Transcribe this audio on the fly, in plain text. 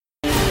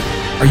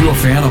Are you a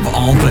fan of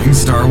all things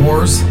Star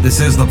Wars?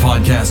 This is the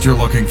podcast you're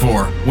looking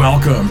for.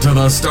 Welcome to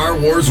the Star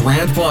Wars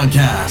Rant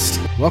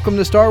Podcast. Welcome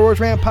to Star Wars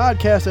Rant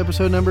Podcast,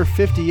 episode number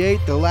 58,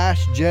 The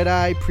Last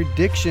Jedi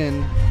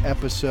Prediction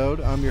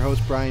episode. I'm your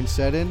host, Brian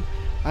Seddon.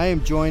 I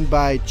am joined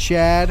by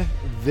Chad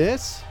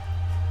Viss.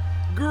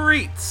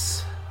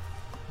 Greets.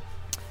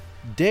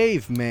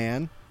 Dave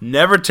Mann.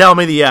 Never tell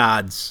me the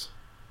odds.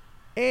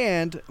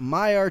 And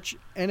my arch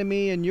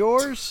enemy and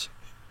yours,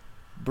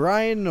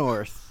 Brian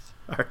North.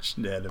 Arch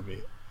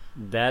enemy.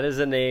 That is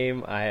a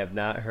name I have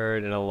not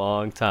heard in a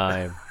long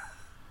time.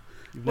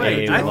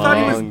 Wait, I thought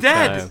he was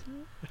dead.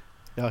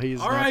 No, he's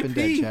not been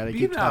dead, Chad. I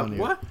keep telling you.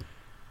 What?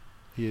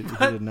 He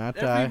did not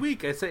die. Every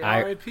week I say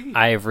R.I.P.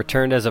 I have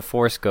returned as a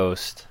Force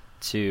ghost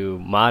to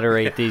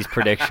moderate these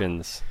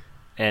predictions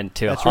and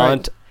to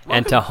haunt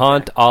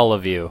all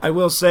of you. I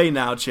will say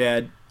now,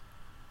 Chad,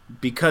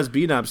 because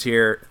Beanup's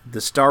here,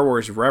 the Star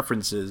Wars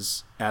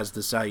references as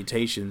the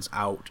salutations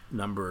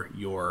outnumber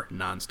your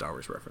non-Star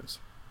Wars reference.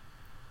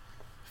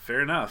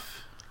 Fair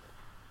enough.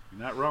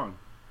 You're not wrong.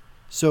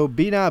 So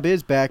B-Knob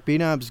is back.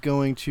 B-Knob's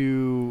going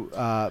to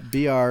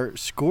be our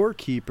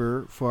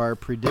scorekeeper for our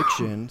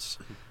predictions.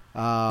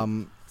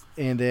 And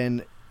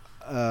then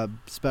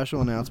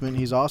special announcement,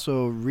 he's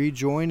also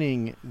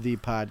rejoining the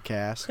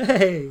podcast.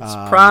 Hey,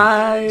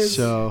 surprise!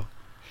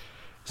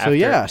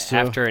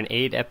 After an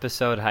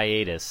 8-episode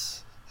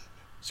hiatus.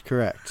 That's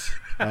correct.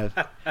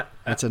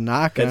 That's a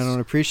knock, and I don't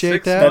appreciate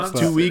 6 that. months,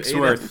 That's 2 weeks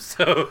worth.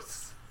 Episodes.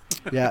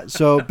 Yeah,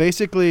 so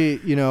basically,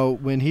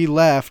 when he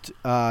left,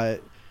 I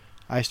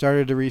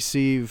started to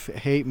receive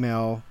hate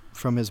mail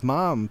from his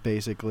mom,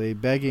 basically,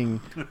 begging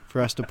for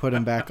us to put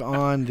him back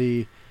on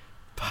the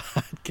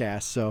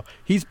podcast. So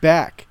he's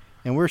back,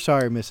 and we're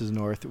sorry, Mrs.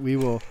 North. We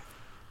will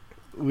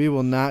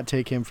not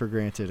take him for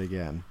granted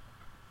again.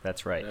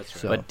 That's right.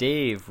 So, but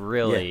Dave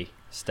really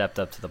stepped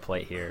up to the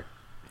plate here.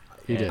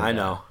 He did. I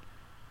know.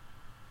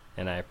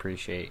 And I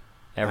appreciate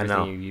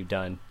everything you've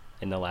done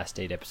in the last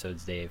 8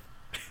 episodes, Dave.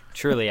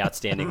 Truly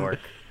outstanding work.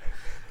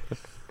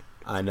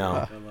 I know.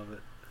 I love it.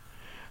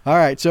 All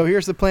right, so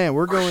here's the plan.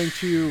 We're going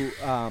to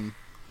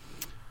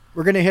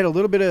hit a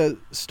little bit of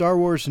Star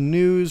Wars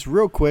news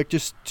real quick,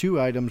 just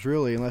 2 items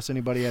really, unless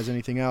anybody has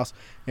anything else,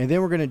 and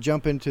then we're going to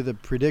jump into the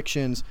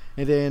predictions.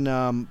 And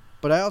then,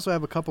 but I also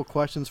have a couple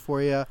questions for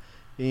you,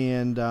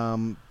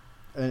 and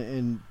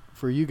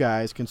for you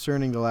guys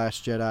concerning The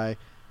Last Jedi.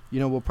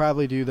 We'll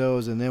probably do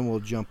those, and then we'll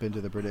jump into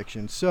the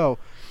predictions. So,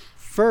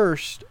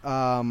 first,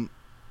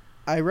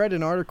 I read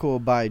an article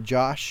by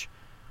Josh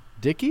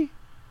Dickey,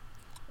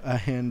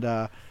 and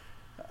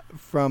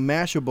from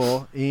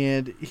Mashable,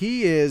 and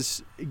he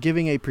is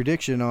giving a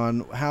prediction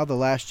on how The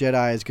Last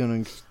Jedi is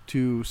going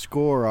to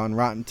score on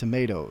Rotten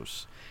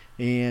Tomatoes.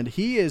 And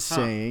he is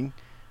saying,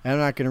 and I'm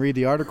not going to read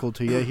the article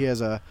to you, he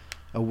has a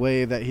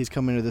way that he's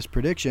coming to this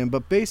prediction,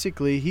 but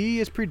basically he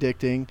is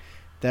predicting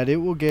that it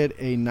will get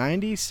a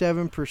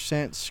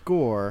 97%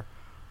 score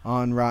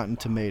on Rotten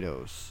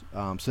Tomatoes.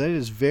 So that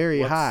is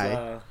very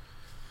high.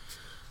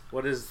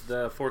 What is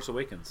The Force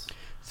Awakens?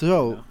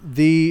 So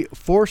The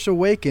Force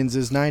Awakens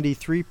is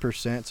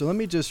 93%. So let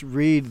me just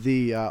read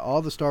the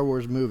all the Star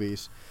Wars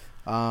movies.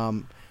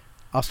 I'll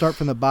start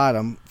from the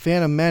bottom.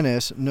 Phantom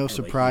Menace, no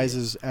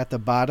surprises at the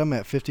bottom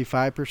at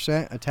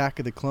 55%. Attack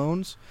of the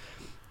Clones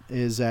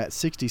is at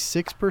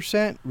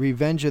 66%.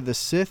 Revenge of the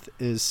Sith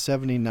is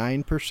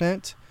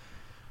 79%.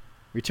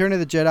 Return of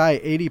the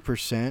Jedi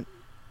 80%.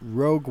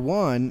 Rogue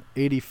One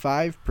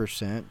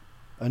 85%.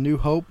 A New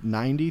Hope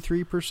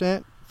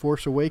 93%.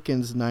 Force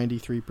Awakens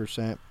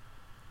 93%.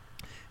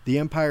 The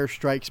Empire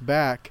Strikes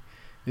Back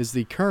is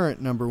the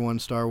current #1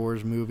 Star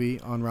Wars movie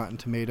on Rotten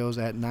Tomatoes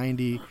at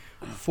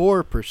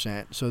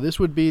 94%. So this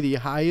would be the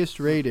highest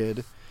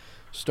rated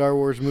Star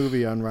Wars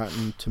movie on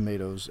Rotten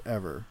Tomatoes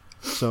ever.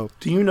 So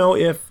do you know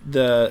if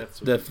the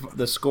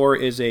score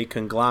is a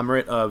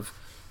conglomerate of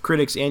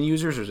critics and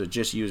users, or is it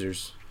just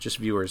users, just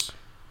viewers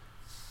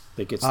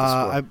that gets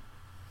the score?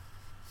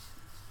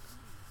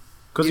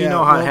 Because it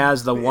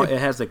has it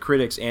has the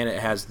critics and it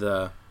has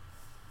the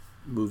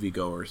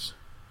moviegoers.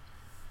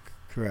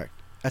 Correct.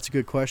 That's a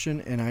good question,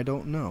 and I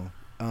don't know.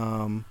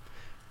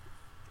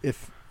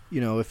 If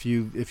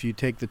you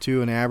take the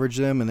two and average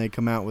them, and they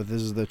come out with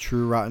this is the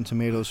true Rotten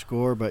Tomatoes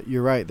score, but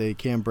you're right, they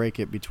can break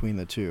it between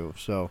the two.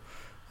 So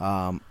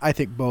I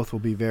think both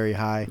will be very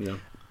high. Yeah.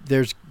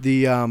 There's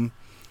they're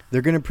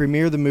going to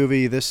premiere the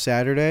movie this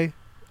Saturday,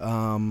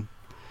 and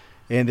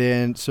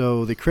then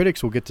so the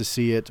critics will get to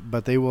see it,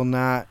 but they will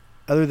not.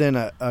 Other than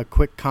a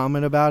quick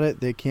comment about it,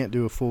 they can't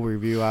do a full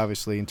review,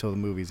 obviously, until the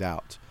movie's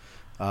out.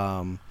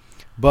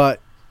 But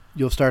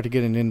you'll start to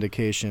get an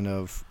indication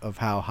of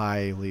how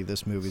highly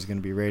this movie is going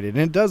to be rated.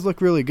 And it does look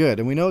really good.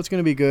 And we know it's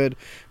going to be good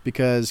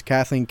because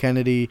Kathleen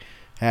Kennedy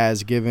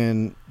has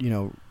given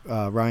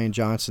Rian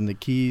Johnson the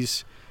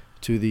keys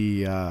to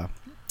the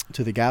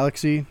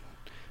galaxy.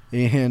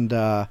 And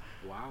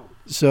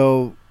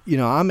so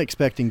I'm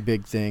expecting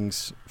big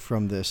things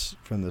from this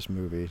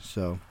movie.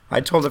 So I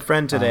told a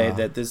friend today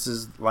that this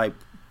is like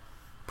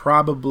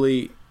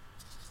probably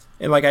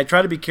And like I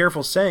try to be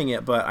careful saying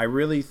it, but I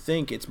really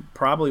think it's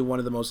probably one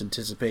of the most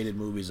anticipated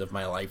movies of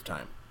my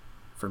lifetime,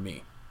 for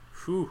me.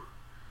 Whew.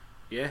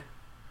 Yeah,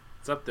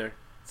 it's up there.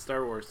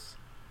 Star Wars.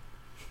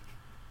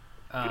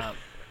 I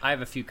have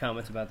a few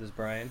comments about this,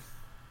 Brian.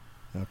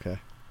 Okay.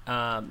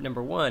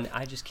 Number one,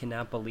 I just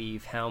cannot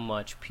believe how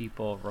much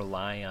people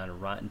rely on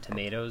Rotten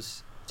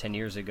Tomatoes. 10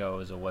 years ago, it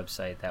was a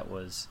website that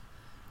was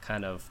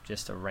kind of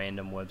just a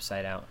random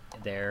website out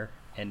there,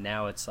 and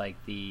now it's like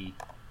the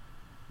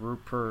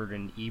Rupert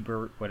and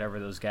Ebert, whatever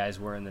those guys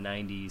were in the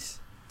 90s,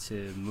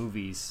 to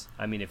movies.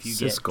 I mean, if you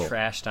Cisco. get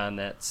trashed on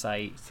that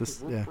site,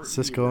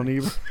 Cisco and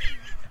Ebert.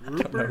 I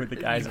don't know who the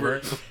guys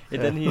were.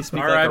 And then he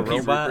speak like a R.I.P.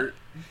 robot. Rupert.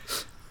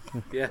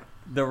 Yeah.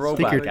 The I robot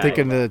think you're guy.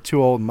 thinking the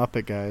two old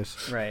Muppet guys.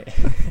 Right.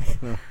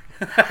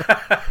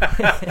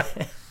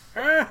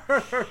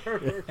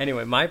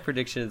 Anyway, my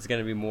prediction is going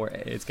to be more.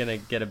 It's going to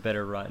get a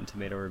better Rotten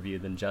Tomato review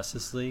than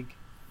Justice League.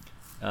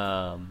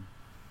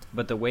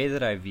 But the way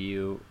that I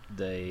view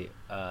the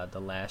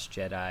Last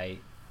Jedi,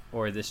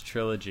 or this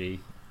trilogy,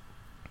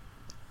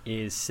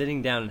 is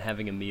sitting down and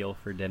having a meal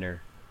for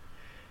dinner,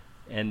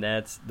 and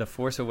that's The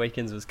Force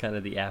Awakens was kind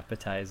of the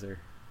appetizer,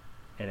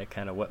 and it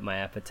kind of whet my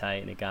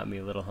appetite, and it got me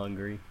a little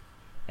hungry,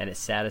 and it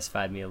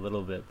satisfied me a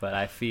little bit. But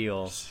I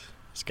feel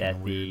It's kinda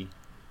that weird.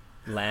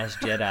 the Last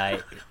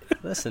Jedi.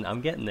 Listen,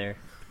 I'm getting there.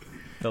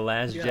 The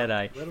Last Yeah,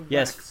 Jedi. let 'em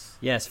Yes, wax.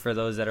 yes. For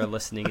those that are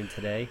listening in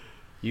today,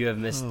 you have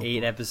missed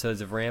 8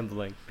 episodes of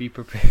rambling. Be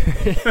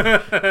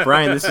prepared.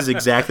 Brian, this is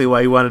exactly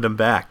why you wanted him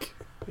back.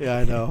 Yeah,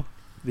 I know.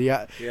 The you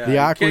can't the get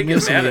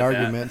awkwardness mad in the at that.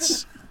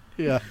 arguments.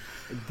 Yeah.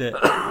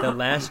 The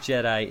Last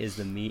Jedi is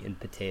the meat and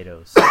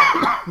potatoes.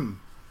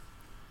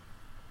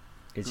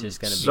 It's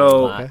just gonna be So-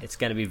 a lot. Okay. It's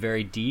gonna be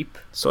very deep.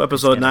 So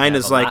episode gonna 9 have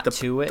is a like lot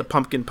to it. the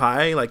pumpkin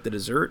pie, like the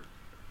dessert.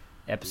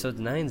 Episode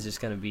 9 is just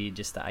gonna be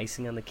just the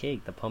icing on the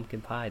cake, the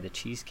pumpkin pie, the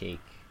cheesecake,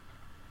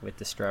 with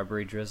the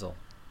strawberry drizzle.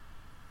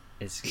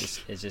 It's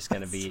just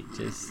gonna be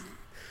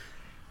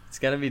it's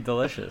gonna be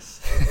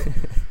delicious.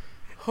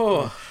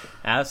 Oh.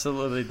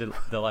 Absolutely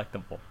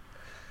delectable.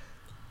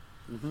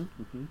 All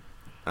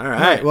All right.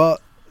 right. Well,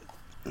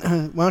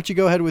 why don't you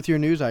go ahead with your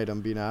news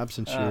item, B-Knob,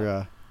 since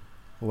you're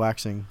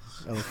waxing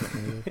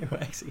eloquently.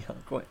 Waxing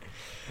eloquent.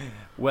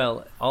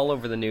 Well, all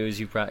over the news,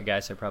 you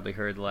guys have probably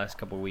heard the last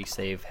couple of weeks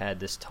they've had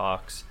this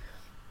talks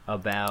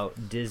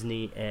about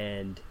Disney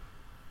and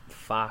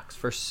Fox,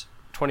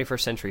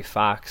 21st Century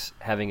Fox,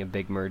 having a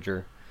big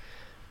merger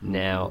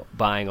now,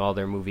 buying all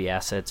their movie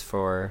assets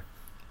for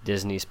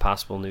Disney's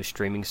possible new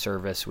streaming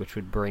service, which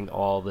would bring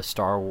all the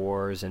Star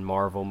Wars and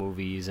Marvel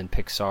movies and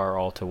Pixar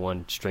all to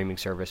one streaming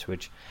service,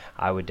 which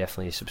I would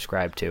definitely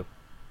subscribe to.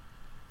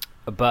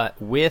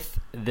 But with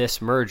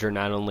this merger,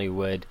 not only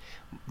would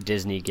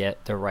Disney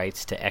get the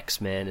rights to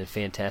X-Men and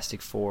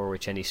Fantastic Four,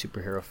 which any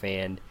superhero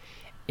fan,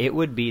 it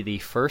would be the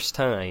first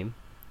time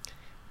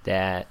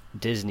that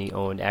Disney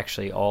owned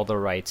actually all the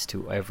rights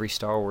to every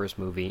Star Wars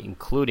movie,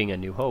 including A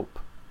New Hope.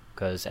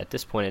 Because at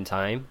this point in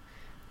time,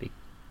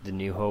 The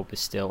New Hope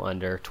is still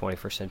under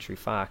 21st Century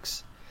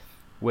Fox,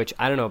 which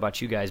I don't know about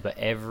you guys, but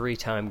every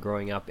time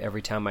growing up,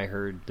 every time I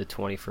heard the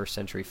 21st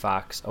Century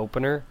Fox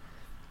opener,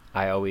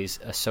 I always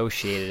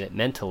associated it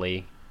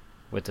mentally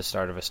with the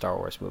start of a Star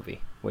Wars movie,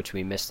 which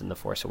we missed in The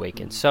Force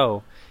Awakens.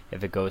 So,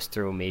 if it goes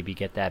through, maybe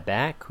get that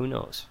back. Who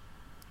knows?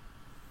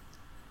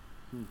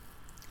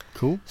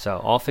 Cool. So,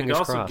 all We'd fingers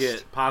also crossed.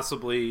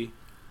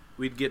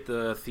 we'd get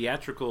the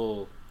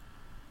theatrical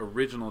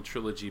original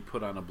trilogy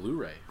put on a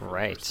Blu-ray for the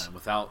Right. first time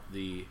without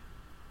the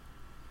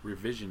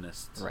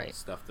revisionist Right.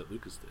 stuff that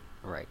Lucas did.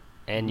 Right.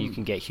 And you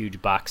can get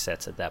huge box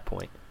sets at that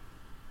point.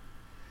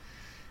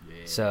 Yeah.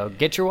 So,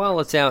 get your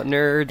wallets out,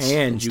 nerds,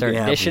 And you start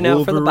can have dishing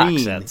out for the box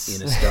Wolverine sets.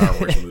 in a Star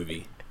Wars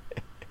movie.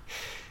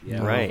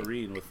 Yeah, Right.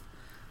 Wolverine with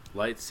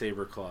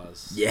lightsaber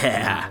claws.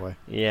 Yeah. Boy.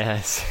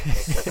 Yes.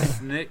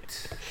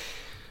 Snicked.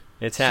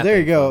 It's So happening, there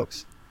you go.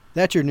 folks.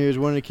 That's your news.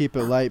 Wanted to keep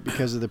it light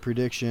because of the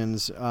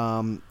predictions.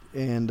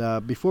 And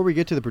before we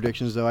get to the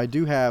predictions, though, I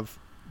do have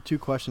 2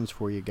 questions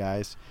for you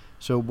guys.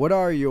 So what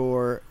are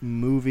your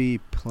movie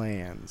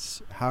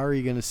plans? How are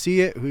you going to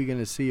see it? Who are you going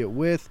to see it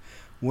with?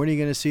 When are you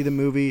going to see the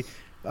movie?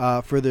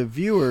 For the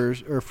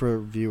viewers, or for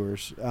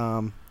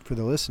for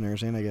the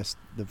listeners, and I guess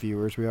the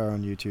viewers, we are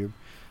on YouTube.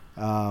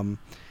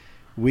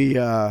 We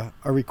are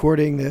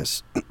recording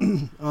this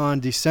on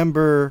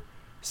December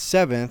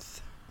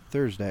 7th,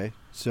 Thursday.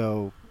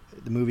 So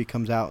the movie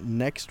comes out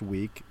next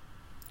week.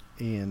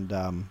 And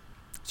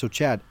so,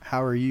 Chad,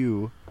 how are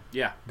you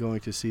Yeah.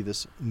 going to see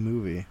this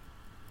movie?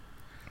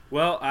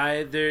 Well,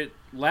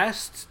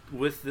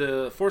 with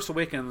the Force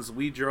Awakens,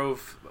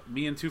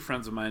 me and 2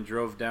 friends of mine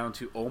drove down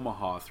to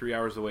Omaha, 3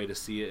 hours away, to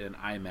see it in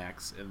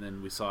IMAX, and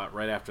then we saw it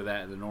right after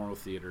that in the normal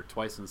theater,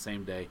 twice in the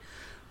same day.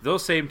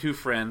 Those same 2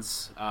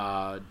 friends,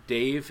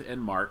 Dave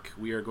and Mark,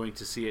 we are going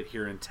to see it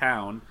here in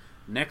town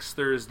next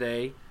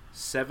Thursday,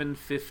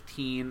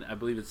 7:15. I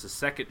believe it's the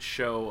second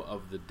show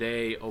of the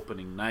day,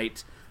 opening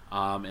night,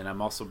 and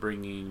I'm also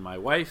bringing my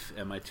wife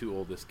and my 2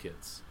 oldest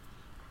kids.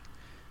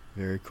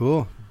 Very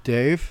cool.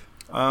 Dave?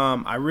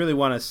 I really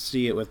want to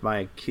see it with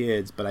my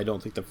kids, but I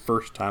don't think the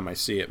first time I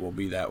see it will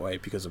be that way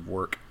because of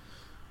work.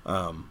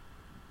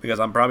 Because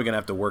I'm probably going to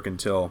have to work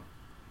until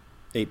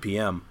 8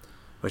 p.m.,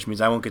 which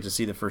means I won't get to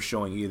see the first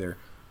showing either.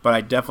 But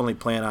I definitely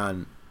plan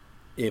on,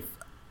 if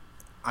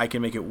I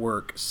can make it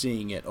work,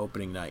 seeing it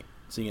opening night,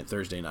 seeing it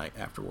Thursday night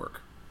after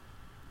work.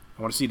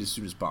 I want to see it as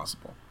soon as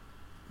possible.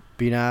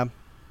 B-Knob?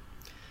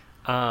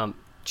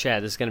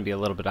 Chad, this is going to be a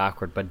little bit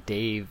awkward, but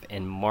Dave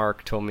and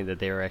Mark told me that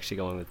they were actually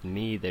going with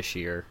me this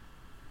year.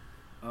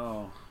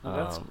 Oh, well,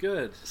 that's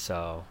good.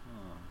 So,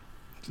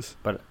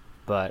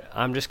 but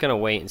I'm just going to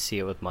wait and see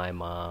it with my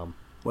mom.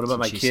 What about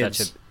my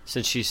kids?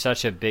 Since she's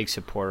such a big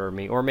supporter of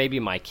me, or maybe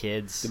my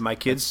kids. Did my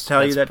kids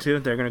tell you that too?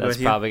 They're going to go with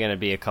you? That's probably going to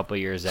be a couple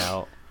years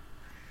out.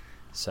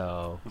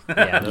 So,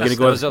 yeah,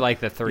 those are like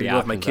the three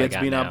options my kids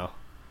I got now.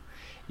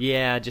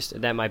 Yeah, just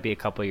that might be a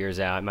couple years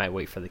out. I might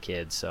wait for the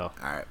kids. So,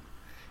 all right,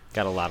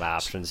 got a lot of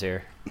options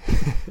here.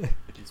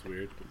 It's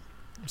weird.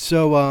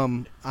 So,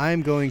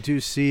 I'm going to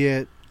see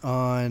it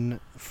on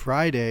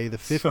Friday, the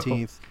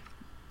 15th.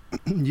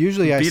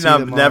 Usually I see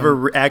them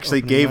never actually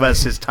gave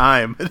us his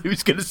time. He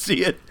was going to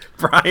see it.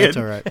 Brian. That's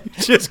all right.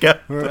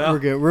 We're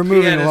good. We're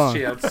moving along.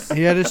 He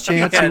had his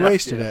chance. He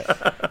wasted it.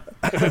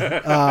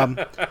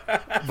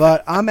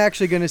 But I'm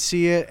actually going to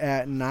see it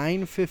at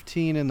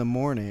 9:15 in the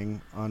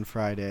morning on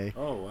Friday.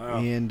 Oh, wow.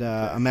 And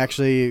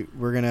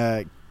we're going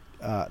to,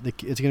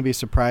 it's going to be a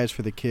surprise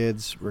for the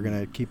kids. We're going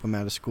to keep them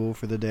out of school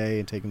for the day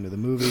and take them to the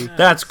movie.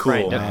 That's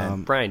cool.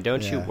 Brian,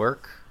 don't you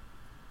work?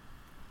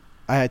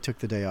 I took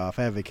the day off.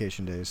 I have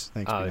vacation days.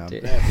 Thanks, B-Knob.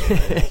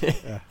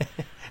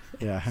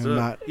 Yeah, I'm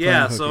not.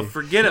 Yeah, so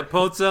forget it,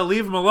 Poza.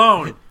 Leave him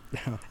alone.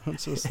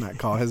 So let's not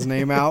call his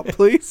name out,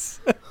 please.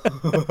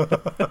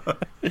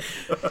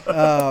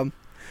 All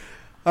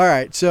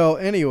right. So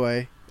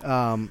anyway,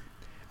 are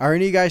any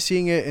of you guys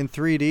seeing it in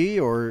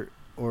 3D or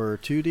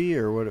 2D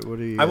or what? What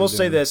are you? I will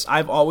say doing? this: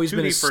 I've always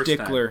been a 2D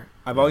stickler.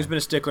 I've always been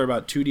a stickler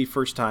about 2D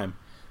first time.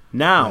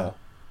 Now.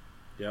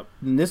 Yep.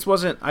 And this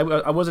wasn't. I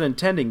wasn't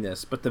intending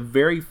this, but the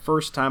very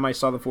first time I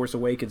saw The Force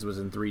Awakens was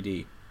in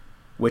 3D,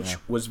 which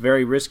was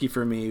very risky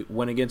for me.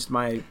 Went against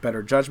my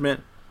better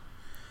judgment.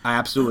 I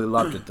absolutely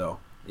loved it, though.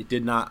 It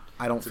did not.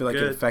 I don't feel like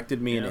it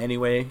affected me in any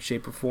way,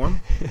 shape, or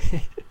form.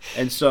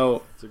 And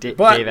so,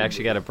 Dave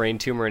actually got a brain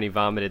tumor and he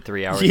vomited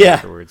 3 hours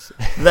afterwards.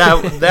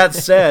 That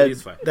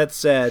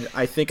said,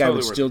 I think I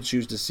would still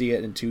choose to see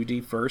it in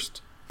 2D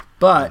first.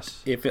 But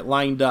if it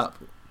lined up.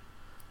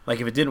 Like,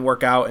 if it didn't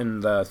work out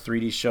and the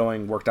 3D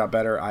showing worked out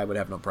better, I would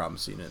have no problem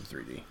seeing it in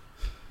 3D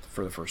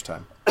for the first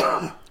time.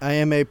 I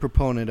am a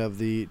proponent of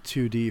the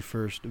 2D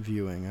first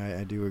viewing.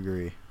 I do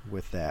agree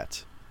with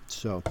that.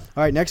 So, all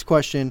right, next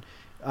question.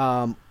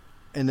 And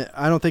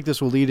I don't think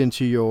this will lead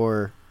into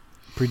your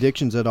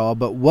predictions at all,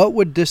 but what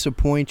would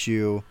disappoint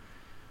you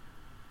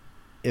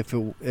if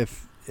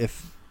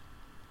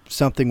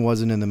something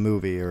wasn't in the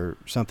movie or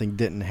something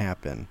didn't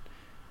happen?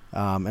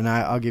 And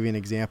I'll give you an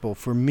example.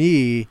 For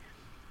me...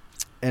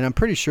 And I'm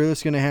pretty sure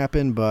that's going to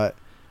happen, but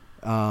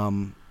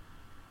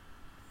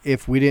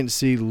if we didn't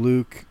see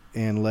Luke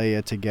and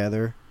Leia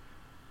together,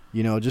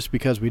 just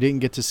because we didn't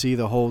get to see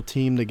the whole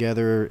team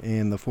together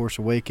in The Force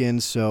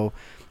Awakens, so,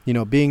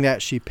 being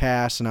that she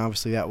passed, and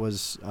obviously that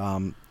was,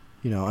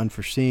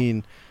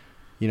 unforeseen,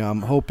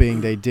 I'm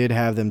hoping they did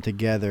have them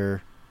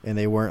together, and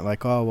they weren't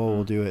like, oh, well,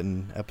 we'll do it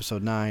in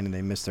Episode 9, and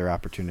they missed their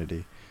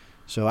opportunity.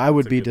 So I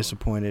would be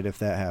disappointed if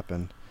that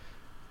happened.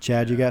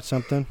 Chad, you got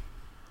something?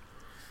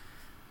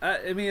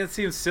 I mean, it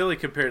seems silly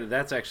compared to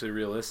that's actually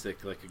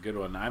realistic, like a good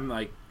one. I'm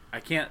like, I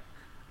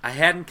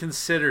hadn't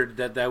considered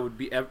that I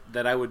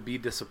would be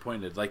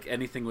disappointed. Like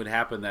anything would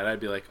happen that I'd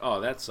be like, oh,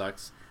 that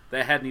sucks.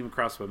 That hadn't even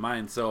crossed my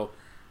mind. So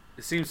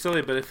it seems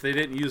silly, but if they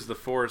didn't use the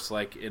Force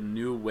like in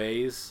new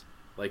ways,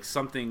 like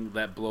something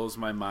that blows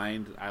my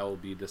mind, I will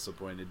be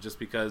disappointed. Just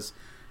because,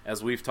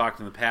 as we've talked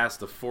in the past,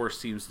 the Force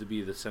seems to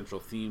be the central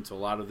theme to a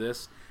lot of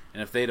this.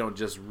 And if they don't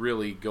just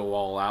really go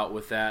all out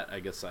with that, I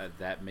guess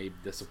that may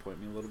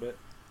disappoint me a little bit.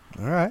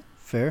 All right,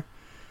 fair.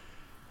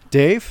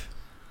 Dave?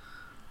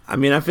 I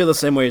mean, I feel the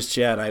same way as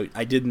Chad.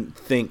 I didn't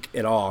think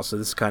at all, so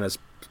this is kind of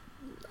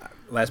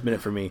last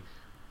minute for me.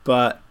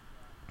 But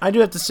I do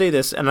have to say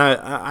this, and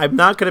I'm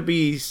not going to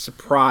be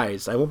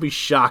surprised. I won't be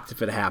shocked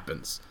if it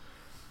happens.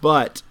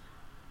 But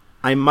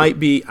I might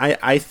be.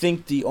 I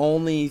think the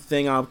only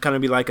thing I'll kind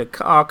of be like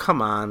oh,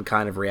 come on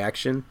kind of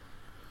reaction,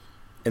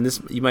 and this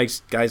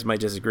guys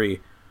might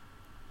disagree.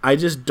 I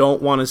just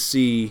don't want to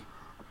see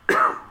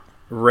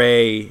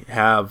Rey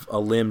have a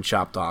limb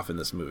chopped off in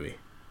this movie.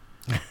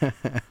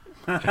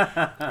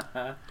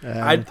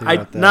 I'm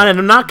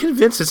not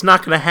convinced it's not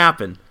going to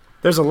happen.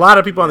 There's a lot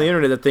of people on the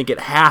internet that think it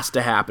has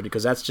to happen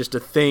because that's just a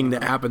thing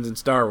that happens in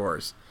Star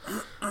Wars.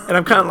 And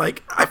I'm kind of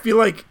like, I feel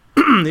like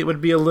it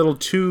would be a little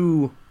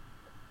too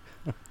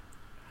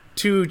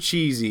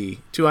cheesy,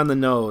 too on the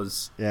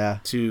nose. Yeah.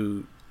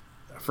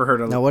 For her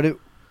to. Now, what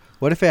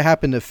if it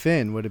happened to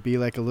Finn? Would it be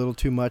like a little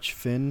too much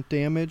Finn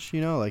damage?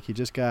 Like he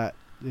just got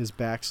his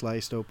back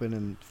sliced open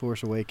in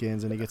Force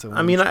Awakens, and he gets a.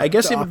 I mean, I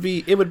guess it would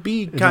be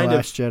kind of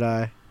Last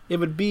Jedi. it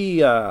would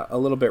be a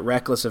little bit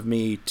reckless of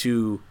me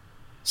to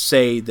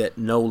say that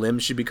no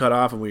limbs should be cut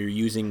off and we're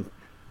using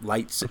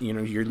lights.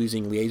 You're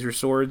using laser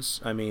swords.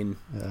 I mean,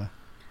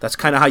 that's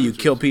kind of how you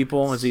kill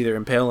people, is either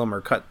impale them or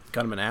cut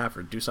them in half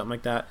or do something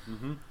like that.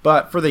 Mm-hmm.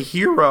 But for the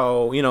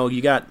hero,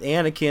 you got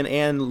Anakin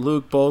and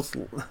Luke both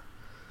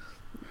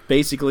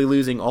basically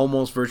losing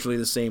almost virtually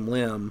the same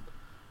limb.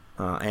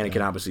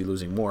 Anakin obviously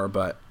losing more,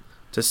 but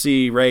to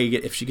see Rey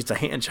if she gets a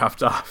hand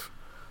chopped off,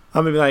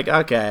 I'm gonna be like,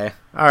 okay,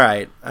 all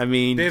right. I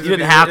mean, Dave's you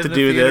didn't gonna be have to in the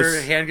do theater,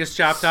 this. Hand gets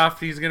chopped off.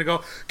 He's gonna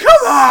go,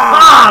 come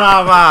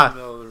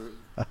on!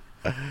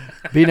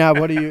 B-Knob,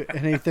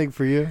 anything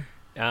for you?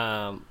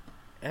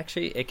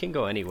 Actually, it can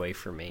go any way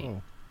for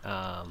me.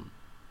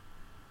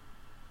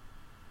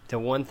 The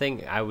one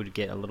thing I would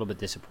get a little bit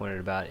disappointed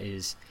about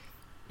is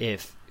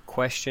if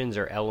questions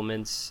or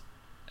elements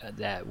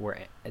that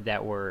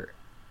were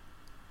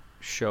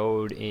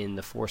showed in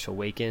The Force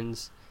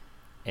Awakens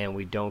and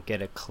we don't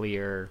get a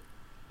clear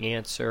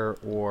answer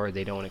or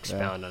they don't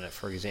expound on it.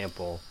 For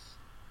example,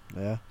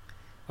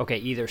 okay,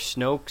 either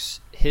Snoke's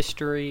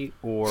history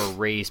or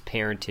Rey's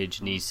parentage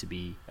needs to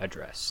be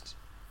addressed,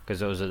 because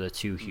those are the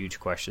two huge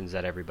questions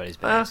that everybody's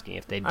been asking.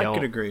 If they don't, I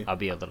could agree. I'll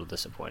be a little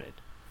disappointed.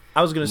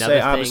 I was going to Another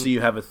say, obviously,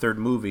 you have a third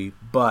movie,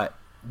 but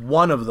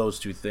one of those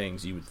two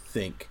things you would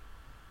think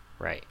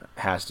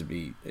has to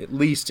be at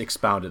least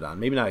expounded on.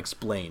 Maybe not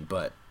explained,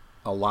 but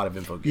a lot of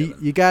info given.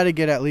 You got to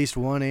get at least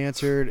one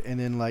answered, and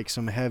then like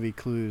some heavy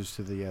clues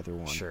to the other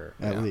one. Sure,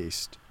 at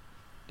least.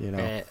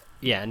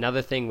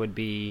 Another thing would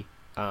be,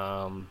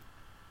 a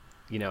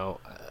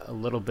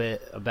little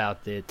bit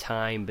about the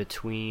time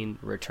between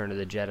Return of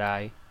the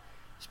Jedi,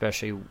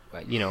 especially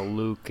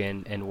Luke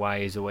and why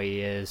he's the way he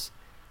is.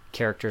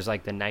 Characters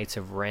like the Knights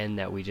of Ren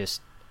that we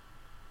just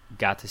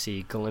got to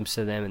see a glimpse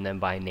of them, and then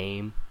by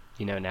name.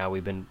 Now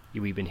we've been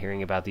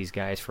hearing about these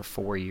guys for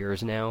 4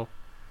 years now.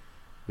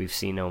 We've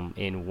seen them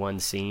in one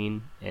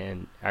scene,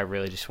 and I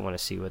really just want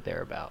to see what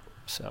they're about.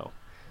 So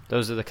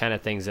those are the kind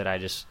of things that I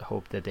just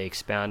hope that they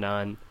expound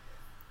on.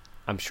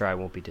 I'm sure I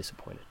won't be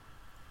disappointed.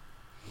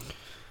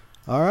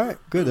 All right,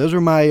 good. Those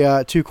are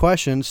my 2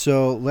 questions.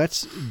 So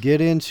let's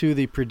get into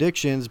the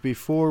predictions.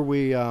 Before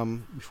we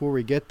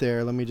get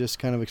there, let me just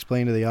kind of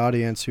explain to the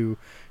audience who,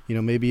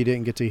 maybe you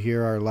didn't get to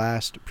hear our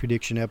last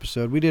prediction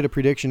episode. We did a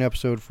prediction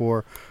episode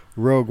for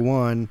Rogue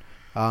One.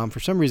 For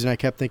some reason, I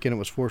kept thinking it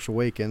was Force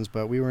Awakens,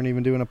 but we weren't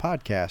even doing a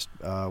podcast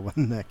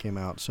when that came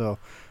out. So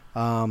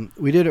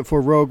we did it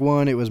for Rogue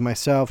One. It was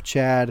myself,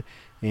 Chad,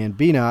 and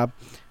B-Knob.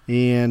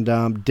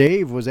 And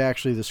Dave was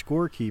actually the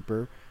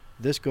scorekeeper.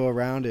 This go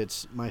around,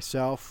 it's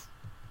myself,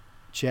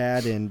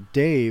 Chad, and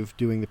Dave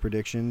doing the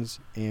predictions,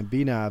 and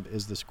B-Knob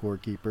is the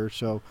scorekeeper.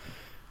 So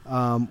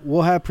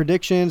we'll have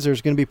predictions.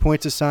 There's going to be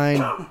points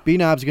assigned.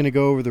 B-Knob's going to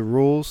go over the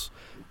rules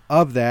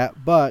of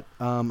that, but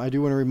I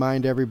do want to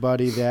remind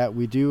everybody that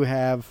we do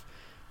have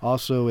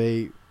also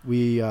we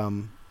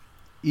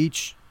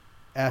each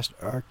asked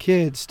our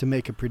kids to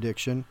make a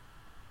prediction,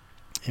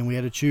 and we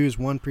had to choose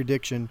one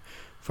prediction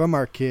from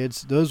our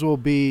kids. Those will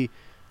be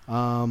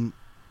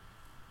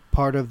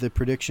part of the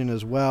prediction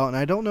as well. And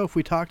I don't know if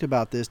we talked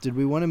about this. Did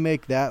we want to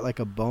make that like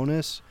a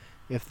bonus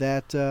if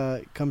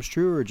that comes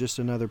true, or just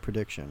another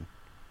prediction?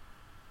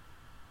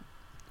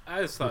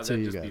 I just thought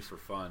that'd just be for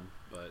fun,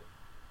 but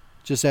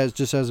just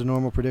as a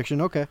normal prediction.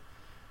 Okay,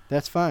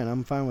 that's fine.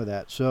 I'm fine with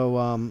that.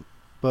 So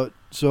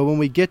so when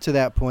we get to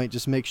that point,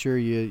 just make sure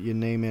you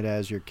name it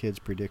as your kid's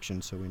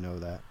prediction, so we know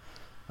that.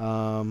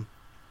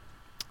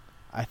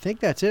 I think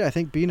that's it. I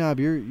think B-Knob,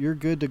 you're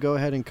good to go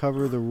ahead and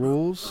cover the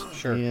rules.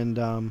 Sure.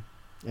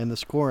 And the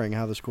scoring,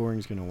 how the scoring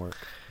is going to work.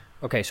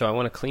 Okay, so I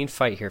want a clean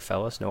fight here,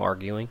 fellas. No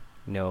arguing,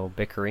 no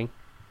bickering.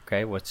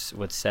 Okay, what's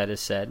said is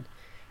said.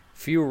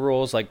 Few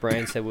rules, like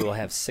Brian said. We will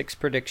have 6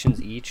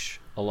 predictions each,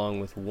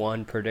 along with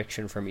 1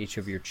 prediction from each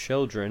of your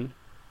children.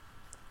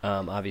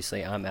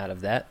 Obviously, I'm out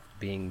of that,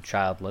 being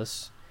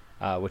childless,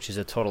 which is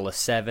a total of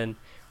 7.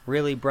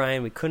 Really,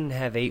 Brian, we couldn't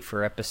have 8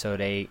 for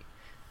episode 8,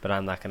 but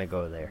I'm not going to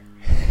go there.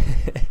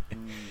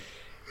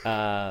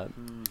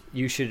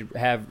 You should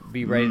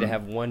be ready to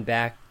have 1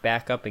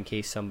 backup in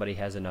case somebody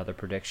has another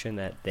prediction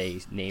that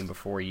they name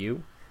before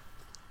you.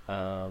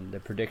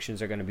 The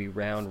predictions are going to be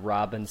round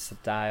robin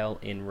style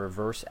in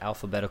reverse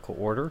alphabetical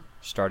order,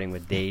 starting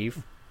with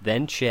Dave,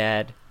 then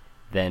Chad,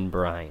 then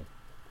Brian.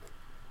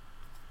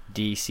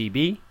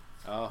 DCB,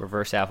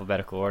 reverse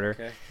alphabetic order.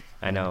 Okay.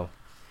 I know.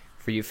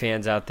 For you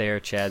fans out there,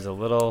 Chad's a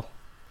little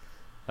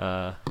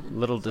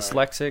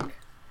dyslexic,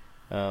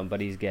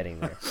 but he's getting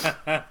there.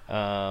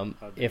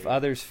 If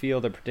others feel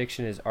the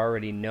prediction is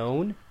already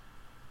known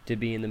to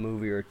be in the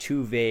movie or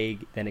too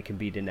vague, then it can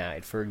be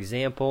denied. For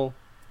example,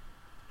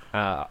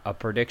 a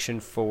prediction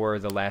for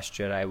The Last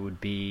Jedi would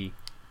be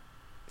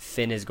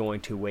Finn is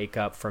going to wake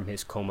up from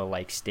his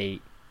coma-like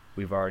state.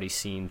 We've already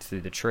seen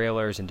through the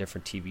trailers and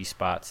different TV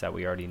spots that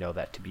we already know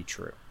that to be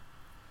true.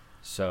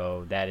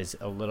 So that is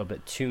a little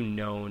bit too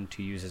known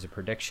to use as a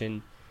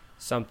prediction.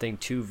 Something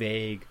too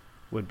vague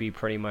would be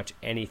pretty much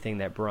anything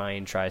that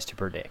Brian tries to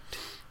predict.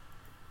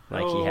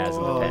 like he has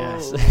in the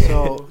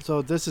past.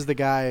 So this is the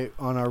guy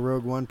on our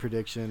Rogue One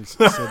predictions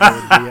said there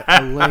would be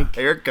a link.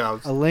 Here it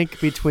comes. A link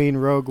between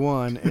Rogue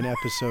One and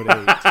Episode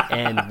 8.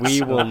 And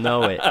we will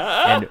know it,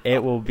 and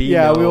it will be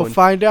Yeah, known. we'll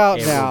find out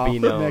It now will be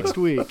known. next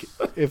week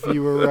if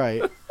you were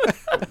right.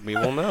 We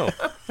will know.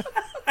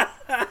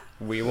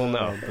 We will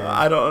know.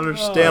 I don't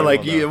understand.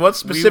 Like, what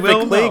specific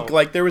will link? know.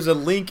 Like, there was a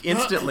link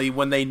instantly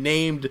when they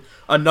named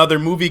another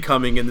movie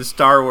coming in the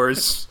Star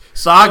Wars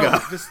saga.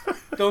 Just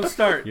don't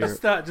start. Just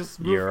stop. Just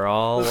move. You're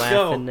all Let's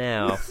laughing go.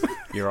 now.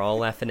 You're all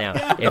laughing now.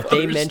 If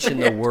they mention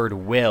the word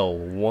 "will"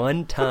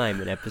 one time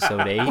in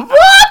Episode 8,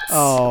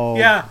 Oh,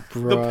 Yeah,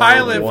 bro. the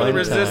pilot for One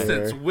the time.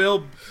 Resistance,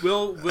 Will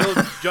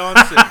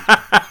Johnson.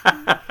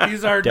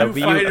 He's our new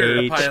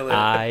fighter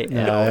pilot.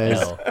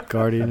 Nice. WHILL.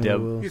 Guardian of the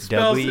W- Will. He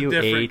spells it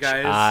different,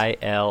 guys.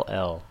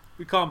 WHILL.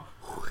 We call him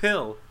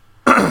Hill.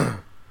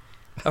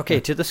 Okay,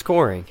 to the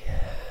scoring.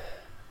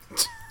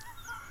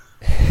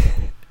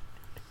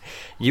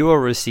 You will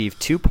receive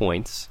 2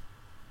 points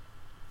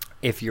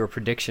if your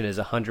prediction is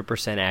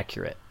 100%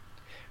 accurate.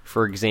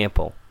 For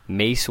example,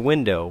 Mace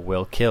Windu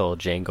will kill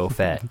Jango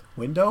Fett.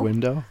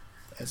 Window.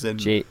 As in,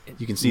 J-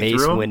 you can see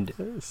Mace through him?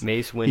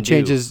 Mace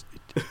Windu.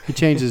 He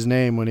changed his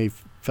name when he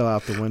fell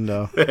out the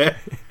window.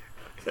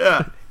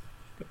 Yeah.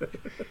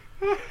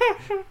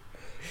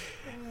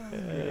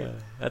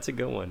 That's a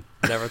good one.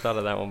 Never thought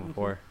of that one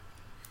before.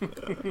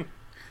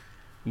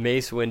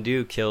 Mace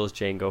Windu kills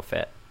Jango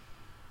Fett.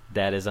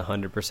 That is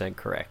 100%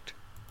 correct.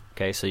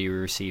 Okay, so you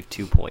receive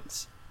 2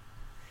 points.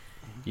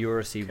 You will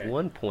receive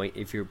 1 point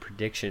if your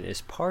prediction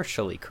is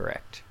partially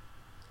correct.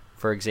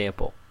 For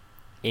example,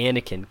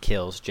 Anakin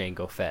kills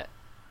Jango Fett.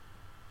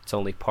 It's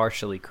only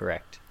partially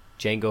correct.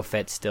 Jango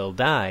Fett still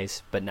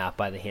dies, but not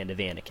by the hand of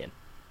Anakin.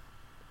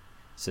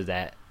 So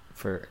that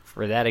for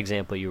that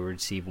example, you will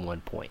receive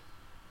 1 point.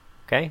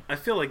 Okay? I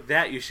feel like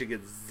that you should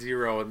get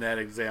 0 in that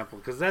example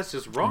because that's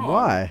just wrong.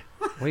 Why?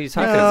 What are you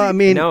talking No, about? I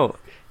mean- No.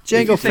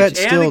 Jango Fett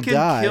still Anakin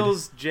died.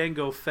 kills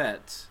Jango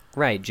Fett.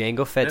 Right,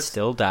 Jango Fett That's-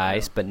 still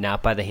dies, but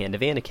not by the hand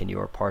of Anakin. You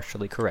are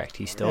partially correct.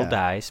 He still Yeah.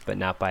 dies, but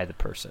not by the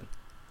person.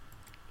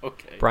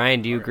 Okay.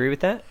 Brian, do you agree with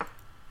that?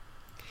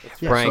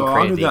 Yeah. Brian So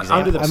created the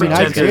under example. the I mean, I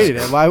pretenses, created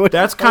it. Why would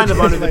that's kind of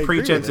under I the agree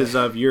with pretenses it?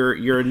 of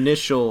your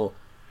initial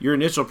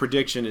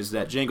prediction is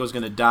that Jango's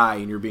going to die,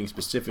 and you're being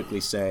specifically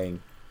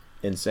saying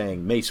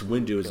Mace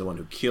Windu is the one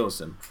who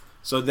kills him.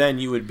 So then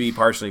you would be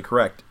partially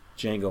correct.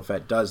 Jango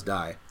Fett does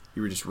die.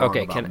 You were just wrong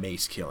Okay, about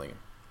Mace killing him.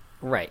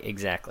 Right,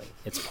 exactly.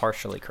 It's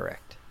partially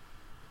correct.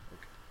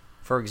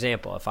 For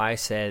example, if I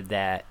said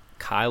that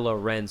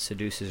Kylo Ren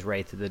seduces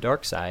Rey to the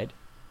dark side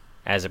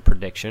as a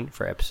prediction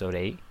for Episode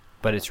 8,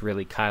 but it's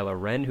really Kylo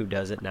Ren who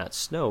does it, not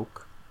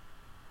Snoke,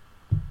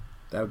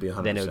 That would be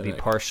 100%. then it would be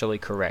partially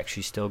correct.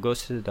 She still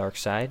goes to the dark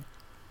side,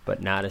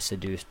 but not as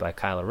seduced by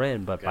Kylo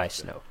Ren, but by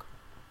Gotcha. Snoke.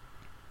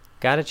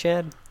 Got it,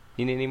 Chad?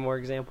 You need any more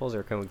examples,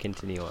 or can we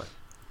continue on?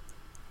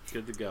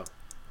 Good to go.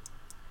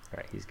 All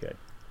right, he's good.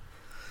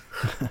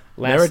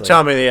 Never Lastly-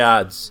 tell me the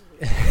odds.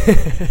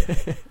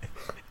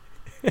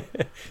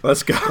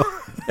 Let's go.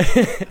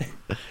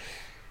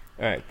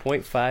 All right,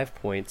 0.5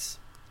 points,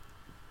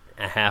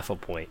 a half a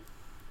point.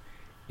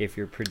 If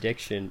your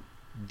prediction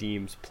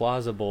deems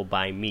plausible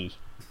by me,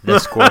 the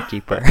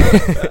scorekeeper.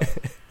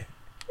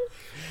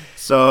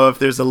 So if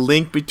there's a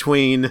link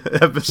between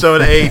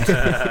episode 8.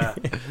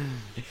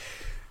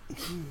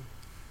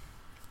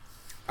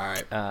 All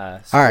right. All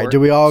right. Do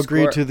we all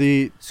agree to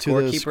the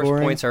Scorekeeper's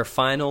scoring? points are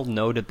final,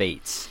 no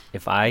debates.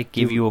 If I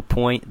give you a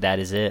point, that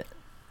is it,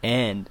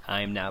 and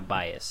I'm not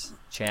biased.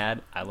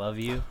 Chad, I love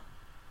you,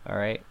 all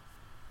right,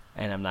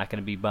 and I'm not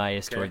going to be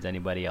biased Okay. towards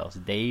anybody else.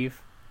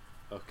 Dave,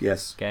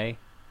 Yes. okay,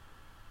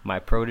 my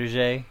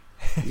protege,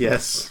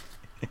 Yes.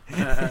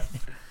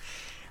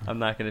 I'm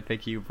not going to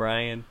pick you,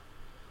 Brian.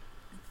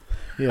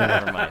 Yeah.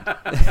 Never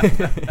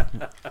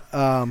mind.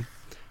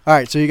 All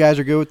right. So you guys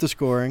are good with the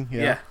scoring.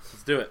 Yeah.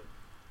 Let's do it.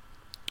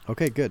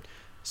 Okay, good.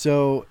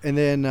 So, and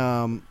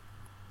then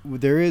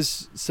there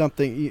is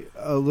something,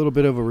 a little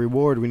bit of a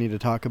reward we need to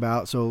talk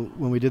about. So,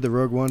 when we did the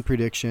Rogue One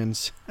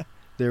predictions,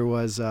 there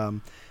was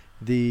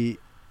the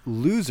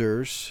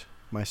losers,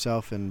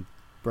 myself and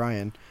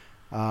Brian,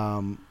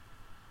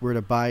 were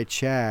to buy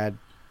Chad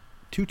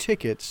 2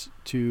 tickets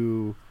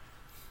to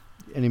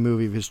any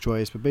movie of his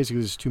choice, but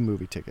basically it's 2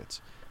 movie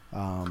tickets,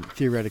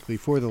 theoretically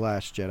for The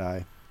Last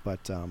Jedi.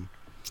 But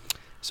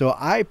so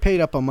I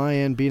paid up on my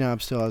end. B-Knob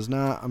still has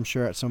not. I'm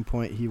sure at some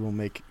point he will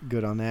make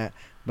good on that.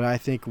 But I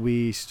think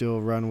we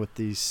still run with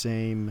the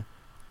same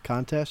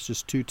contest,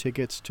 just 2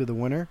 tickets to the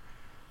winner.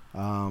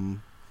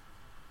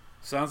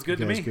 Sounds good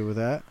you to guys me. good with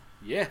that?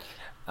 Yeah.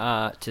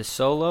 To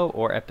Solo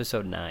or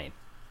Episode 9?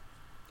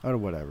 Or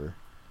whatever.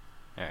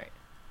 All right.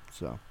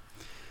 So,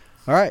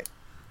 all right.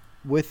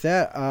 With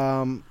that,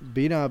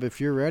 B-Knob, if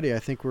you're ready, I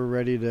think we're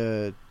ready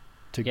to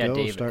Yeah, go,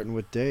 David. starting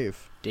with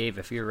Dave. Dave,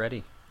 if you're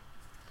ready.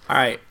 All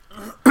right.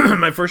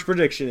 My first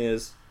prediction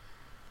is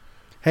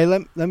Hey,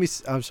 let me.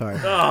 I'm sorry.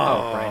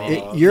 Oh, Brian,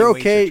 You're can you wait your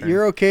okay. turn?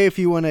 You're okay if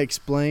you want to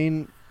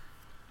explain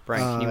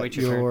Brian, can you wait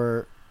your turn?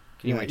 your.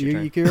 Can you wait your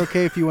turn? You're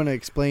okay if you want to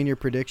explain your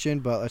prediction,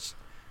 but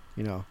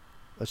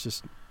let's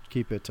just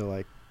keep it to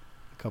like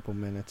a couple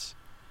minutes.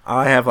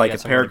 I have like You a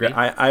got somewhere to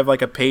paragraph. I have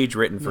like a page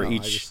written for No,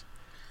 each.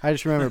 I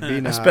just remember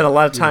being. I spent a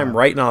lot of time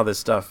writing all this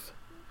stuff.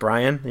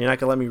 Brian, you're not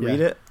gonna let me read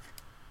it?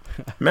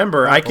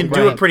 Remember, I can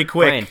do it pretty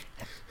quick.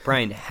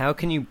 Brian, how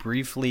can you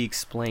briefly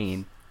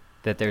explain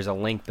that there's a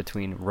link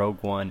between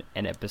Rogue One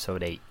and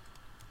Episode 8?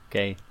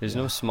 Okay? There's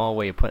no small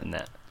way of putting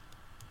that.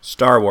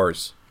 Star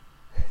Wars.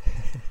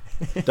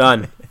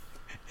 Done.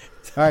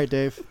 All right,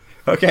 Dave.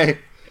 Okay.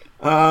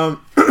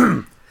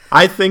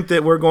 I think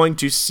that we're going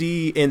to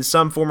see, in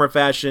some form or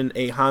fashion,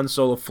 a Han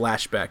Solo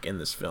flashback in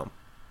this film.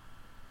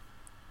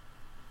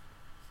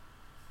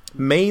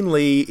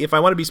 Mainly, if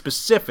I want to be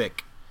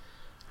specific,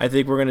 I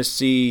think we're going to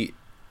see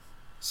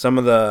some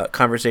of the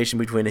conversation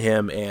between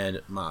him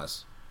and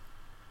Maz.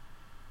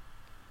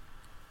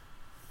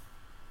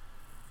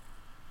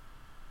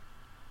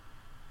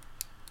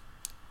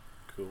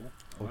 Cool.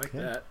 I like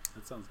that.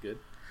 That sounds good.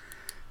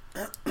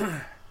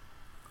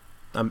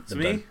 I'm To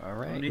me? done. All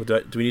right. Me?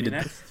 Do we need to?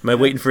 Next? Am I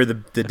waiting for the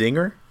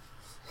dinger?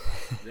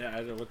 Yeah,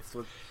 I don't what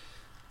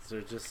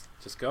so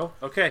just go.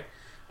 Okay.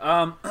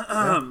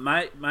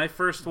 My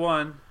first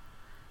one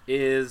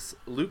is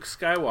Luke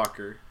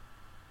Skywalker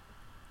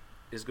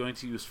is going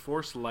to use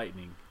Force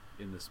lightning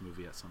in this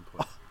movie at some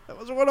point. That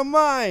was one of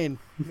mine.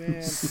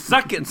 Man,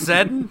 Suck it,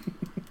 Zed.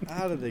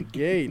 out of the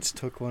gates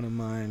took one of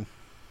mine.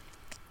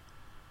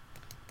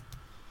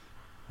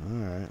 All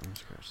right, let me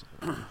scratch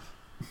that off.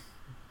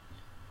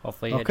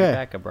 Hopefully you had Okay. your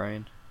backup,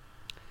 Brian.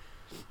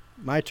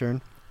 My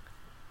turn.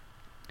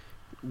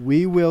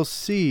 We will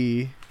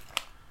see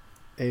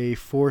a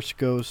Force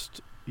Ghost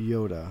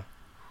Yoda.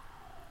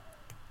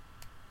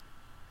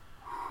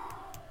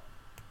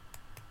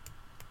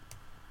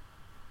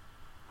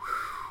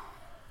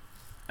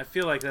 I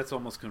feel like that's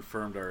almost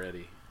confirmed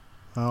already.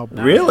 Oh,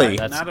 Not- Really?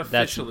 Not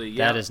officially.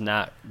 Yeah.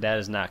 That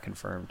is not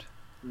confirmed.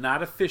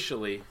 Not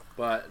officially,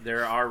 but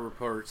there are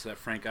reports that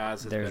Frank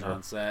Oz has There's been a-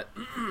 on set,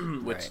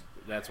 which Right.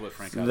 that's what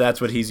Frank Oz.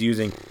 That's what he's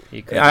using.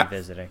 He could Yeah, be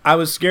visiting. I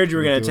was scared you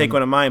were We're going to take doing-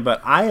 one of mine, but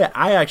I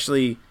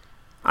actually,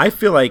 I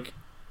feel like,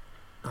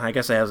 I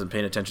guess I wasn't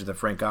paying attention to the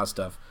Frank Oz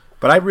stuff,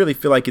 but I really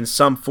feel like in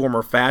some form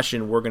or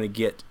fashion we're going to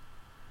get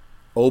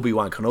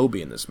Obi-Wan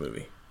Kenobi in this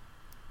movie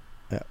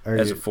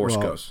as a Force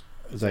Ghost.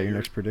 Is that your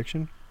next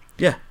prediction?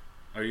 Yeah.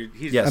 Are you?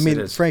 He's Yes. I mean,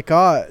 it is.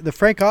 the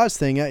Frank Oz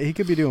thing, he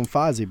could be doing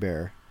Fozzie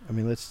Bear. I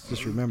mean, let's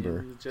just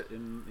remember.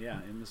 In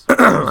this.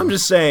 I'm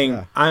just saying,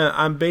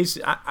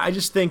 Yeah. I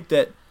just think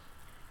that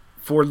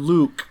for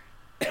Luke,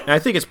 and I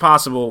think it's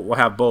possible we'll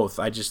have both.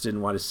 I just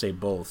didn't want to say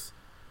both.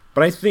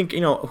 But I think,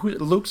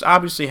 Luke's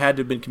obviously had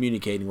to have been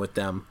communicating with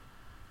them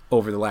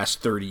over the last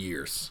 30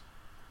 years.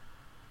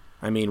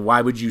 I mean, why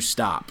would you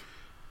stop?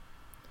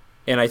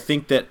 And I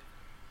think that,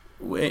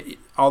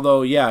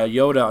 although, yeah,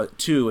 Yoda,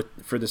 too,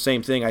 for the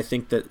same thing, I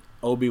think that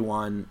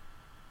Obi-Wan,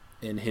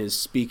 in his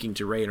speaking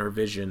to Rey in her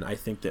vision, I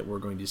think that we're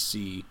going to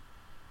see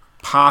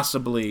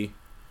possibly,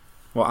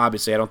 well,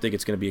 obviously, I don't think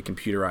it's going to be a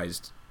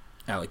computerized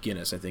Alec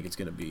Guinness. I think it's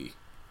going to be,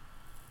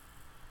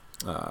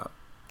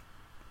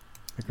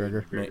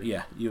 McGregor.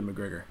 yeah, Ewan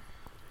McGregor.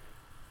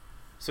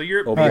 So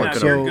you're Obi-Wan Peanut,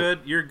 Kenobi. you're good.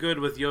 You're good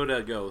with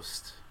Yoda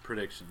Ghost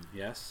prediction.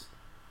 Yes.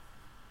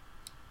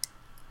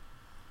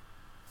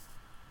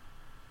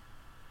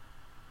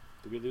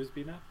 Did we lose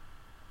Peanut?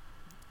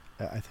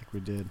 I think we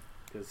did.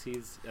 Because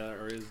he's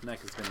or his neck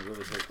is going to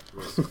really hurt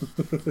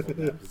with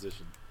that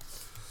position.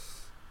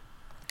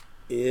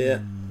 Yeah.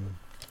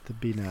 The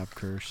B-Knob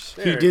curse.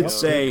 There He it did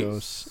goes. There it say,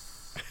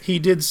 goes. he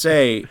did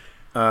say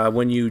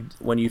when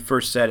you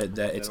first said it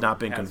that it's That not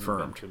been hasn't been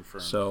confirmed.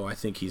 confirmed. So I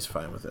think he's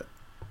fine with it.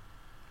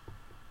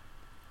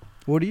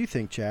 What do you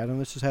think, Chad? And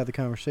let's just have the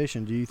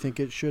conversation. Do you think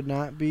it should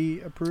not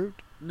be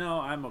approved? No,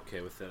 I'm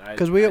okay with it.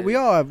 Because we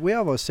all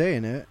have a say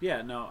in it. Yeah,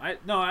 I'm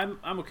okay.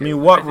 I with mean, it.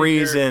 what I think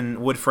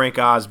reason would Frank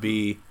Oz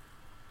be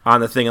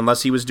on the thing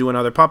unless he was doing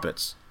other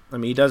puppets? I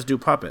mean, he does do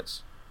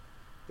puppets.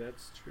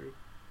 That's true.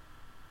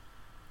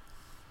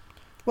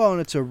 Well,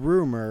 and it's a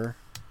rumor.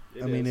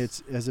 It I mean,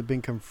 is. has it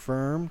been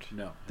confirmed?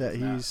 no that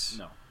it's not. he's-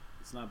 No,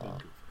 it's not been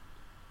confirmed.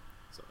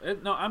 So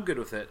no, I'm good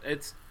with it.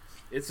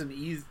 It's an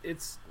easy.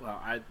 It's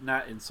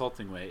not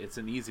insulting way. It's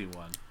an easy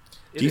one.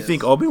 Do you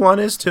think Obi-Wan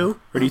is too?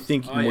 Or do you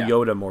think Oh, yeah.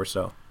 Yoda more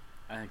so?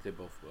 I think they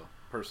both will.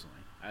 Personally,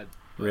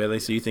 Really?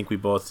 So you think we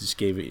both just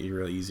gave it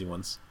really easy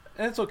ones?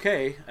 And it's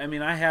okay. I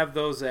mean, I have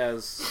those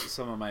as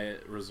some of my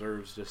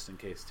reserves just in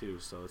case too.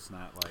 So it's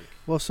not like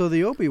Well, so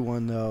the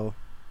Obi-Wan, though,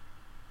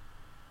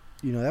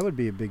 that would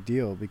be a big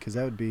deal because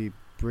that would be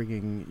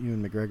bringing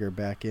Ewan McGregor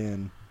back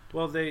in.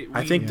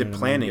 I think Yeah, they're I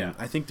planning. yeah.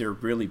 I think they're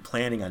really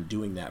planning on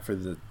doing that for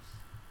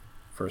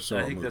a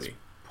solo I think movie. that's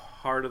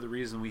part of the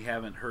reason we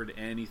haven't heard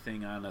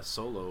anything on a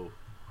solo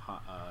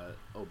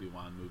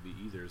Obi-Wan movie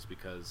either is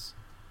because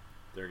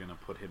they're gonna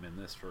put him in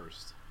this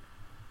first.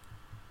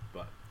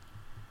 But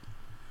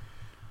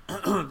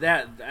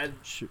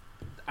Shoot.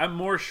 I'm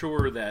more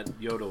sure that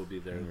Yoda will be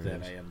there There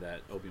than it I is. am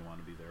that Obi-Wan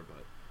will be there.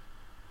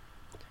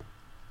 But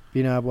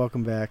B-Knob,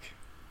 welcome back.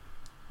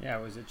 Yeah,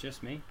 was it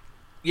just me?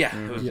 yeah,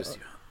 it was Yeah. just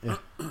you. Yeah.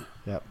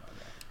 Yep.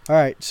 All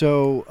right.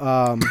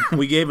 So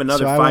We gave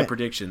another So I 5 went-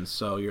 predictions,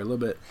 so you're a little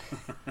bit.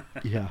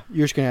 yeah,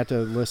 you're just gonna have to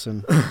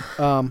listen.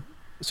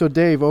 So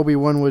Dave,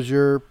 Obi-Wan was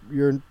your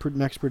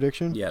next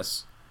prediction.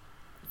 Yes.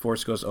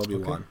 Force Ghost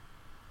Obi-Wan. Okay.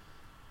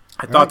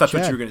 I All thought right, that's what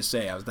Chad. you were going to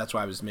say. That's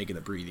why I was making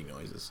the breathing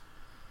noises.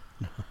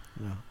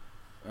 No.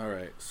 All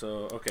right.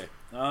 So okay.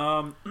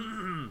 I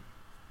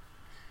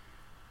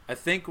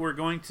think we're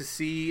going to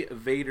see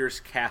Vader's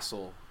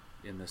castle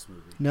in this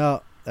movie.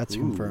 No, that's Ooh.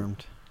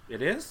 confirmed.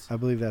 It is? I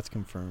believe that's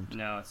confirmed.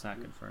 No, it's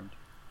not confirmed.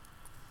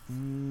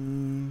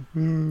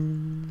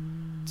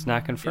 Mm-hmm. It's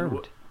not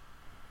confirmed.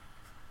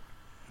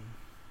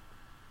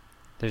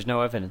 There's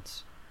no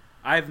evidence.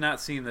 I've not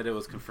seen that it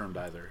was confirmed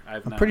either.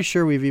 I'm pretty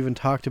sure we've even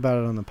talked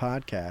about it on the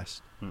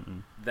podcast.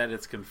 Mm-mm. that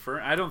it's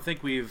confirmed. I don't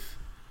think we've.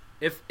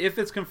 If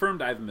it's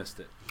confirmed, I've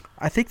missed it.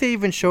 I think they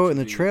even show it in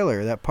the Should be-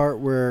 trailer. That part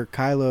where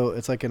Kylo,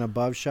 it's like an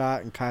above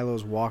shot, and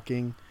Kylo's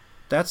walking.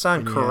 That's on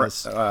And he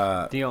correct.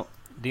 has-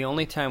 The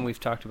only time we've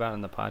talked about it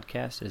on the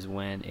podcast is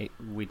when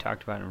we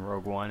talked about it in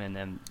Rogue One, and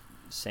them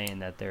saying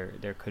that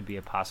there could be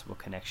a possible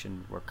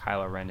connection where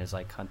Kylo Ren is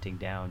like hunting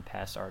down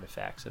past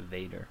artifacts of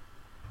Vader,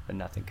 but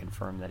nothing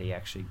confirmed that he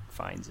actually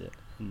finds it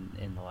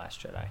in the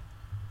Last Jedi.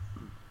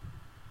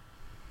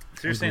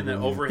 So you're saying that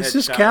overhead Is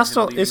his shot of him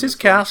castle? leading Is his the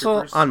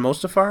castle stormtroopers? on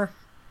Mustafar?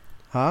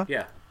 Huh?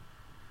 Yeah.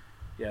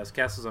 Yeah, his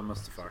castle's on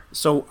Mustafar.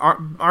 So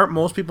aren't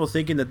most people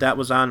thinking that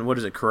was on what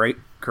is it? Karate?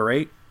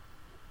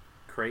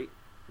 Crate,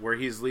 where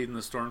he's leading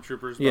the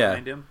stormtroopers Yeah.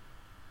 behind him.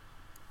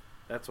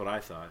 That's what I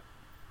thought.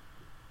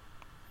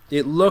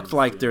 It looked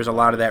like there's a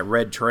lot of that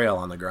red trail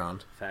on the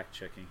ground. Fact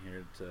checking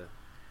here.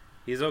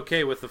 He's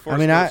okay with the Force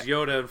mean, Ghost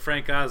Yoda and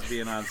Frank Oz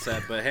being on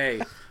set, but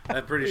hey,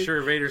 I'm pretty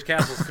sure Vader's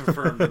castle's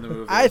confirmed in the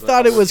movie. I as a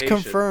thought it was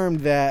location. confirmed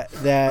that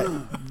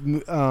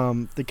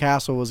the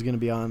castle was going to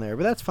be on there,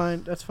 but that's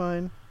fine. That's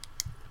fine.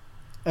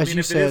 I As mean, you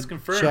if said, it is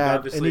confirmed, Chad,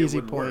 obviously an it easy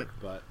wouldn't point. work,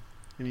 but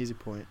An easy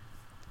point.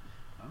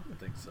 I don't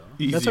think so.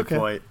 Easy okay.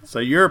 point. So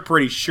you're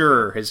pretty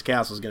sure his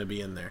castle's going to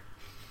be in there,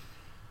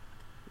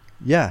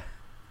 Yeah.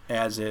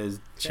 as is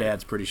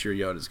Chad's pretty sure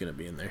Yoda's going to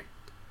be in there,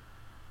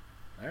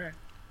 All right.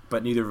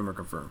 but neither of them are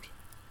confirmed.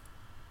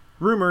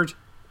 Rumored.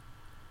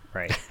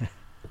 Right. All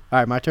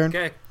right, my turn.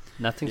 Okay.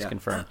 Nothing's Yeah.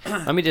 confirmed.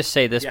 Let me just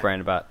say this, Yeah. Brian,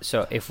 about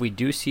so if we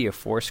do see a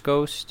Force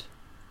ghost,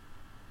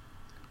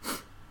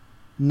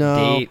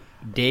 No.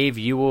 Dave,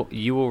 you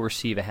will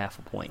receive a half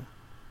a point.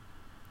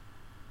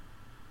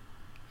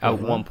 At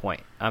Wait, what? 1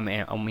 point. I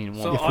mean So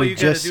one If all we you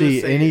gotta just do see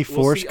is say, any we'll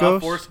Force see ghost? a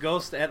Force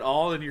Ghost at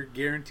all, and you're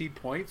guaranteed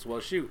points. Well,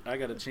 shoot, I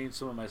got to change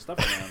some of my stuff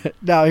around.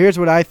 Now, here's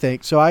what I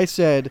think. So I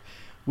said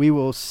we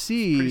will Pretty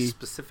see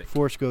specific.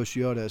 Force Ghost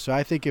Yoda. So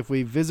I think if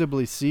we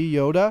visibly see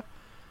Yoda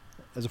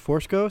as a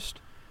Force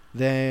Ghost,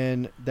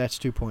 then that's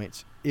 2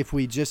 points. If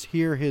we just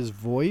hear his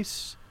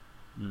voice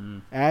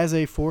as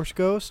a Force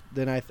Ghost,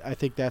 then I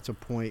think that's a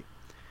point.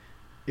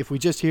 If we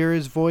just hear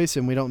his voice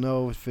and we don't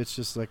know if it's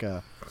just like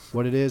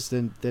what it is,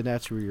 then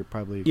that's where you're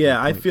probably.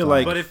 Yeah, I feel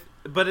like-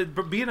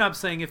 But being up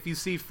saying if you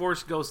see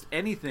Force Ghost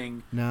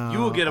anything, No, you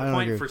will get I a don't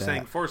point agree for with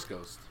saying that. Force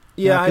Ghost.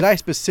 Yeah, I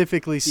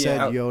specifically said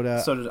Yeah,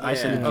 Yoda. So did I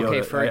said Yeah. Yoda. Okay,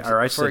 I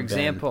said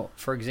Ben.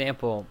 for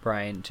example,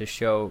 Brian, to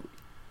show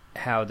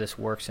how this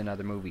works in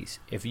other movies,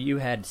 if you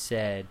had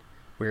said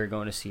we were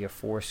going to see a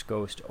Force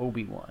Ghost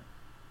Obi-Wan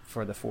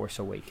for The Force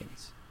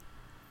Awakens,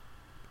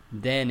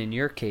 then in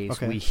your case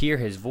Okay. we hear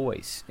his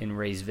voice in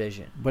Rey's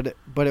vision. But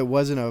it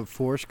wasn't a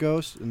Force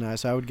Ghost, and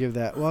so I would give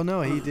that. Well,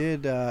 no, he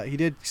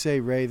did say,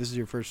 Rey, this is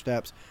your first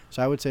steps.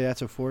 So I would say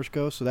that's a Force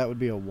Ghost. So that would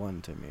be a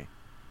 1 to me.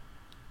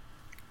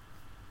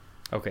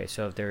 Okay,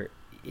 so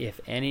if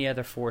any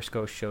other Force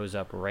Ghost shows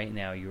up right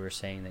now, you are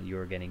saying that you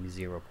are getting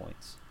 0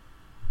 points.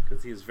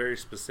 Because he is very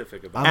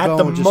specific about I'm At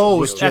the going just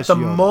most, with at just the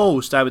Yoda.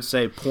 most, I would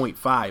say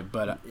 0.5,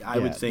 but I Yeah,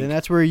 would think then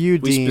that's where you we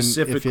deem if it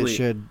specifically-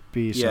 should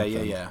be yeah,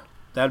 something. yeah.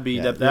 That'd be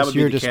Yeah, that that's would be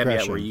your the caveat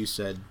discretion. where you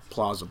said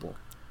plausible,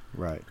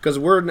 Right. because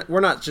we're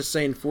not just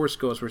saying Force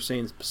Ghosts, we're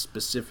saying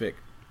specific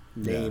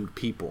Yeah. named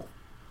people.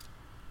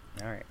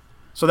 All right.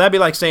 So that'd be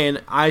like saying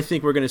I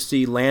think we're going to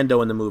see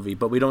Lando in the movie,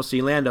 but we don't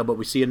see Lando, but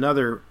we see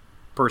another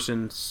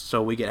person,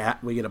 so we get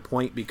a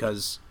point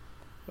because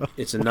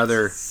it's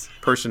another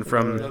person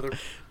from another.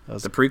 That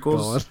was the prequels,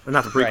 going. or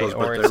not the prequels, Right,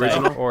 or but it's the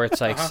original. like, or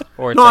it's like,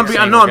 or it's No, like I'm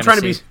saying no, we're I'm gonna trying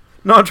to be see-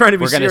 no, I'm trying to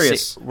be we're gonna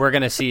serious. see we're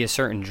gonna see a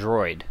certain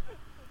droid.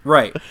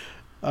 Right,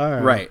 All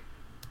right. right.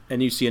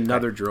 And you see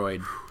another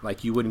droid,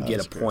 like you wouldn't That get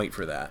was a great. point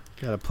for that.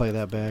 Gotta play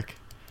that back.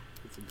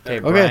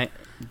 Okay, Okay.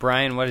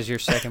 Brian, what is your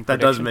second That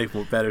prediction? does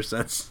make better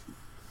sense.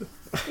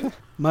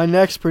 My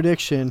next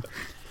prediction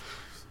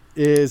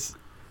is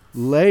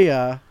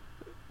Leia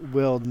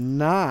will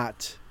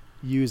not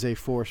use a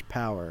Force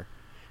power,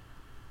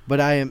 but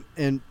I am,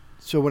 and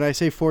so when I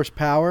say Force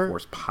power,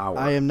 Force power.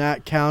 I am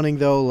not counting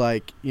though,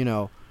 like being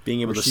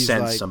able where to she's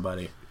sense like-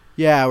 somebody.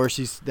 yeah, where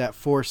she's that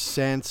Force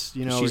sense,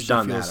 where She's she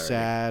done feels that already.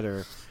 sad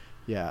or,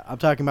 yeah, I'm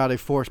talking about a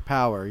Force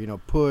power,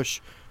 push,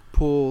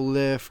 pull,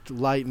 lift,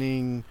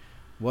 lightning,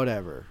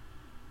 whatever.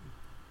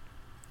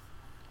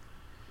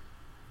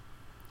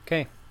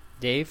 Okay,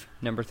 Dave,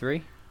 number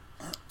 3.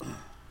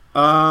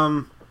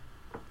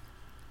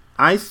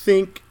 I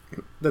think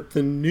that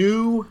the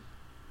new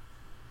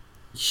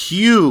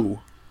hue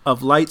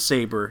of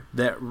lightsaber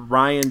that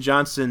Rian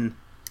Johnson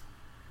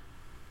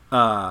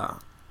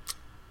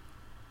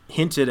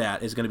hinted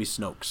at is going to be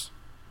Snoke's.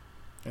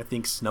 I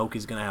think Snoke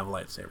is going to have a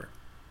lightsaber.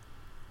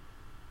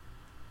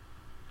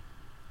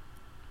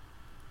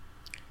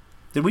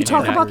 Did we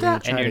talk about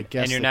that?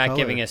 And you're not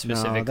giving a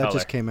specific that color.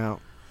 just came out.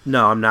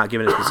 No, I'm not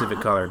giving a specific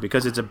color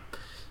because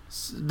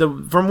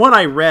from what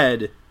I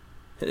read,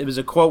 it was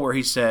a quote where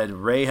he said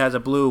Rey has a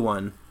blue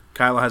one,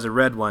 Kylo has a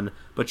red one,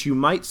 but you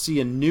might see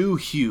a new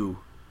hue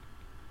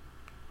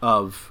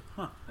of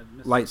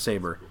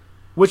lightsaber,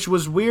 which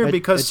was weird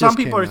because some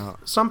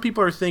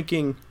people are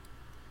thinking,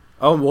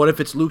 oh, what if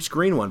it's Luke's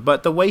green one?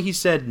 But the way he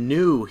said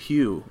new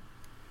hue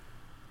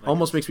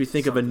almost makes me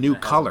think of a new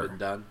color.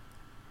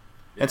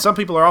 And some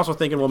people are also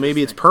thinking, well,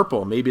 maybe it's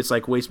purple, maybe it's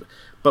like waste,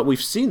 but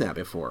we've seen that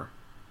before.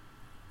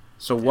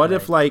 So what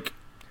if like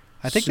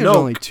I think Snoke, there's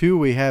only two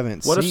we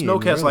haven't what seen. if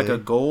Snoke has like a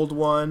really. gold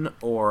one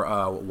or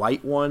a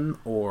white one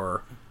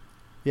or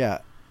Yeah,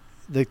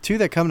 the two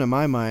that come to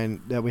my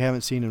mind that we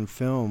haven't seen in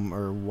film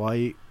are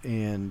white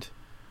and,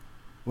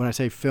 when I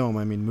say film,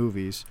 I mean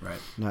movies, right?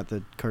 not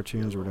the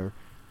cartoons or whatever.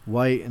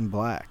 White and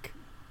black.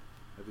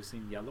 Have you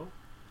seen yellow?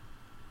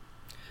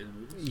 In the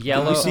movies?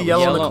 Yellow. Did we see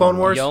yellow in the Clone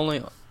Wars? Yellow Or only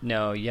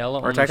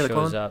Attack of the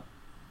shows Clone? up.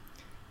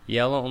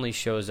 Yellow only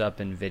shows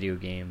up in video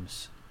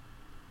games.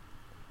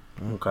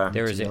 Okay.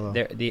 There was yellow.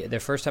 the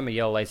first time a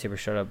yellow lightsaber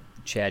showed up.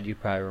 Chad, you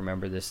probably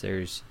remember this. There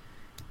was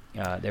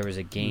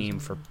a game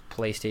for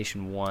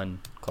PlayStation 1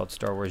 called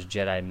Star Wars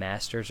Jedi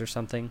Masters or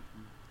something.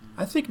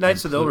 I think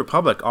Knights of the Old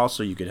Republic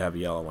also you could have a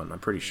yellow one. I'm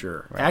pretty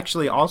sure. Right.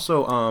 Actually,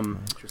 also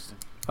Interesting.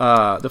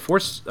 the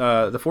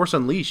Force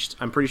Unleashed.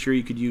 I'm pretty sure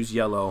you could use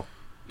yellow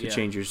to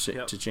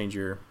Yeah. change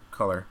your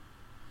color,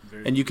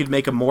 Very and you could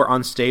make them more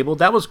unstable.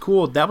 That was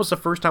cool. That was the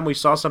first time we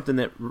saw something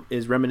that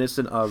is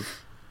reminiscent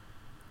of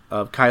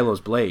Kylo's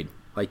blade.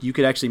 Like you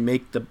could actually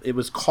make it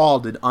was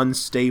called an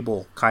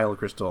unstable Kylo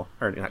crystal,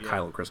 or not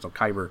Kylo crystal,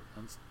 Kyber,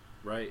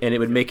 right. and it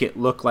would make it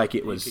look like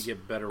it was you could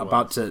get better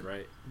about ones, to.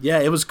 right. Yeah,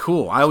 it was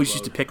cool. I always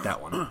used to pick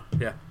that one.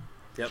 Yeah.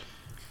 Yep.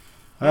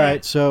 All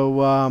right, so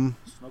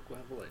Snoke will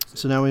have a lightsaber.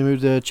 so now we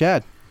move to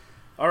Chad.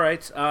 All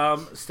right.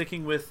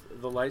 Sticking with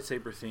the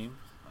lightsaber theme,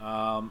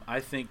 I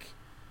think,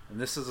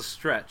 and this is a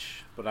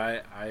stretch, but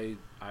I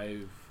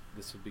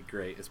this would be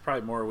great. It's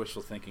probably more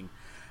wishful thinking.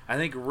 I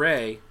think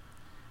Rey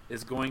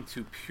is going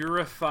to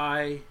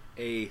purify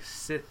a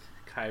Sith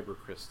Kyber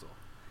crystal.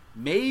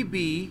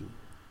 Maybe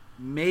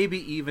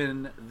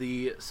even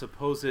the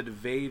supposed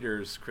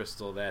Vader's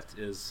crystal that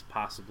is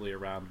possibly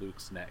around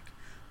Luke's neck.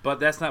 But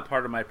that's not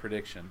part of my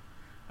prediction.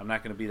 I'm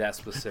not going to be that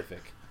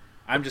specific.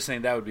 I'm just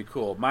saying that would be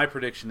cool. My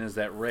prediction is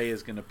that Rey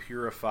is going to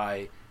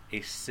purify a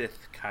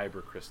Sith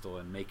Kyber crystal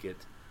and make it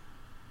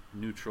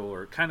neutral,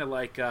 or kind of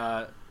like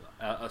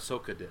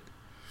Ahsoka did.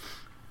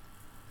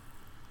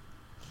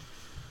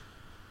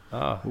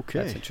 Oh, Okay.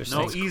 that's interesting.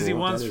 No easy cool.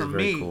 ones That is from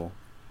very me. cool.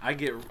 I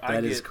get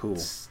cool.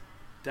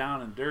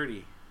 down and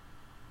dirty.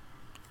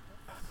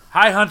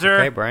 Hi, Hunter.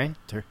 Okay, Brian.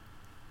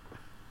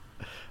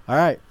 All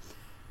right,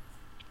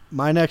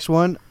 my next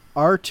one,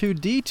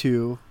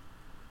 R2-D2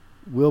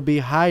 will be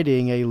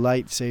hiding a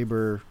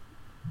lightsaber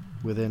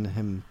within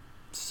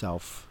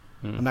himself.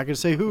 Hmm. I'm not going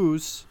to say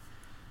whose,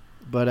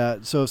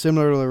 but so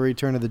similar to the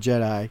Return of the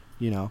Jedi,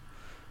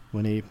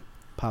 when he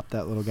popped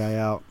that little guy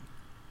out.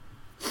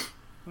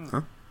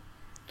 Huh?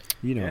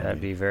 You know, That'd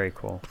be very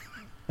cool.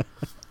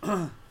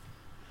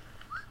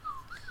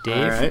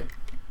 Dave?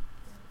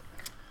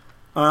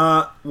 All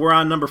right. We're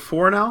on number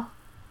 4 now.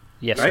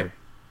 Yes, Right? sir.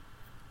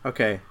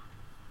 Okay.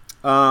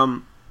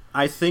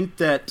 I think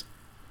that,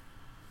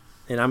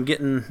 and I'm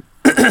getting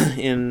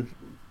in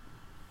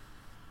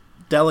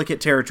delicate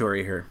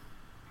territory here.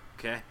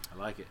 Okay, I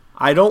like it.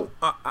 I don't.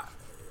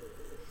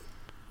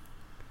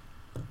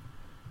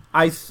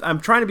 I'm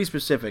trying to be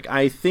specific.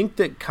 I think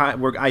that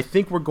I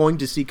think we're going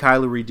to see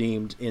Kylo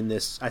redeemed in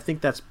this. I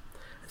think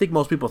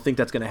most people think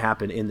that's going to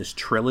happen in this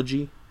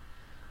trilogy.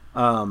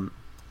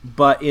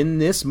 But in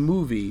this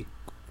movie,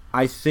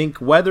 I think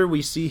whether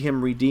we see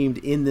him redeemed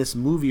in this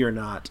movie or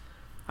not,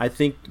 I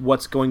think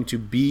what's going to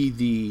be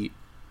the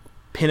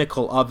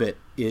pinnacle of it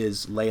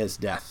is Leia's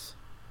death.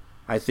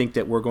 I think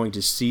that we're going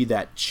to see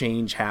that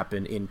change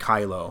happen in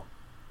Kylo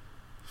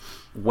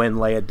when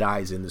Leia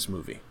dies in this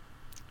movie.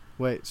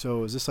 Wait,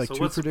 so is this like So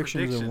two what's the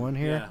predictions in prediction? one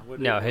here? Yeah, what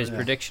No, did- his Yeah.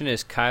 prediction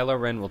is Kylo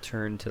Ren will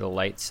turn to the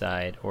light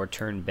side or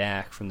turn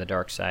back from the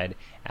dark side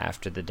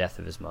after the death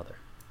of his mother.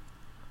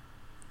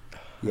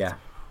 Yeah.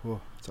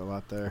 Whoa, that's a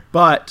lot there.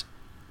 But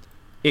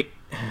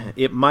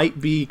it might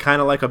be kind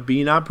of like a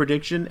BNOB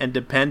prediction and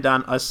depend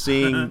on us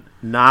seeing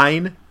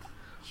 9.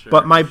 Sure,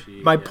 But my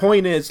yeah.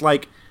 point is,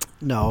 like,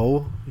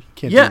 No, you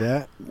can't Yeah. do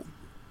that.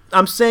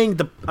 I'm saying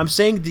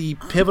the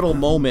pivotal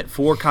moment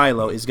for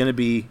Kylo is going to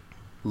be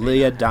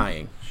Leia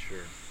dying. Sure.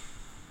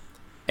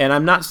 And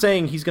I'm not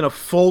saying he's going to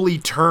fully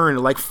turn,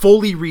 like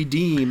fully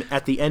redeem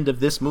at the end of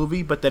this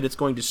movie, but that it's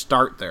going to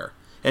start there.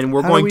 and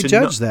we're How going do we to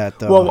judge that,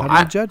 though? Well,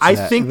 How do we judge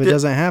that think if it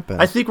doesn't happen?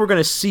 I think we're going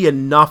to see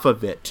enough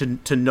of it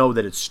to know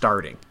that it's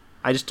starting.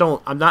 I just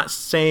don't. I'm not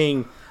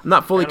saying. I'm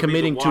not fully That'll be the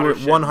committing to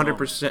it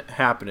watershed 100%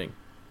 happening.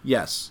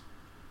 Yes.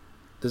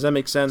 Does that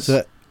make sense?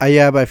 So,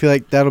 yeah, but I feel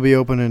like that'll be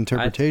open to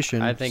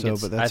interpretation. I think so,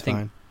 it's. but that's I think,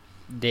 fine.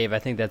 Dave, I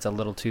think that's a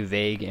little too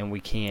vague, and we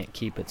can't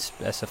keep it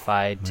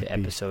specified to Might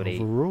be episode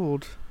 8.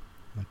 overruled.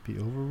 Might be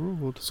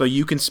overruled. So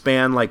you can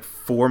span like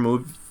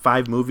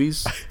 5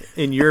 movies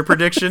in your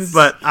prediction,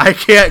 but I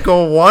can't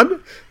go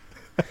 1.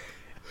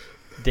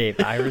 Dave,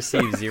 I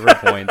received 0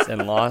 points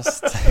and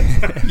lost.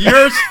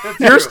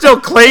 You're still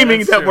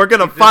claiming that we're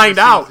going to find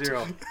out.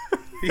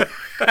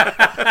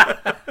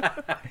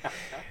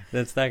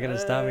 That's not going to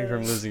stop me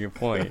from losing a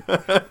point.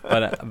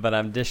 But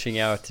I'm dishing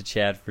out to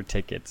Chad for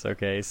tickets,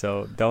 okay?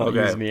 So don't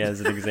use me as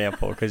an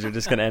example because you're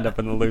just going to end up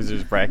in the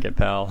loser's bracket,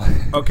 pal.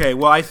 Okay,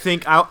 well, I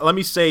think let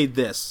me say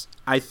this.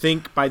 I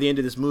think by the end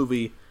of this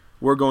movie,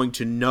 we're going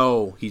to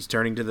know he's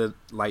turning to the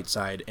light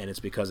side, and it's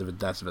because of the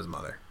death of his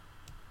mother.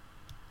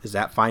 Is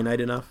that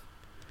finite enough?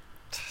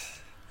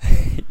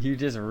 You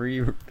just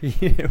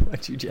repeated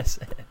what you just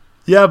said.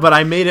 Yeah, but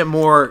I made it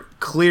more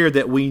clear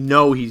that we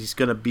know he's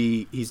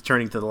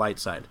turning to the light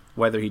side.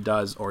 Whether he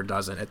does or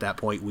doesn't, at that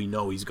point, we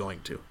know he's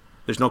going to.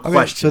 There's no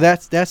question. So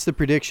that's the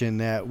prediction,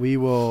 that we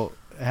will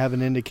have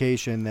an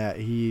indication that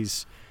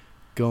he's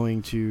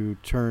going to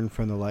turn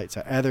from the light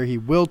side. Either he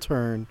will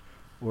turn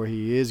or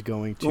he is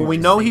going to. Well, we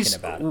turn. know he's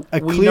a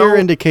clear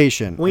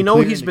indication. We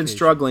know he's been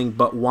struggling,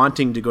 but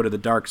wanting to go to the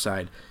dark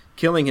side.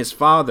 Killing his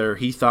father,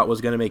 he thought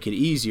was going to make it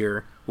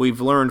easier. We've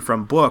learned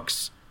from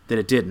books that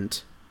it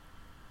didn't.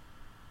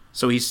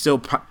 So he's still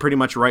pretty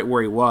much right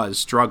where he was,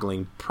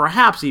 struggling,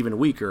 perhaps even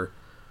weaker.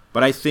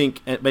 But I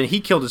think, but he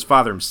killed his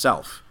father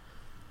himself.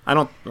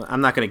 I'm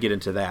not going to get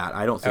into that.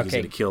 I don't think he's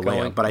going to kill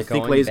Leia, but I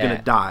think Leia's going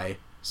to die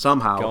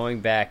somehow.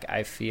 Going back,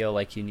 I feel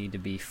like you need to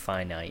be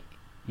finite.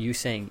 You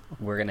saying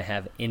we're going to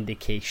have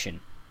indication.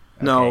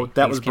 Okay? No,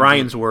 that was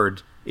Brian's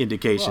word,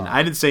 indication. Well,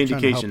 I didn't say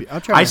indication.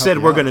 I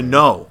said we're going to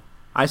know.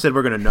 I said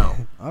we're going to know.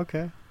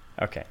 Okay.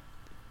 Okay.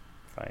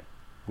 Fine.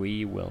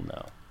 We will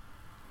know.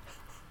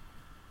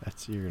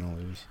 You're going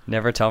to lose.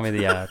 Never tell me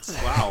the odds.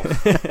 Wow.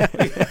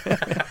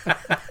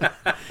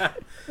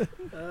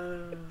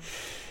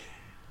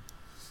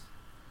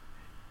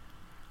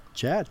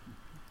 Chad.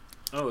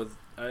 Oh,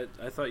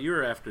 I thought you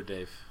were after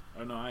Dave.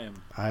 Oh no, I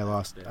am. I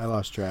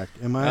lost track.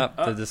 Am I?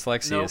 The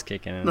dyslexia is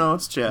kicking in. No,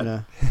 it's Chad.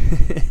 No.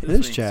 It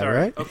is me. Chad, Sorry.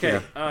 right? Okay.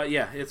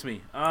 Yeah, it's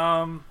me.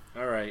 All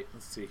right.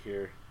 Let's see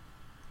here.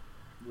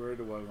 Where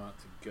do I want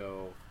to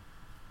go?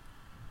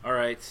 All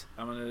right.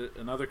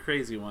 Another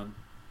crazy one.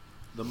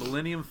 The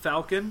Millennium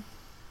Falcon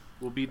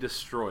will be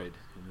destroyed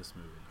in this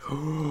movie.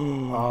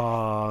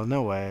 Oh,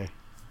 no way.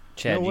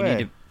 Chad, No you way.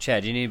 need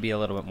to be a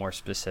little bit more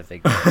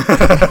specific.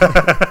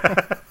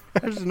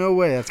 There's no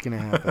way that's going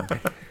to happen.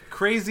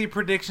 Crazy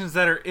predictions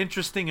that are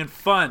interesting and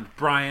fun,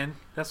 Brian.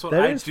 That's what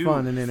That I is do.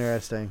 fun and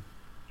interesting.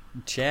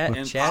 Chad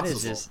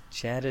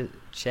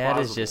Impossible.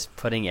 is just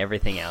putting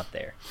everything out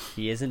there.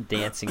 He isn't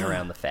dancing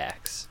around the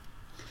facts.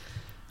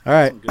 All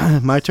right, Some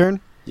good my turn.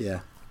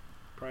 Yeah.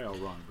 Probably all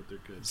wrong, but they're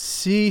good.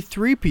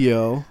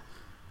 C-3PO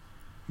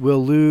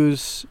will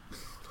lose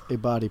a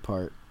body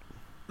part.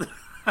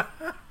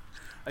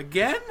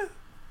 Again?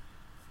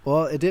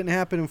 Well, it didn't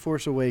happen in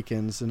Force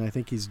Awakens, and I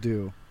think he's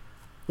due.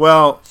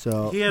 Well,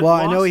 So, He had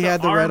I know lost he the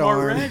had the red arm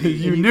arm. already.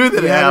 You knew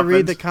that you it had to happened.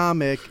 read the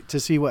comic to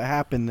see what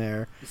happened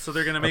there. So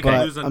they're gonna make But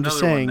him lose I'm another just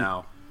saying- one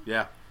now.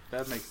 Yeah,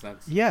 that makes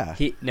sense. Yeah,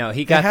 He got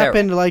it that.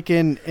 happened like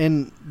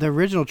in the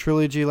original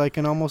trilogy, like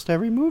in almost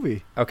every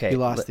movie. Okay. He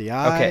lost the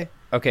eye.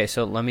 Okay.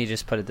 So let me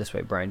just put it this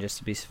way, Brian, just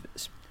to be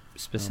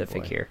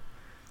specific boy. here,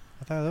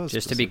 I thought that was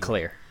just to be specific.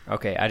 clear.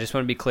 Okay, I just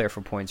want to be clear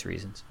for points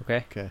reasons.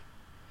 Okay.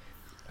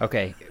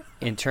 Okay.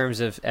 In terms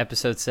of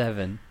Episode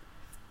 7,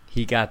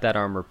 he got that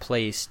arm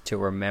replaced to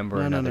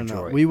remember another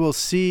No. droid. We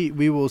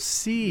will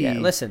see. Yeah,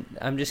 listen,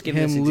 I'm just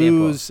giving this him example.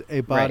 lose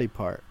a body Right.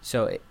 part.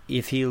 So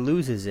if he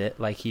loses it,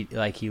 like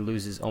he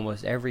loses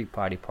almost every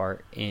body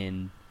part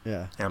in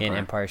Yeah,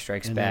 Empire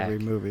Strikes in Back, every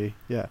movie.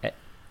 Yeah.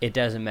 it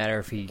doesn't matter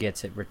if he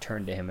gets it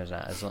returned to him or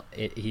not.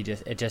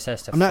 It just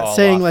has to. I'm not fall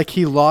saying off. like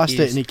he lost He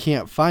it just- and he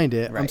can't find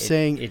it. I'm Right,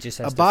 saying it just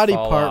has a to body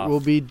fall part off. will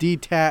be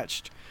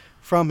detached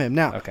from him.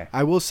 Now, Okay.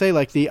 I will say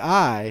like the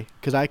eye,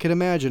 because I could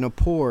imagine a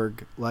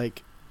Porg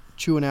like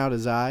chewing out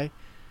his eye.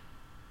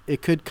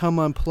 It could come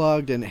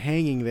unplugged and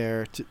hanging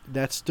there.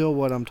 That's still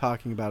what I'm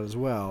talking about as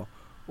well.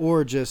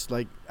 Or just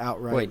like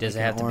outright. Wait, does it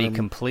like have an to be arm.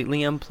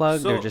 completely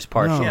unplugged No. or just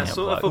partially Yeah,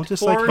 so if unplugged? a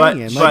Just like Porg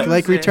hanging, but-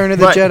 like chews Return it of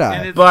the but- and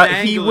Jedi. it's But he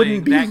dangling,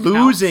 wouldn't be that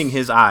losing counts.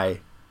 his eye.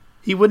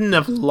 He wouldn't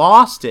have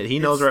lost it. He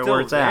knows It's right where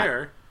still it's at.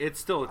 there. It's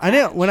still. I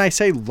know when I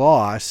say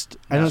lost,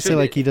 I No, don't say should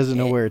like it- he doesn't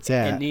know where it's It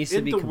at. needs to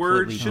Isn't be the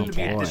word completely shouldn't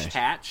it be boy.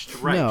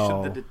 detached? Right? No.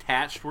 Shouldn't the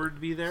detached word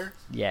be there?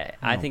 Yeah,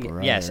 I Oh, think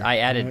brother. yes. I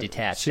added Uh,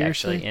 detached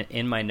seriously? actually.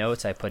 In my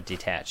notes, I put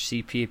detached.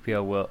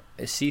 C-3PO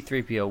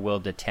will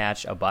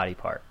detach a body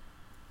part.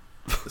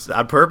 Is that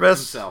on purpose?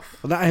 Himself.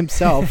 Well, not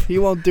himself. He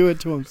won't do it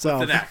to The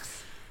himself.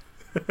 next.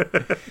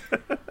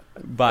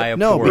 by a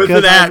No, porg. With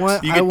because an I axe,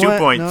 want. you I get 2 want,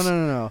 points.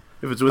 No.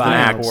 If it's with by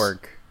an a axe, porg.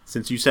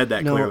 since you said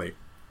that No. clearly.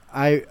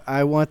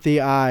 I want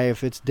the eye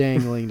if it's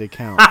dangling to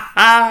count.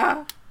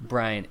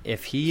 Brian,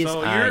 if his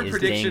So eye your is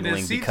prediction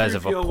dangling is because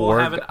of a C-3PO will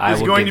have porg, an I eye. will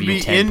He's going give to you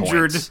be 10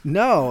 injured. points.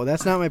 No,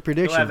 that's not my He'll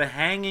prediction. have a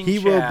hanging He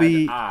will Chad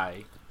be-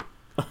 eye.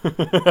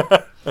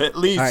 At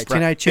least All right,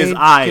 can I change? his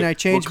eye Can I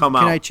change? will come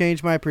Can out. I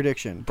change my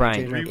prediction? Can I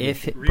change Brian, my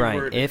if Reword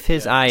Brian, it, if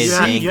his yeah. eye is You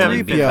haven't dangling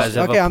finished. because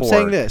of okay, a I'm porg,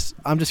 saying this.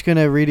 I'm just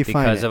gonna redefine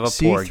because it. of a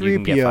porg, you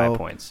can get 5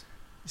 points.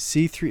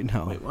 C3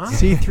 no. Wait, what?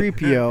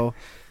 C3PO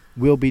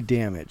will be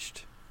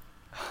damaged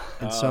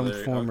in Oh, some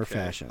there- form or okay.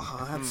 fashion.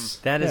 Oh, that's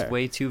That is There.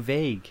 way too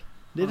vague.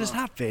 It is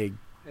not vague.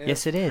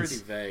 Yes, it Pretty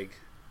is. vague.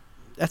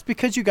 That's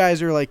because you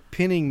guys are like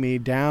pinning me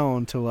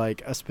down to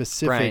like a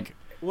specific.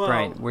 Well,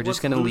 Brian, we're just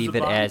let's gonna lose leave a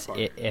it body as part.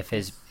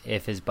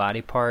 if his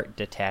body part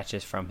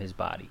detaches from his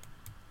body.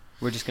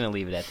 We're just gonna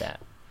leave it at that.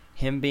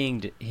 Him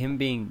being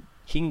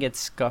he can get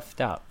scuffed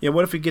up. Yeah,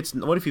 what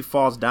if he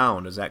falls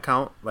down? Does that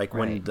count? Like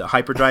when Right. the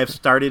hyperdrive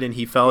started and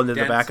he fell into the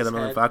Dents back of the his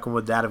Millennium head. Falcon,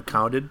 would that have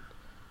counted?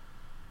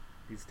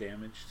 He's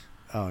damaged.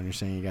 Oh, and you're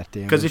saying you got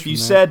damage. Because if from you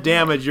that? said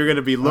damage, you're going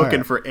to be looking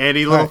right. for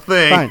any All little right,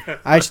 thing. Fine.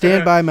 I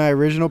stand by my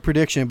original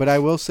prediction, but I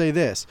will say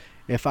this: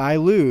 if I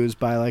lose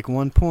by like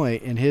 1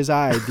 point and his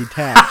eye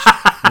detached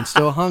and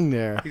still hung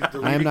there, He's I am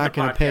deleting not the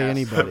going to pay podcast from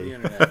anybody. the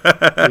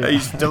internet. Yeah,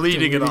 He's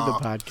deleting it delete all.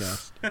 the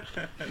podcast. All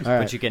But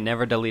right. you can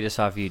never delete us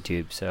off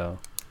YouTube, so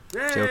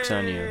joke's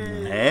on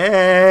you.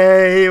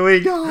 Hey, we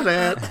got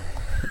it.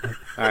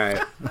 All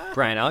right.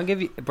 Brian, I'll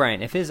give you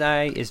Brian, if his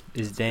eye is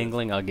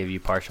dangling, I'll give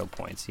you partial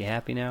points. You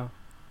happy now?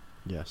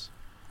 Yes.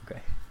 Okay.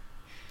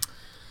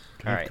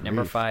 All right,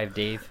 number 5,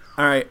 Dave.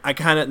 All right. I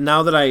kind of,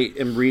 now that I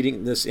am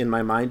reading this in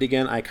my mind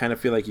again, I kind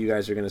of feel like you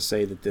guys are going to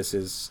say that this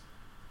is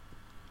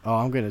Oh,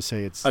 I'm going to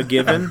say it's a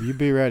given. You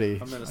be ready.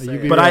 I'm gonna You say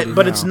be it.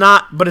 But it's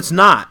now.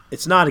 not.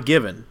 It's not a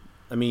given.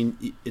 I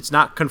mean, it's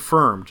not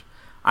confirmed.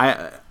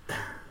 I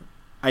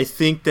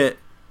think that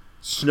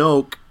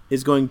Snoke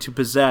is going to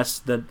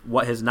possess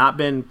what has not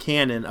been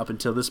canon up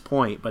until this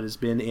point, but has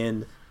been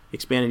in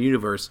expanded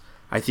universe.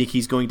 I think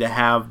he's going to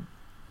have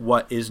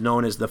what is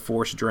known as the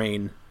Force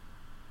drain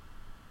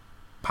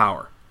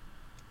power,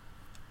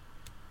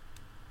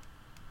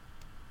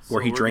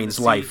 where So he we're drains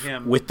gonna see life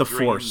him with the drain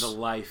Force. the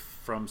life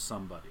from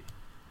somebody.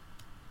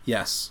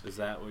 Yes, Is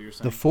that what you're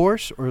saying? The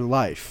Force or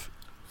life?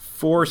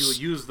 Force.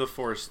 You'll use the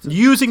Force. To,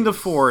 Using the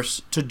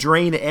Force to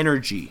drain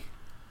energy,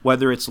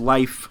 whether it's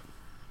life.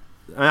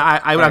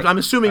 I'm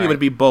assuming it would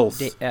be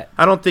both.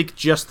 I don't think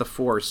just the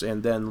Force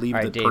and then leave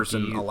All the right, Dave,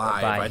 person do you,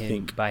 alive. by I him,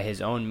 think. by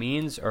his own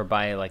means or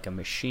by like a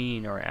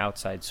machine or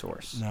outside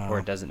source, No.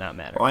 or does it not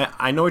matter? Well,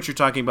 I know what you're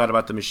talking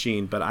about the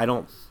machine, but I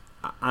don't.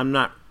 I'm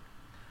not.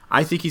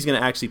 I think he's going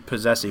to actually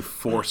possess a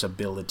Force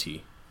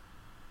ability.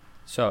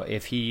 So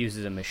if he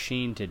uses a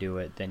machine to do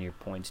it, then your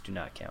points do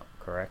not count,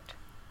 correct?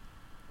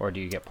 Or do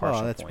you get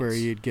partial Oh, that's points? where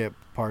you'd get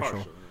partial.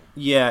 partial.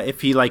 Yeah,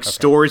 if he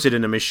stores it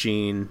in a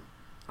machine.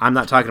 I'm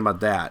not talking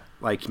about that.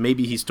 Like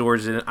maybe he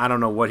stores it. I don't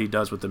know what he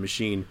does with the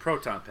machine.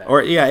 Proton pack.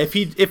 Or yeah, if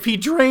he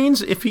drains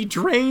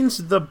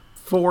the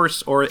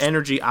Force or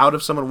energy out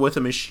of someone with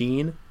a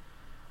machine,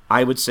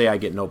 I would say I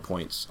get no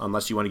points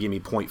unless you want to give me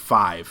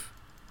 0.5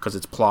 because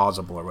it's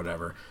plausible or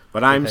whatever.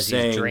 But I'm Because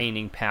saying he's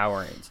draining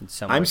power in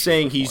some way, I'm shape,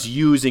 saying or he's form.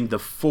 using the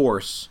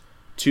Force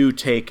to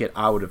take it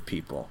out of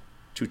people,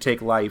 to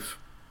take life,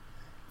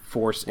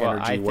 Force, Well,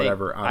 energy, I think,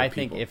 whatever out I of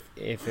people. think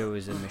if it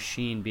was a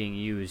machine being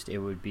used, it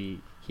would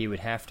be he would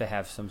have to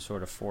have some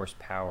sort of force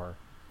power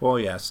Well,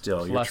 yeah,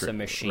 still plus a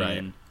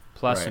machine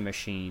plus a right.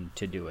 machine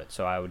to do it.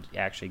 So I would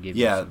actually give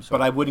you Yeah, some sort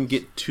but of I wouldn't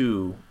points. get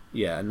 2.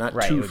 Yeah, not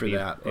right, 2 it would for be,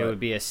 that. It but would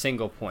be a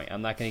single point.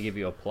 I'm not going to give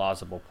you a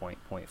plausible point,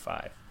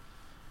 0.5.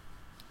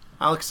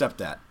 I'll accept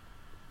that.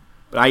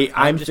 But I'm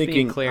I'm just thinking.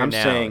 being clear I'm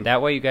now. saying.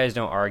 That way you guys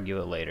don't argue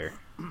it later.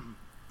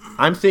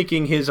 I'm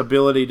thinking his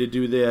ability to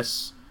do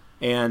this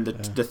and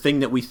the thing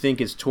that we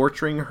think is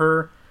torturing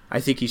her. I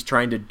think he's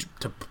trying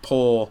to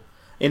pull,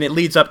 and it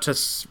leads up to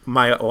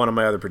one of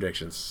my other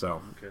predictions.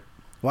 So Okay.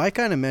 Well, I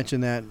kind of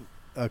mentioned that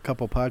a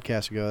couple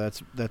podcasts ago.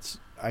 That's.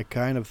 I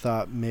kind of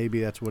thought maybe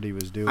that's what he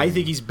was doing. I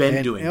think he's been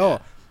And- doing oh,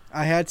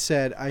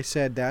 that. I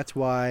said that's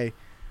why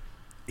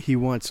he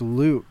wants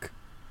Luke,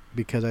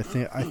 because I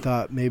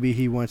thought maybe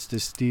he wants to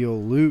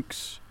steal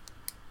Luke's,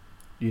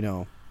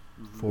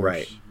 force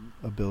Right.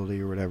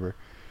 ability or whatever.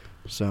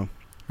 So, all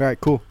right,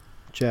 cool,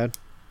 Chad.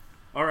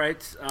 All right.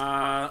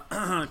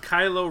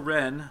 Kylo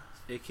Ren,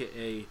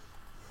 a.k.a.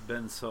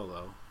 Ben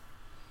Solo,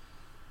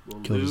 will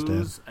Killed his dad.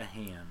 lose a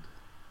hand.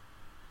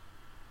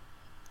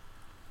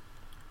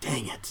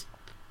 Dang it!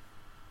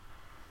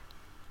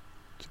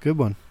 It's a good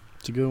one.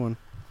 It's a good one.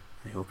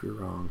 I hope you're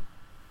wrong.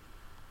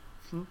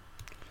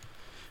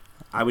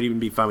 I would even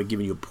be fine with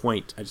giving you a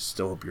point. I just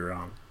still hope you're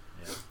wrong.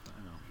 Yeah, I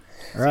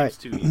know. All right. It's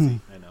too easy.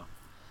 I know.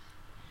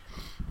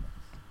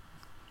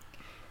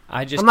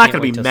 I just I'm not can't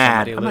gonna wait be till mad.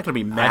 somebody I'm not gonna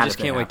be mad I just if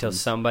that can't wait till happens.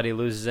 somebody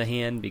loses a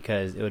hand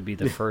because it would be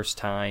the first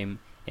time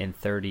in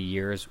 30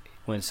 years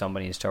when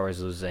somebody in Star Wars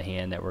loses a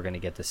hand that we're going to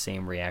get the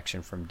same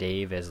reaction from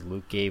Dave as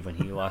Luke gave when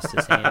he lost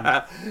his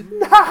hand?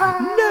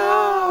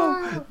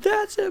 No!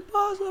 That's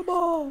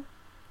impossible!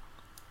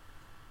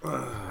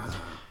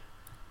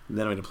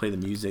 Then I'm going to play the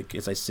music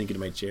as I sink into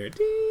my chair.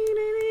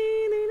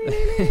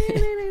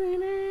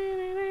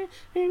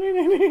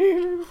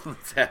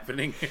 What's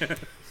happening?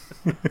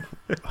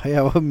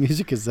 Yeah, what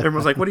music is that?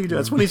 Everyone's like, what are you doing?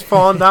 That's when he's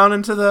falling down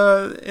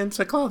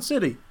into Cloud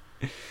City.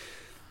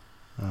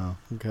 Oh,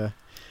 okay.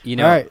 You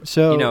know, All right,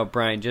 so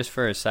Brian, just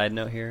for a side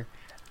note here,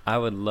 I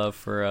would love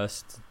for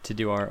us to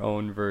do our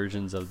own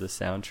versions of the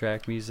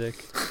soundtrack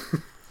music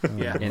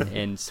Yeah.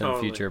 in some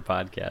Totally. future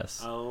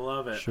podcasts. I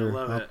love it. sure, I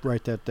love I'll it.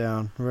 write that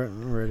down.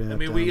 I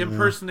mean, we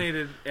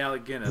impersonated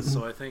Alec Guinness,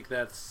 so I think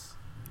that's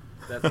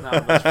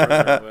not much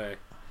further away.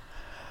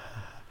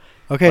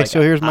 Okay, Like,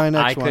 so here's my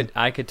next one.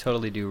 I could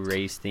totally do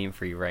Ray's theme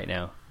for you right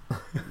now.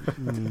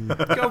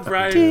 Go,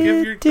 Brian.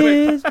 Give your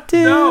quick.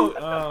 No.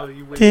 Oh,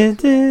 you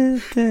waited.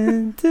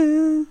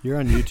 You're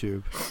on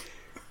YouTube.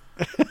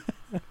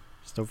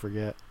 Just don't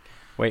forget.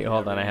 Wait,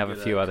 hold Yeah, on. I we're have gonna a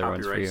get few other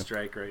ones for copyright you.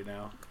 strike right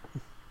now.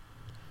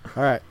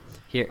 All right.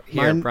 Here,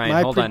 Mine- Brian.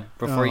 my Hold pre- on.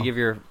 Before you oh. give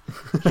your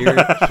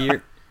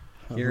here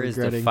I'm here is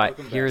the regretting fight.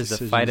 Welcome Here back. is the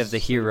fight of the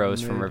decisions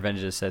heroes that from we made. Revenge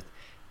of the Sith.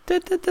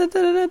 Dun, dun, dun,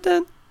 dun, dun,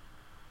 dun.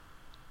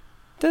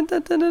 Dun,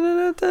 dun, dun,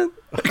 dun, dun,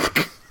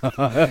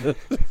 dun.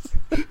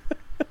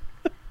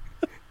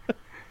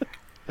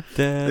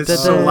 Dun, It's dun,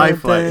 so dun,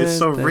 lifelike. It's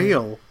so dun.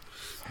 real.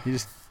 You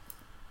just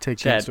take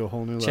Chad, things to a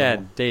whole new level.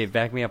 Chad, Dave,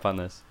 back me up on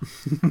this.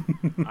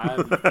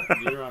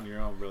 You're on your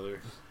own, brother.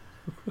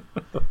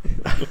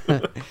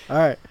 All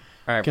right.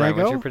 All right, Can I Brian,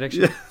 what's go? your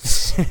prediction?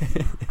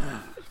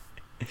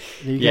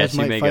 You Yes, guys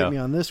you might may fight go. me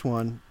on this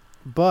one,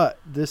 but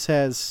this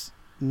has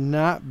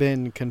not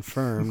been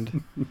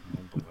confirmed. Oh,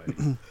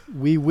 boy.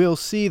 We will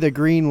see the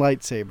green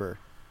lightsaber.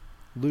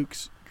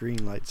 Luke's green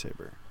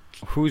lightsaber.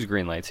 Whose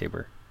green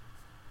lightsaber?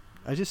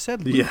 I just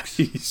said Yeah, Luke's.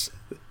 he's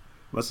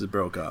must have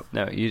broke up.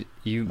 No,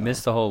 you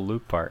missed the whole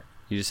Luke part.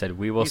 You just said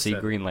we will He see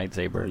said green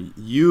lightsaber.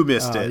 You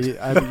missed it.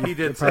 He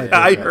did say probably it.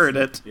 I did, heard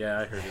it. Yeah,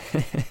 I heard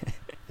it.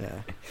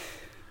 Yeah.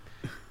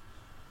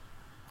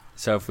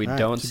 So if we All right,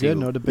 don't so see, good.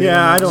 No debate.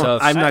 Yeah, on I that. don't. So-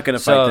 I'm not going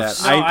to so- fight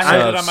that. No, I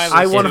had it on my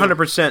I list,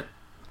 100%.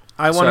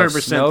 I So 100%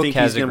 Snoke think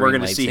has a we're going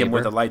green to see him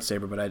with a lightsaber.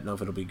 lightsaber, but I don't know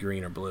if it'll be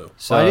green or blue.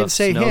 so Well, I didn't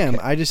say Snoke- him.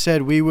 I just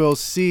said we will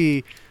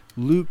see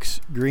Luke's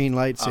green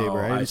lightsaber. Oh,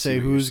 I I didn't see say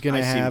what who's you're-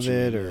 going to I see what have you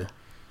it mean,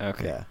 or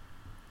Okay. yeah.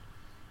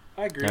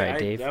 I agree. All right,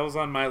 Dave. That was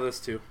on my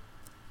list too.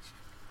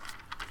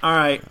 All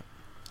right.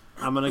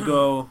 I'm going to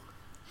go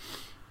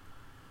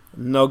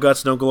no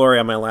guts, no glory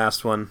on my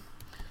last one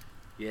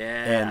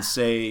Yeah. and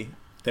say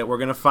that we're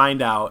going to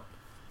find out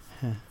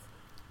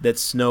that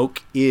Snoke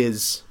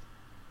is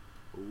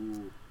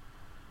Ooh.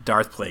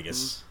 Darth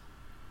Plagueis.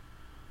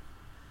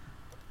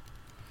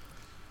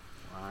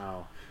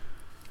 Wow.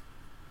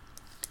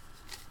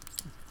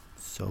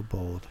 So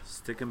bold.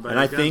 Sticking by And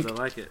your I guns. think-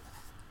 I like it.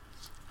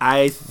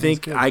 I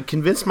think good. I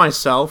convinced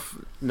myself,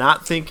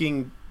 not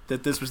thinking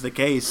that this was the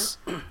case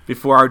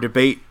before our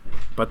debate,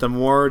 but the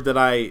more that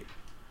I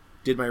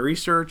did my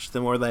research,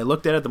 the more that I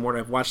looked at it, the more that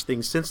I've watched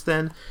things since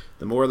then,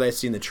 the more that I've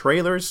seen the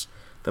trailers,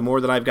 the more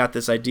that I've got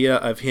this idea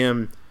of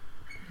him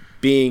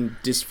being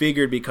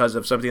disfigured because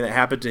of something that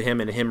happened to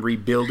him and him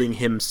rebuilding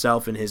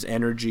himself and his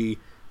energy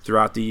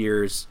throughout the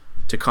years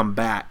to come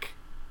back.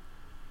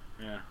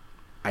 Yeah.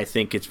 I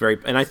think it's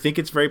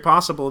very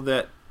possible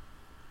that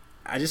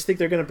I just think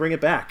they're going to bring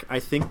it back. I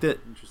think that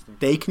Interesting.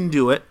 they can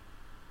do it.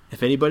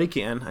 If anybody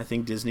can, I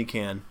think Disney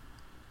can.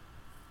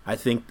 I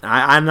think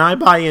I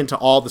buy into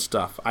all the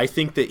stuff. I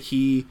think that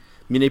he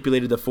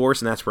manipulated the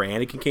Force, and that's where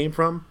Anakin came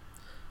from.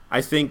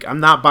 I think I'm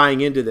not buying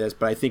into this,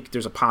 but I think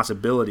there's a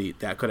possibility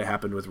that could have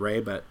happened with Rey.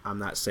 But I'm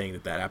not saying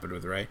that happened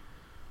with Rey.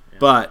 Yeah.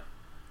 But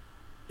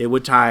it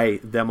would tie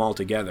them all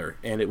together,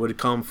 and it would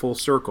come full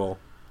circle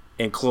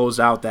and close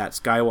out that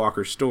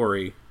Skywalker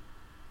story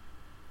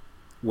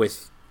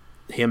with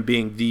him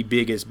being the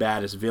biggest,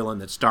 baddest villain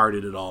that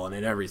started it all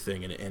and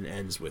everything, and it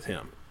ends with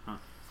him. I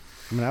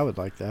mean, I would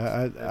like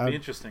that. That'd be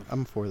interesting.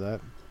 I'm for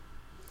that.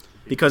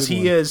 Because Good he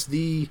one. is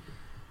the,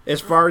 as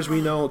far as we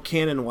know,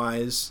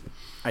 canon-wise,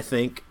 I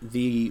think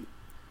the,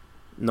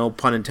 no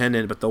pun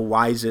intended, but the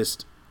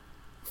wisest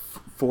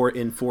for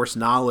Force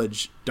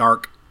knowledge,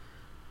 dark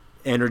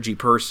energy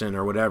person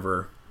or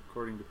whatever,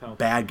 According to Palpatine.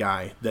 bad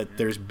guy that Yeah.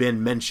 there's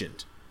been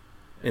mentioned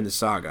in the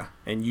saga,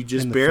 and you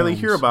just In the barely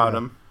films, hear about yeah.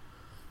 him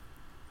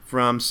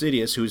from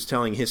Sidious, who's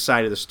telling his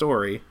side of the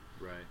story.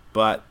 Right.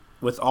 But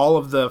with all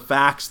of the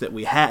facts that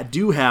we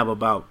do have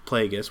about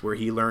Plagueis, where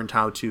he learned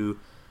how to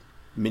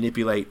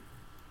manipulate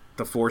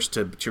the Force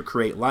to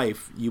create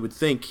life, you would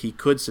think he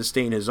could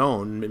sustain his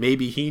own.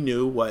 Maybe he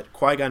knew what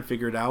Qui-Gon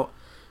figured out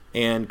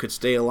and could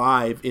stay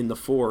alive in the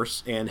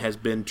Force and has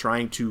been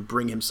trying to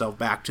bring himself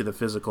back to the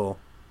physical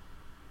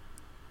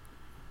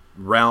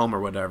realm or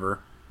whatever.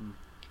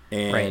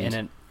 And Right,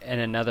 and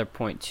another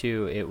point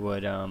too, it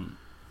would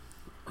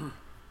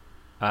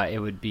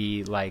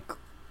be like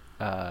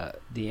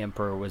the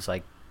Emperor was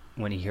like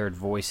when he heard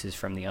voices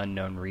from the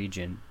unknown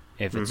region,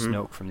 if it's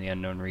Snoke from the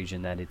unknown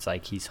region, that it's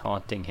like he's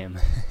haunting him.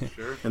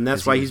 Sure. And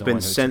that's 'Cause why he he's was the been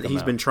one who sent. took him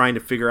He's been out. trying to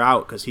figure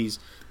out, because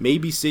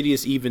maybe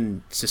Sidious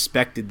even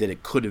suspected that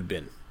it could have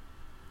been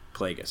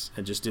Plagueis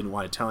and just didn't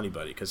want to tell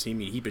anybody because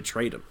he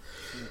betrayed him.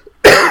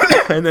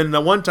 And then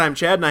the one time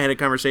Chad and I had a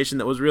conversation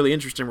that was really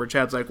interesting, where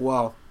Chad's like,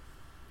 "Well,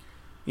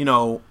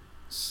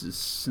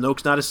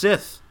 Snoke's not a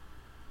Sith,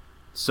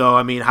 so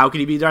I mean, how could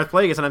he be Darth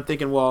Plagueis?" And I'm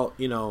thinking, well,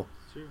 Sure.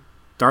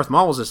 Darth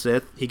Maul was a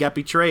Sith. He got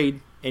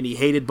betrayed, and he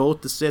hated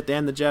both the Sith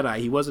and the Jedi.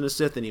 He wasn't a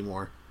Sith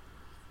anymore.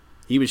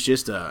 He was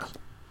just a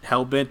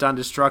hell-bent on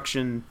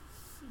destruction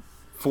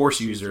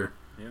Force user.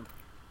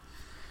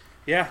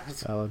 Yeah,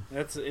 Solid.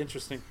 that's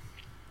interesting.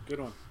 Good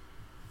one.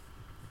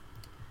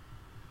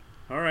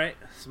 All right,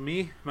 it's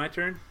my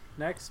turn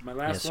next. My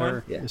last Yes, one.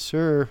 sir. Yes,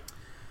 sir.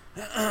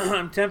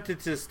 I'm tempted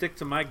to stick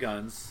to my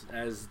guns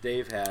as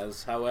Dave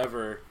has.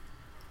 However,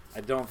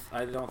 I don't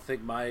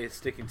think my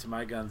sticking to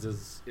my guns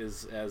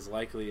is as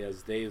likely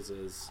as Dave's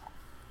is.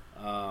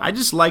 I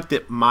just like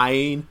that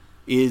mine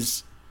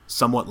is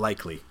somewhat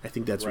likely. I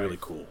think that's Right. really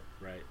cool.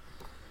 Right.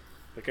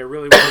 Like I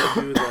really want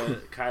to do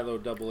the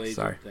Kylo double agent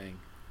Sorry. thing,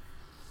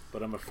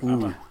 but I'm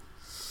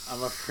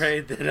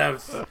afraid that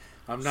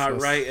I'm not So-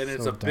 right, and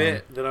it's so a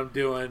bit that I'm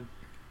doing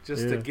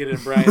just to Yeah. get in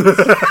Brian's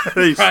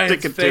He's Brian's sticking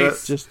to it.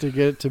 face. Just to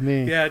get it to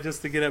me. Yeah,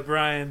 just to get at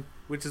Brian,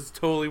 which is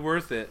totally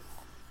worth it.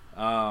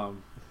 Because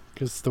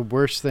it's the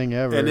worst thing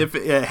ever. And if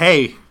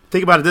hey,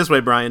 think about it this way,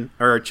 Brian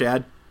or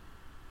Chad.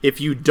 If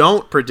you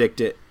don't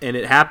predict it and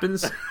it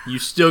happens, you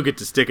still get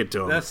to stick it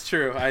to him. That's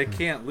true. I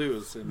can't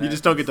lose. In You that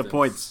just don't get the instance.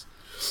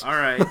 points. All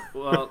right.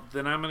 Well,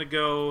 then I'm gonna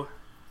go.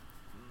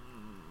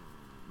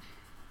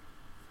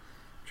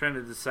 Trying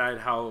to decide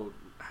how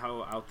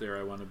out there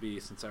I want to be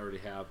since I already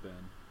have been.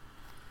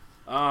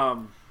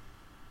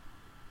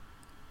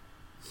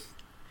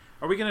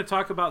 Are we going to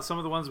talk about some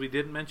of the ones we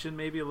didn't mention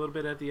maybe a little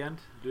bit at the end?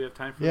 Do we have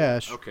time for yeah,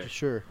 that? Okay.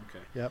 sure.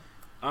 Okay. Yep.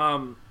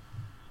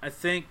 I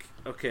think,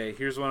 okay,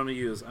 here's what I'm going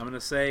to use. I'm going to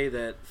say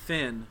that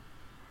Finn,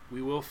 we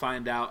will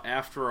find out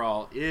after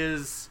all,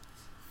 is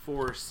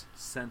Force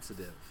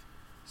sensitive.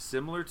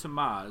 Similar to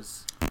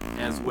Maz,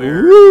 as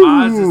where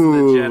Maz isn't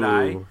a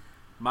Jedi.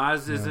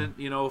 Maz isn't,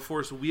 a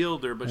Force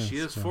wielder, but she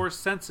is Force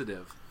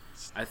sensitive.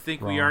 I think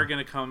we are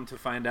going to come to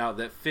find out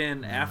that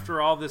Finn, after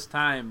all this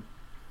time,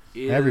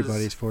 is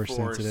Everybody's force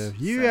sensitive.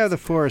 You have the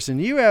Force, and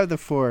you have the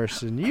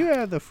Force, and you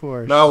have the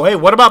Force. No, wait.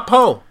 What about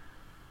Poe?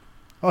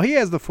 Oh, he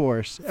has the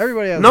Force.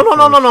 Everybody has No, the no,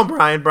 Force. no, no,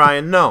 no,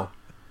 Brian, no.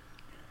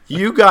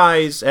 You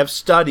guys have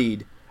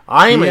studied.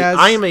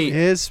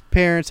 His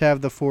parents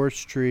have the Force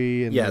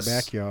tree in Yes. their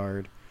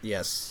backyard.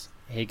 Yes.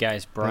 Hey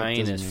guys, Brian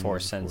doesn't is mean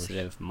Force he's the Force.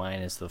 sensitive.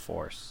 Mine is the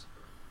Force.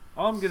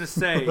 All I'm going to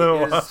say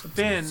is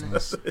Finn...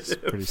 It's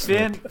pretty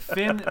slick.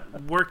 Finn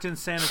worked in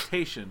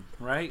sanitation,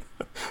 right?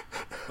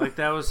 Like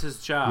that was his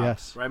job.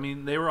 Yes. I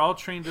mean, they were all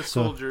trained as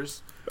So-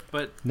 soldiers,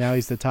 but Now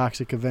he's the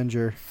Toxic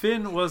Avenger.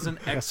 Finn was an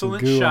some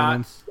excellent goo on shot.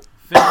 him.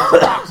 Finn was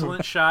an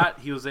excellent shot.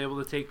 He was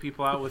able to take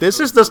people out with. This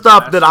is the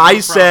stuff that I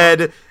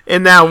said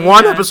in that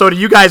one And- episode.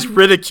 You guys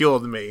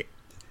ridiculed me.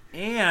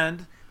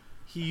 And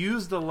he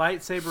used the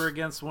lightsaber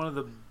against one of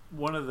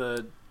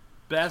the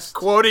best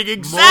Quoting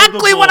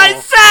exactly what I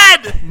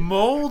said.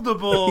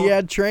 moldable. He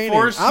had training.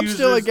 Force I'm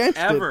still users against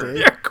ever. it, Dave.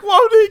 You're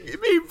quoting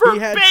me He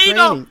had verbatim.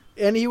 training,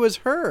 and he was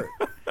hurt.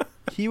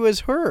 He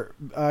was hurt.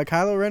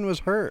 Kylo Ren was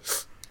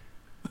hurt,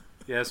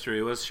 Yeah, that's true.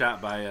 He was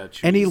shot by and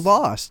he Chewie's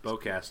lost.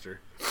 bowcaster.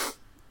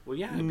 Well,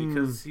 yeah,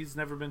 because he's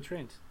never been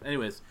trained.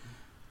 Anyways,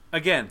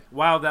 again,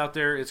 wild out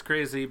there. It's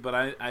crazy, but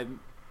I'm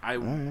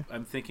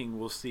thinking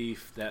we'll see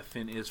that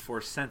Finn is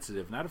Force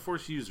sensitive, not a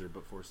Force user,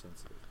 but Force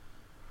sensitive.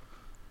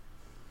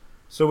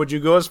 So would you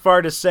go as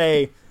far to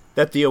say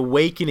that the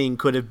awakening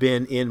could have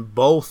been in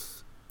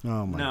both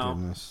Oh my No.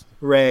 goodness!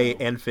 Rey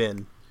and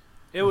Finn?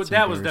 That was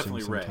Embarrassing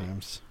definitely Rey.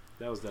 sometimes.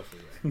 That was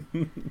definitely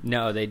Rey.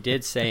 No, they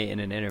did say in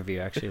an interview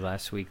actually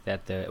last week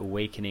that the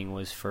awakening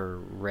was for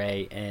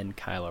Rey and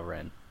Kylo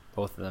Ren.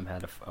 Both of them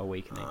had an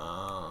awakening.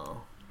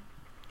 Oh.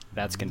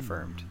 That's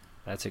confirmed.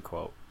 That's a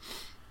quote.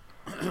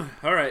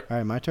 All right. All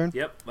right, my turn.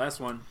 Yep. Last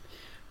one.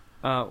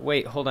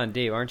 Wait, hold on,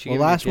 Dave. Aren't you? Well,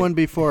 giving last your one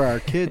before our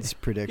kids' Yeah,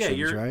 predictions,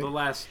 you're right? the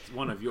last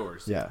one of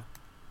yours. Yeah.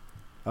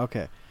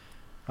 Okay.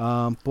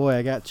 Boy,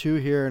 I got two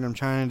here, and I'm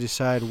trying to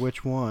decide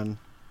which one.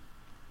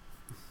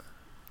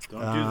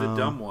 Don't do the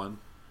dumb one.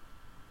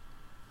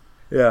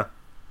 Yeah.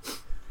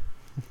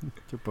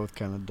 They're both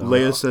kind of dumb.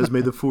 Leia says,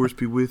 "May the Force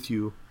be with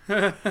you."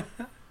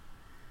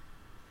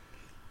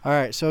 All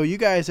right, so you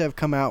guys have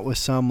come out with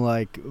some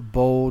like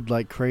bold,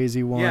 like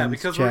crazy ones. Yeah,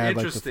 because we're Chad, like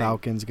the interesting.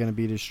 Falcon's going to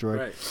be destroyed.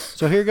 Right.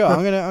 So here you go.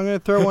 I'm gonna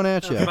throw one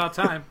at It's you. about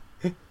time.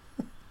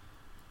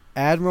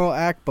 Admiral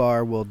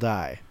Akbar will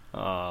die.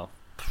 Oh,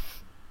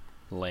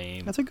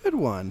 lame. That's a good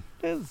one.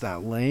 It's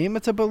not lame.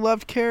 It's a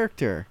beloved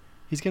character.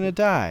 He's gonna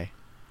die.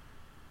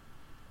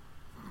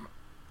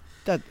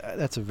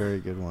 That's a very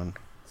good one.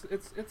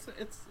 It's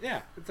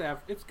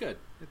good.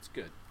 It's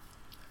good.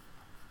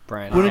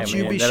 Brian, Wouldn't I have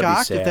you one- be that'd be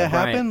shocked if sad. that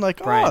Brian- happened? Like,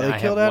 Brian, oh, they I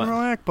killed have Admiral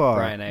Akbar.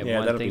 Brian, I have Yeah,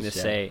 one that'll thing be to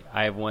sad. say.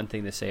 I have one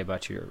thing to say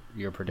about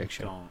your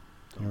prediction. Don't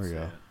Here we say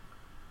go. it.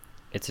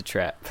 It's a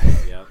trap.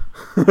 Yep.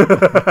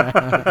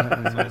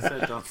 That's why I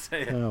said don't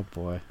say it. Oh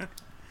boy,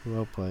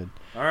 well played.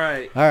 All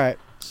right. All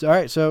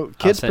right, so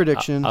kids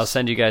predictions. I'll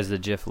send you guys the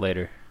GIF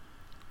later.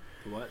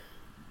 What?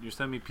 You're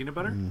sending me peanut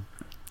butter?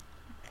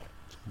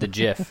 The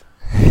GIF.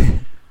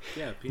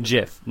 Yeah, peanut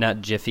GIF,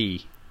 not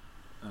Jiffy.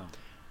 butter.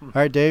 Oh. All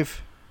right,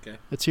 Dave. Okay.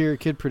 Let's hear your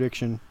kid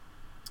prediction.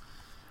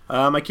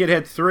 My kid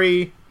had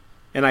 3,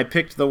 and I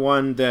picked the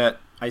one that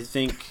I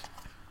think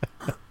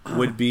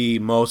would be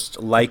most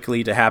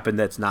likely to happen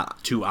that's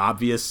not too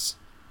obvious.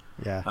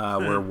 Yeah.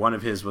 Where one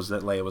of his was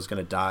that Leia was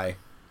going to die,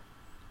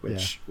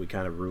 which we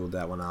kind of ruled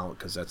that one out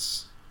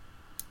because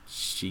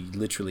she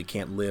literally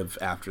can't live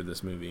after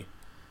this movie.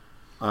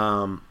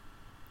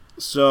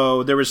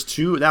 So there was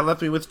 2 that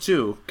left me with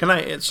 2.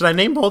 Should I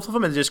name both of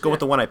them and just go with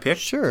the one I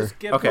picked? Sure. Just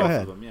get Okay. both Go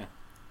ahead. of them, yeah.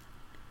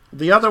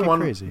 The other get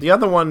one, crazy. the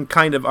other one,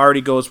 kind of already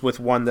goes with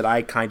one that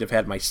I kind of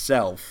had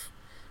myself,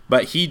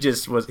 but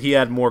he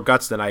had more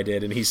guts than I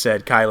did, and he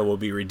said Kylo will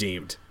be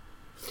redeemed.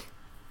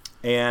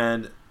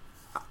 And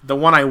the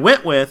one I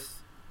went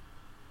with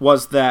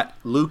was that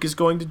Luke is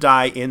going to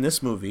die in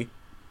this movie,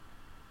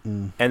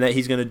 and that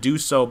he's going to do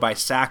so by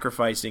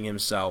sacrificing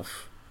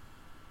himself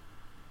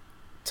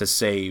to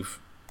save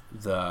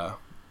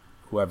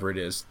whoever it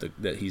is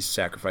that he's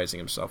sacrificing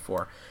himself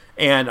for.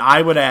 And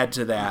I would add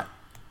to that,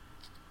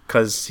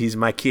 because he's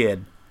my kid,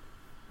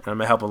 and I'm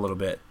gonna help a little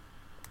bit,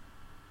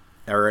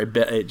 or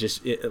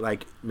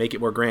like make it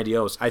more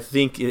grandiose. I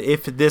think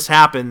if this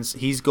happens,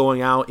 he's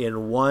going out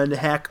in one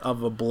heck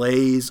of a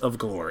blaze of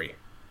glory.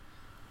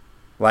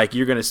 Like,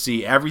 you're gonna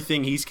see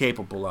everything he's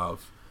capable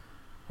of,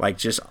 like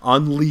just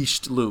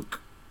unleashed Luke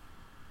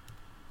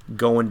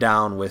going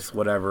down with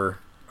whatever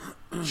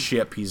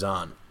ship he's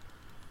on.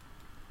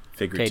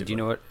 Figuratively. Okay, do you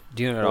know what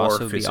would Or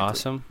also be physically.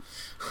 awesome?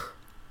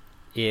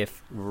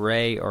 If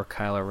Rey or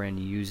Kylo Ren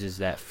uses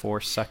that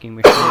Force sucking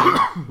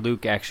machine,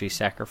 Luke actually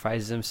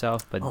sacrifices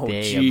himself, but Oh,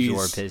 they jeez.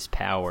 absorb his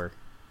power.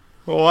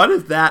 What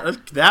is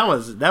that?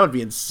 That would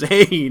be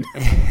insane.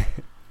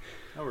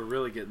 Now we're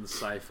really getting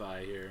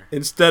sci-fi here.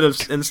 instead of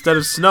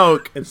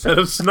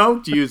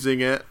Snoke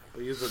using it,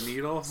 We use a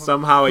needle.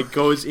 somehow it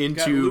goes Got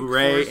into Luke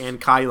Rey Force. and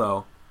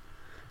Kylo.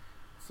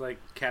 It's like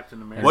Captain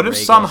America. What Rey if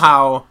goes-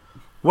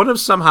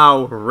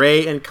 somehow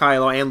Rey and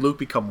Kylo and Luke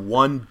become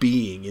one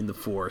being in the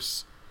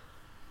Force,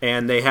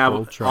 and they have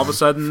Voltron. all of a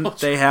sudden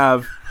they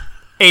have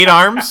 8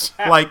 arms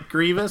like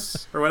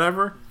Grievous or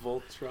whatever?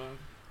 Voltron.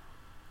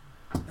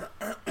 All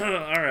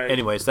right.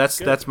 Anyways, that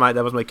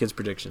was my kid's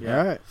prediction.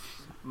 All right.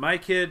 My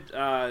kid.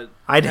 I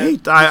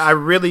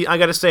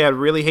gotta say, I'd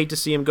really hate to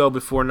see him go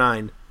before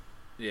 9,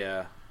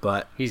 Yeah.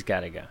 but He's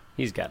got to go.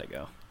 He's got to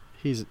go.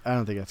 I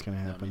don't think that's gonna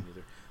No, me happen.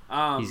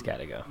 neither. He's got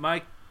to go.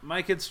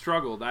 My kid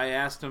struggled. I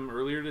asked him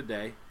earlier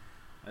today,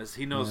 as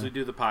he knows we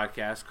do the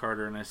podcast,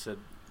 Carter, and I said,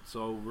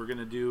 so we're going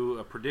to do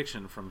a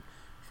prediction from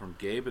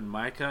Gabe and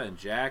Micah and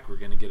Jack. We're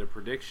going to get a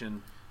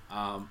prediction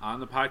on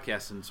the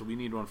podcast, and so we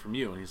need one from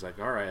you. And he's like,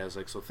 all right. I was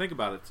like, so think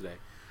about it today.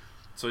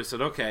 So he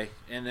said, okay.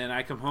 And then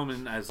I come home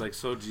and I was like,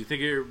 so do you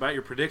think about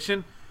your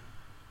prediction?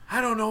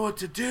 I don't know what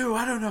to do.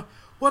 I don't know.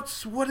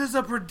 What is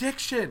a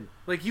prediction?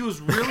 Like, he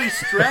was really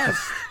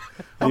stressed.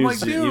 I'm like,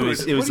 dude,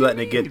 he was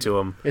letting it get to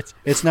him.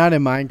 It's not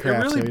in It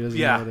Minecraft, so he really, doesn't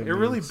yeah, know what it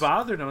really means.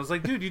 bothered him. I was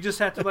like, dude, you just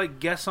have to like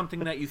guess something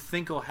that you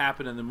think will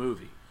happen in the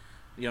movie.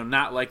 You know,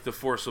 not like the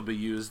Force will be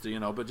used,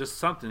 but just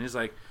something. He's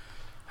like,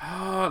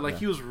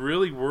 he was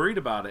really worried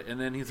about it. And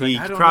then he's like, He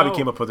I don't probably know.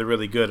 came up with a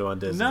really good one,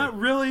 didn't Not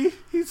really.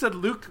 He said,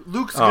 Luke's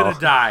Oh. gonna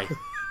die.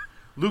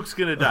 Luke's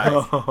gonna die.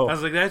 Oh. I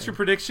was like, that's your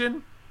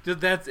prediction?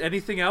 Did that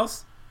anything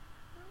else?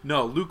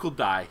 No, Luke will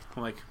die.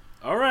 I'm like,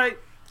 all right.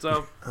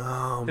 So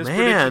Oh His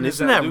man, prediction is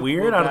isn't that that Luke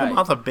weird? will Out of die. the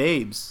mouth of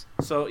babes.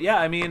 So yeah,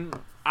 I mean,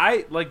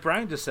 I like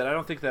Brian just said. I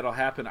don't think that'll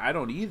happen. I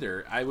don't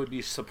either. I would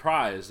be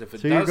surprised if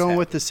it So does. you're going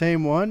with happen. the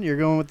same one? You're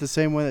going with the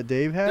same one that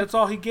Dave had? That's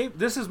all he gave.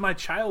 This is my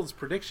child's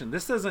prediction.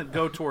 This doesn't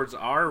go towards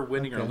our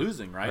winning or Okay.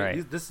 losing, right?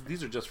 Right.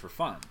 These are just for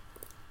fun.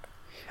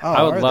 Oh,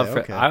 I would are love they? for.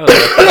 Okay. I would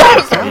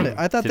love for Counted.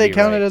 I thought they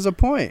counted as a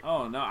point.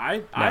 Oh no,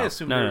 I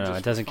assume they were No. just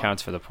It doesn't for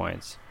count for the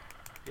points.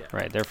 Yeah.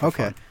 Right, they're for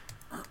Okay. fun.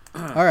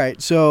 All right.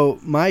 So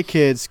my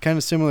kid's kind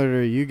of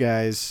similar to you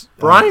guys.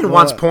 Brian well,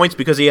 wants points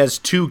because he has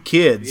 2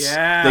 kids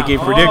Yeah. that gave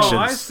Oh, predictions.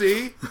 I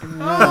see.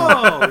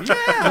 Oh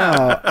yeah.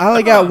 No, I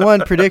only got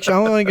one prediction.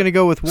 I'm only going to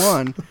go with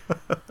one.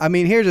 I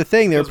mean, here's the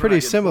thing. They're Because we're pretty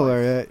not getting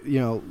similar.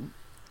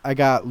 I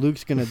got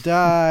Luke's going to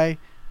die.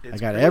 It's I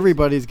got crazy.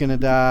 everybody's going to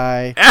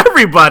die.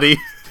 Everybody.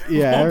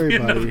 Yeah, Won't be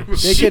everybody. another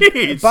They could,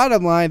 Jeez.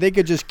 bottom line, they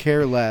could just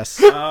care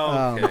less.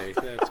 Okay,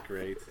 that's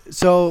great.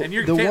 So And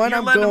you're the one you're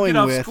I'm letting going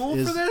them get off with school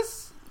is for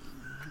this?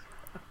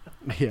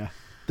 yeah.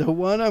 The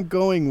one I'm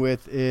going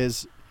with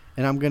is,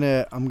 and I'm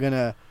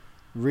gonna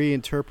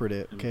reinterpret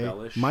it. Okay.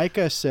 Embellish.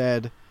 Micah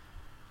said,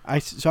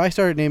 so I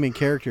started naming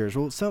characters.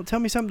 Well, tell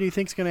me something you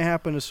think's gonna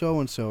happen to so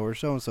and so or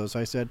so and so. So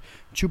I said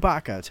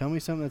Chewbacca. Tell me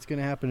something that's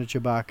gonna happen to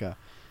Chewbacca.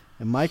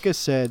 And Micah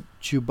said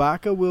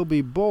Chewbacca will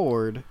be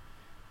bored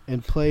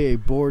and play a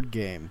board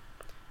game.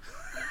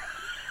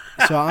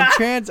 So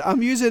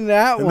I'm using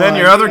that And one. then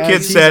your other as kid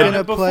he's said,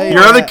 gonna play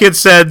your other that. kid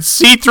said,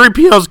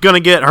 C-3PO's going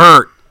to get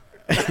hurt.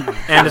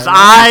 And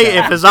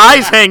if his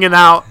eye's hanging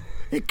out,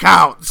 it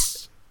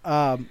counts.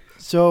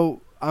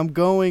 So I'm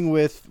going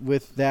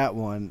with that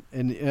one,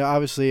 and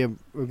obviously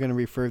we're going to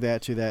refer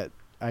that to that.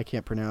 I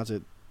can't pronounce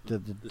it. The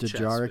chess,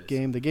 Jarek basically.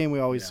 game, the game we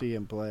always Yeah. see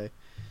him play.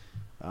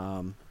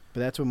 But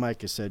that's what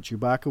Mike has said.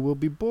 Chewbacca will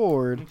be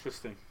bored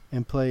Interesting.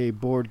 and play a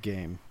board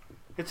game.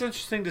 It's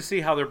interesting to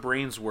see how their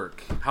brains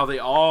work. How they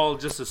all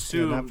just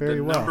assume not very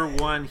the well. number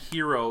one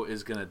hero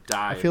is going to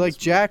die. I feel like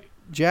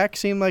Jack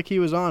seemed like he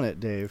was on it,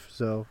 Dave.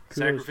 So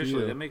kudos to sacrificially.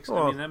 you. That makes. I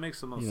Well, mean, that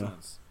makes the most you know.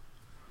 sense.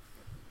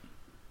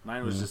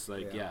 Mine was just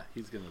like, yeah,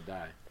 he's going to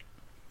die.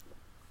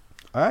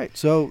 All right,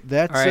 so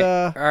that's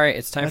All right.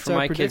 It's time that's for our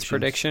my kid's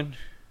predictions.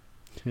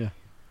 prediction. Yeah.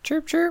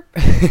 Chirp chirp.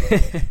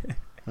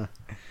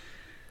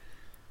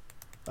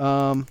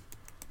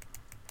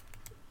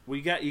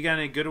 You got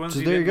any good ones So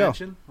you there didn't you go.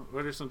 mention?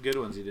 What are some good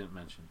ones you didn't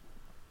mention?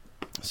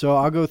 So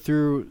I'll go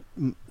through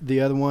the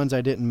other ones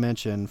I didn't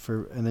mention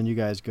and then you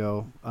guys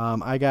go.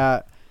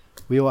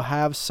 We will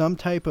have some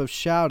type of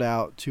shout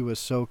out to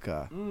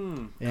Ahsoka.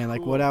 And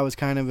like what cool. I was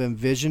kind of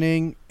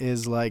envisioning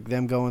is like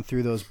them going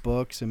through those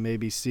books and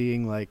maybe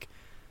seeing like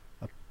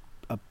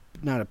a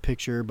not a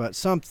picture, but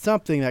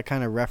something that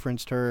kind of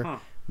referenced her, Huh.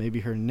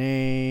 maybe her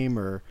name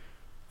or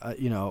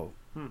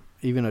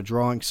even a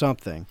drawing,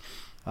 something.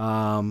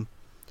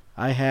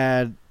 I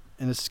had,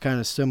 and this is kind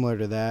of similar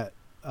to that.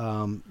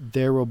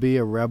 There will be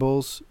a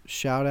Rebels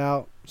shout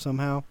out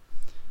somehow.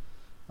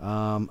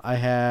 I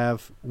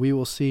have, we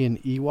will see an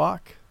Ewok.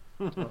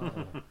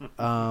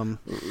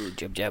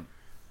 Jib jab.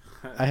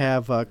 I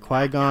have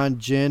Qui-Gon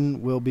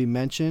Jinn will be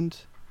mentioned.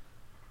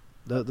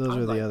 Those I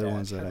are the like other that.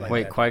 ones that I I like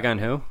Wait, that. Qui-Gon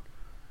who?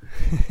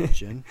 have.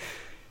 Jinn.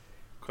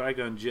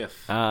 Qui-Gon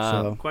Jiff.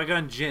 So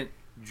Qui-Gon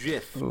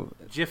Jiff. Ooh.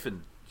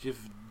 Jiffin.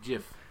 Jiff.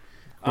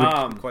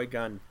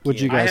 Qui-Gon.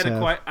 What'd you I guys had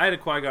have? I had a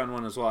Qui-Gon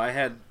one as well. I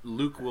had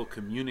Luke will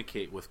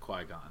communicate with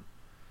Qui-Gon,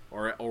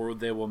 or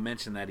they will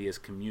mention that he has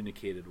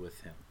communicated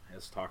with him,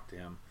 has talked to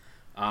him.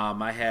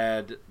 I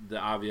had the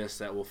obvious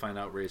that we'll find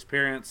out Rey's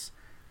parents.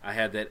 I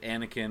had that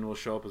Anakin will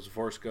show up as a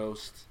Force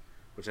ghost,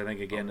 which I think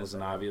again is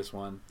an obvious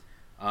one.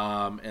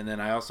 And then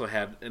I also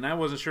had, and I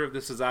wasn't sure if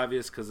this is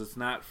obvious because it's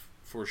not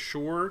for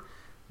sure,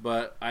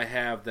 but I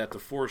have that the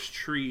Force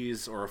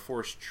trees or a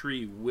Force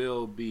tree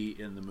will be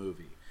in the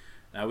movie.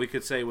 Now we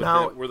could say with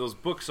Now- where those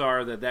books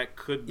are that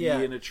could be Yeah.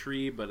 in a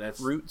tree, but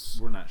that's Roots.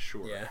 We're not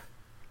sure. Yeah.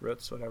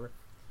 Roots, whatever.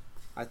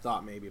 I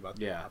thought maybe about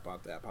Yeah.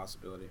 about that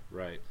possibility.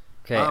 Right.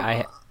 Okay,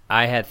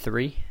 I had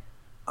 3.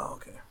 Oh,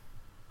 okay.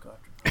 Go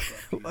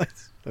after. What?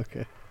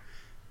 Okay.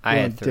 I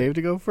You had want 3. Dave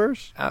to go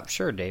first?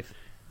 Sure, Dave.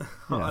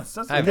 Yeah.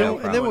 I have no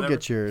And then we'll Whatever.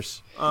 get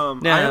yours. Nah,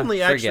 I only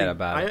forget actually,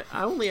 about it.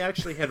 I only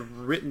actually had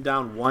written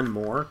down one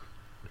more.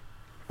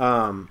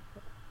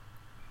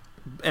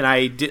 And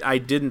I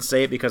didn't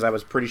say it because I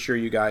was pretty sure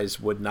you guys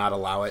would not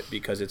allow it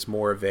because it's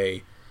more of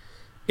a.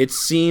 It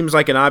seems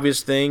like an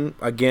obvious thing.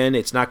 Again,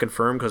 it's not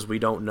confirmed because we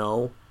don't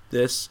know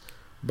this,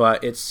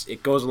 but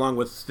it goes along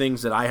with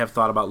things that I have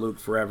thought about Luke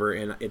forever,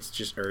 and it's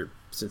just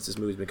since this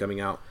movie's been coming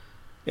out,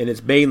 and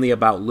it's mainly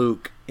about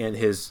Luke and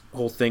his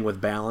whole thing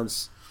with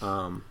balance.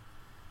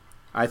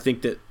 I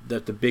think that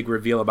the big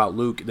reveal about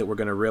Luke that we're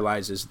going to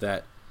realize is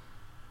that,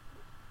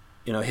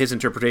 his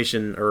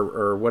interpretation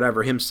or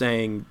whatever, him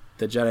saying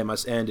the Jedi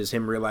must end is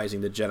him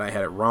realizing the Jedi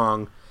had it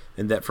wrong,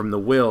 and that from the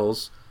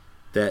wills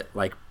that,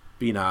 like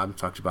Benob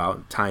talked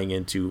about, tying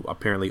into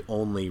apparently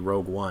only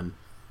Rogue One,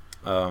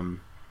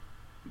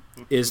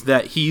 is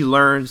that he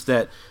learns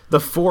that the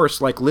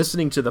Force, like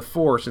listening to the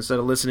Force instead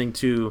of listening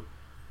to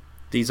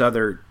these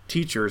other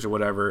teachers or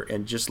whatever,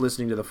 and just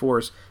listening to the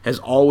Force has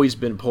always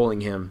been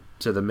pulling him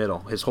to the middle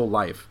his whole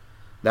life.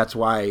 That's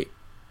why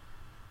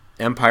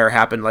Empire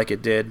happened like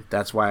it did.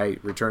 That's why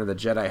Return of the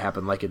Jedi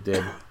happened like it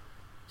did.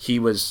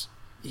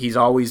 He's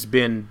always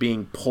been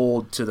being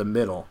pulled to the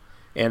middle,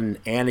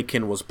 and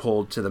Anakin was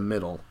pulled to the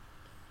middle.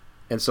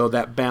 And so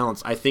that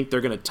balance, I think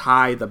they're going to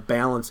tie the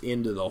balance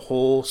into the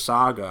whole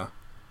saga,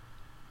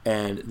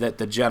 and that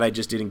the Jedi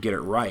just didn't get it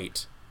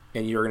right.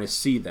 And you're going to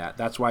see that.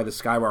 That's why the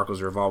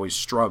Skywalkers have always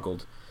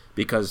struggled,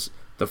 because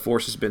the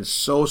Force has been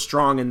so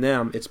strong in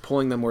them, it's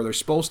pulling them where they're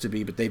supposed to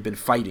be, but they've been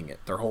fighting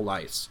it their whole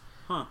lives.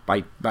 Huh.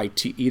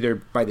 Either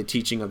by the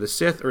teaching of the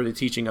Sith or the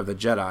teaching of the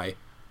Jedi,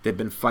 they've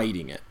been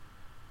fighting it.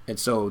 And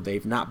so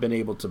they've not been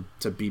able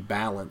to be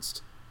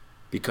balanced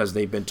because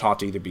they've been taught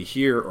to either be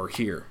here or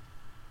here.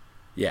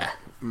 Yeah.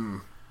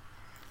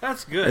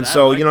 That's good. And I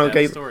so, like that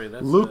okay, story.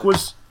 That's Luke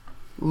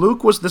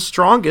was the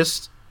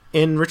strongest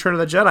in Return of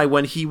the Jedi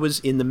when he was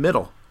in the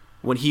middle.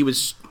 When he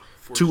was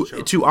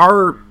to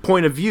our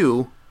point of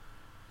view,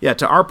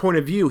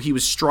 he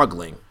was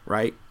struggling,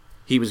 right?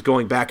 He was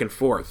going back and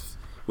forth.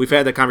 We've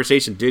had the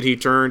conversation, did he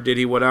turn, did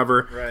he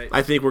whatever? Right.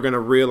 I think we're going to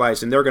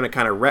realize, and they're going to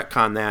kind of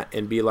retcon that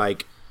and be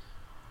like,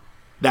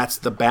 that's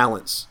the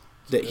balance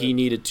that he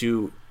needed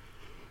to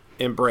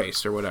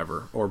embrace or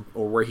whatever, or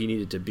where he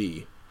needed to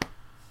be.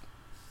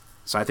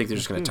 So I think they're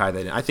just going to tie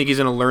that in. I think he's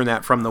going to learn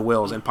that from the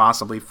Wills and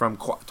possibly from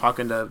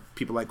talking to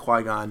people like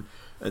Qui-Gon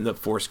and the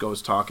Force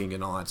Ghost talking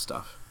and all that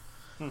stuff.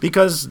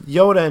 Because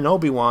Yoda and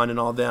Obi-Wan and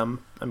all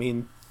them, I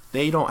mean,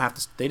 they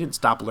didn't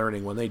stop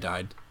learning when they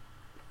died.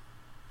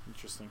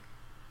 Interesting.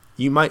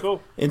 You might,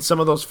 Cool. in some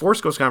of those Force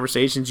Ghost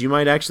conversations, you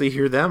might actually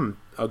hear them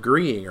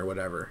agreeing or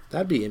whatever.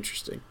 That'd be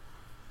interesting.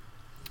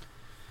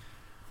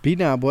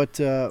 B-Knob, what's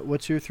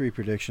your 3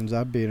 predictions?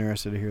 I'd be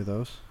interested to hear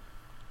those.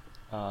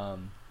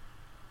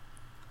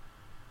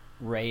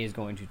 Rey is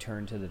going to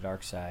turn to the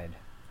dark side.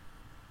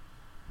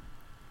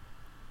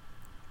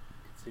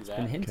 See It's that?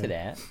 been hinted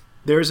at.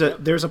 There's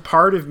a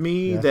part of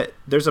me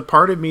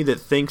that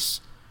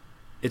thinks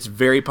it's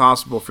very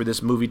possible for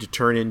this movie to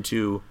turn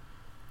into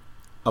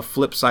a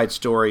flip side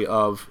story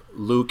of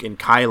Luke and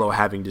Kylo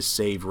having to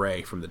save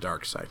Rey from the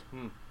dark side.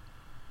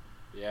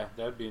 Yeah,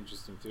 that'd be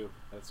interesting too.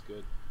 That's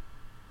good.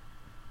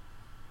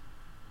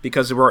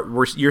 Because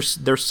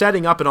they're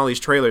setting up in all these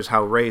trailers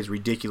how Rey is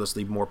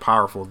ridiculously more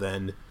powerful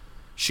than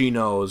she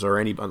knows or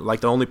anybody.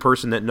 Like the only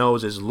person that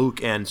knows is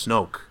Luke and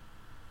Snoke.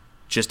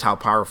 Just how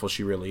powerful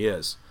she really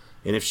is.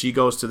 And if she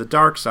goes to the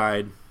dark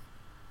side,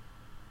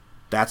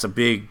 that's a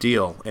big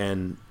deal.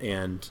 And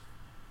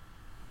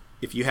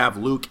if you have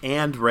Luke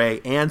and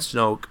Rey and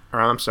Snoke, or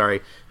I'm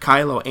sorry,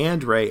 Kylo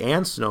and Rey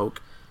and Snoke,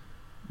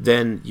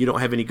 then you don't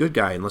have any good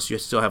guy unless you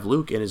still have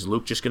Luke. And is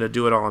Luke just going to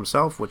do it all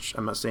himself? Which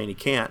I'm not saying he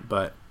can't,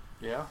 but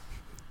Yeah.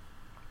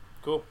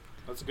 Cool.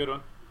 That's a good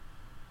one.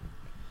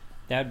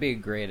 That'd be a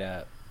great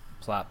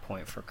plot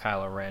point for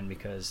Kylo Ren,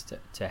 because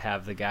to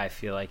have the guy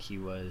feel like he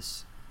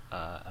was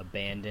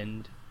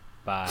abandoned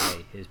by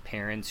his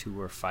parents who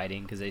were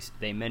fighting, because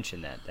they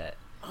mentioned that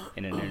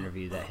in an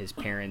interview, that his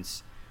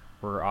parents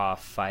were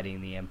off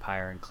fighting the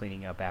Empire and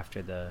cleaning up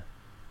after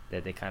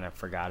that they kind of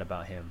forgot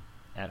about him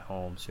at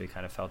home, so he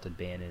kind of felt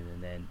abandoned,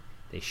 and then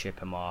they ship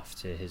him off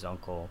to his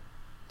uncle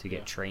to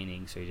get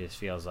training, so he just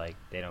feels like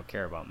they don't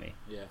care about me.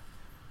 Yeah.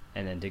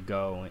 And then to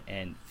go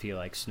and feel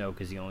like Snoke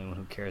is the only one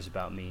who cares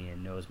about me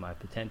and knows my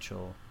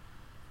potential,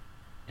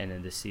 and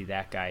then to see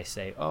that guy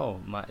say, "Oh,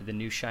 the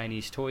new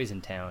Chinese toys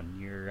in town,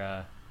 you're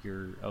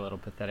a little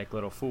pathetic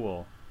little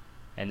fool,"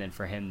 and then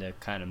for him to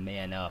kind of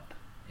man up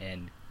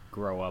and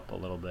grow up a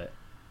little bit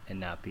and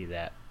not be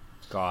that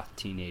goth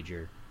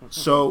teenager.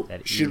 so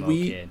That should emo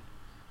we kid.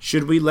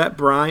 should we let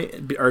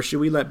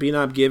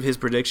B-Knob give his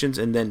predictions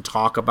and then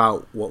talk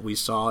about what we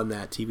saw in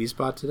that TV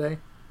spot today,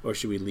 or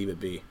should we leave it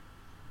be?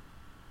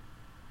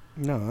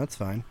 No, that's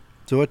fine.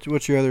 So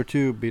what's your other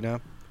 2,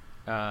 B-Knob?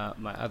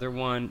 My other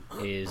one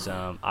is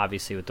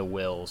obviously with the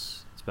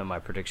Wills. It's been my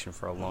prediction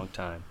for a long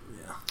time.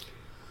 Yeah.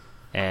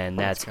 And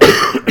that's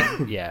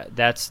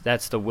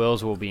that's the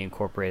Wills will be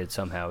incorporated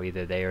somehow.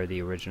 Either they are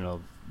the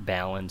original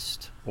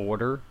balanced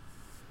order.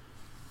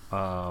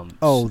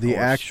 The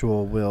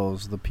actual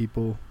Wills, the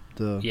people,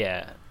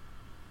 yeah,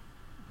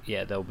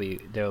 there'll be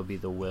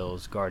the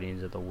Wills,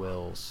 Guardians of the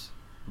Wills.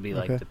 It'll be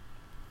like Okay.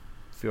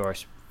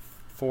 the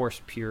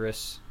Force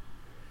purists.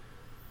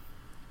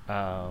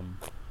 And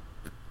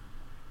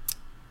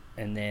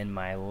then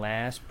my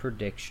last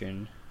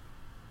prediction,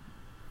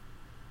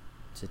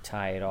 to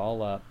tie it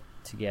all up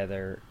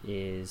together,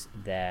 is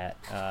that,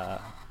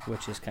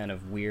 which is kind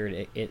of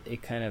weird,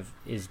 it kind of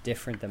is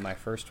different than my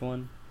first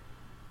one,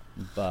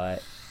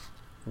 but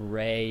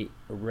Rey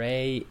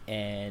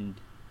and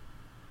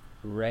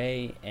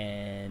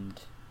Kylo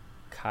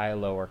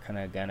are kind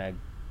of gonna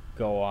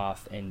go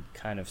off and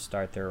kind of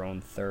start their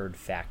own third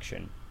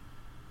faction.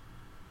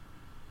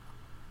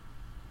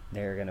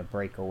 They're going to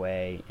break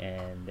away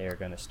and they're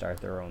going to start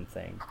their own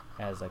thing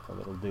as like a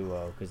little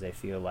duo, because they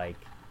feel like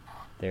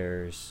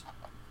there's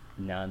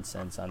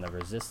nonsense on the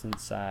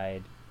Resistance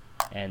side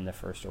and the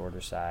First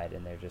Order side,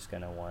 and they're just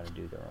going to want to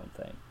do their own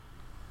thing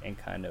and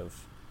kind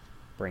of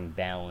bring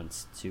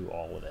balance to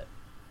all of it,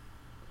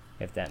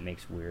 if that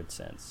makes weird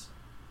sense.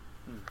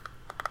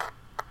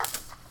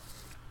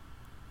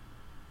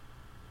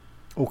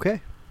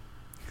 Okay.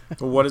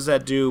 Well, what does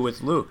that do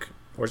with Luke?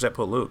 Where does that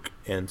put Luke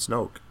and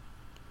Snoke?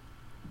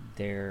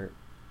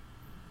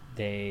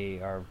 They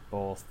are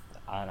both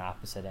on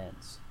opposite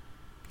ends.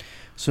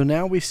 So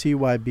now we see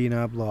why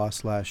B-Knob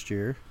lost last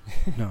year.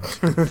 No.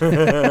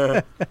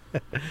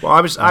 Well,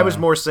 I was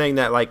more saying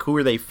that, like, who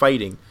are they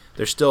fighting?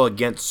 They're still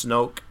against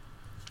Snoke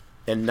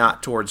and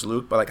not towards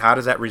Luke, but like, how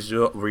does that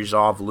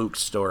resolve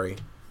Luke's story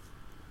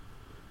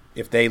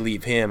if they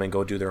leave him and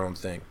go do their own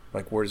thing?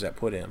 Like, where does that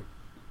put him?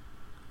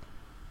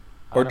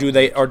 Or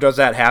does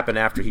that happen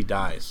after he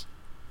dies?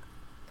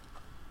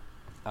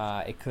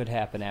 It could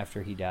happen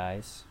after he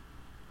dies,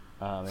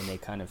 and they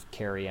kind of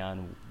carry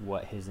on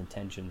what his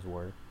intentions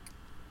were.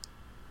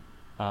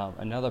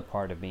 Another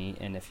part of me,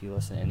 and if you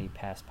listen to any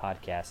past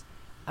podcasts,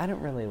 I don't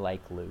really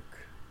like Luke.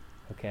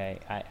 Okay,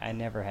 I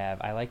never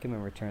have. I like him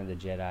in Return of the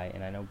Jedi,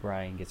 and I know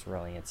Brian gets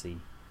real antsy.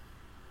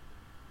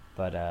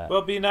 But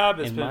Well, B-Knob,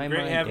 it's in been my great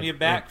mind, having if- you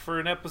back for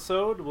an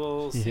episode.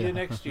 We'll see Yeah. you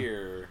next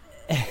year.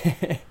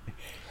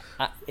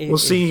 Well,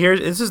 see, here,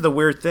 this is the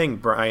weird thing,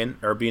 Brian,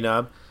 or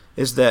B-Knob,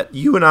 is that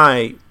you and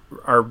I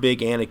are big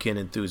Anakin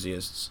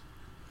enthusiasts.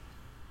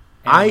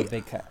 And I'm a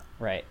big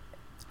right.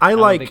 I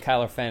like I'm a big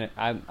Kylo fan.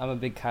 I'm a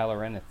big Kylo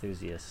Ren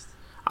enthusiast.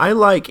 I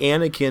like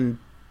Anakin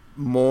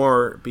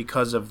more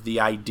because of the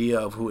idea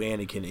of who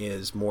Anakin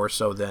is, more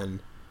so than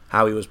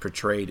how he was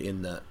portrayed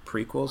in the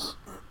prequels.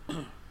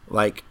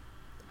 Like,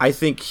 I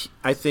think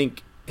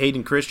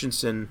Hayden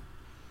Christensen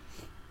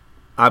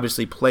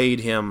obviously played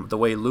him the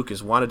way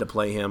Lucas wanted to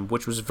play him,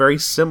 which was very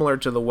similar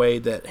to the way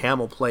that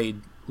Hamill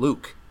played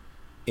Luke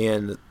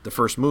in the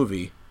first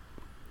movie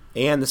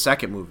and the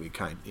second movie,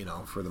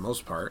 for the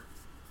most part.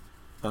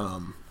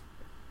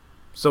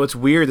 So it's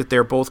weird that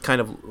they're both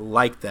kind of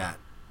like that.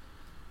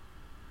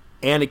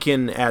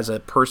 Anakin as a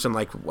person,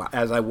 what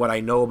I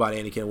know about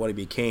Anakin and what he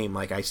became,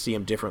 I see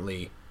him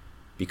differently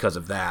because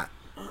of that.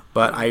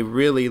 But I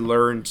really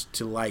learned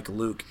to like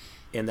Luke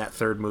in that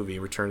third movie,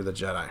 Return of the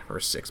Jedi, or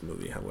sixth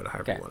movie, however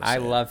you want to say I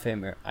it. love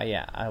him.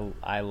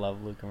 I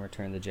love Luke in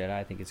Return of the Jedi.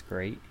 I think it's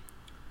great.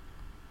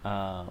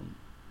 But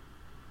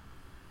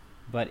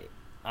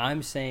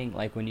I'm saying,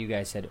 when you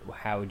guys said,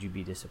 how would you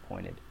be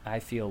disappointed? I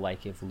feel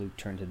like if Luke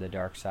turned to the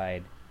dark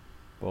side,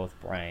 both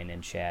Brian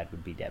and Chad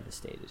would be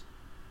devastated.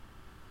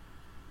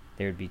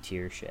 There would be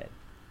tears shed.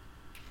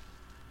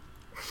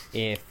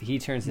 If he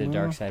turns to the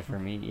dark side for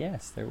me,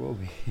 yes, there will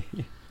be.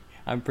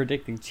 I'm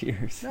predicting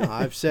tears. No,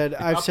 I've said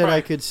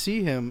I could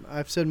see him.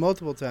 I've said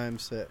multiple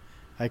times that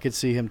I could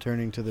see him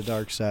turning to the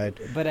dark side.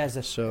 But as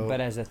a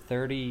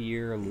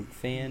 30-year Luke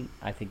fan,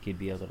 I think you'd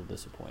be a little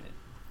disappointed.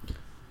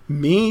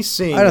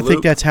 I don't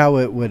think that's how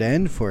it would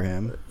end for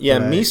him.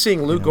 Yeah,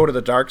 seeing Luke go to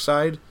the dark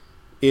side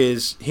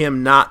is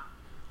him not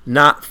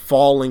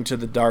falling to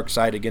the dark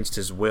side against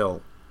his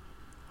will.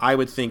 I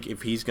would think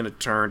if he's going to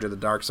turn to the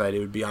dark side, it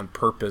would be on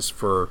purpose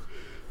for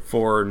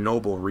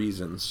noble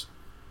reasons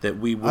that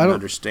we wouldn't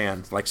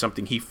understand, like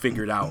something he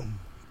figured out.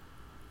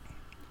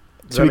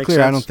 To be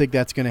clear, I don't think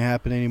that's going to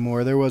happen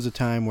anymore. There was a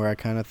time where I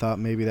kind of thought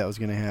maybe that was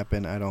going to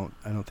happen. I don't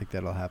think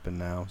that'll happen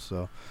now.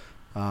 So,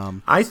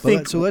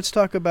 so let's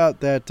talk about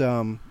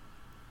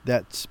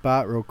that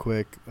spot real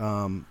quick.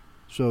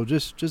 So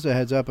just a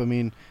heads up. I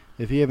mean,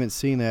 if you haven't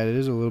seen that, it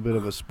is a little bit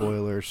of a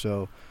spoiler.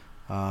 So,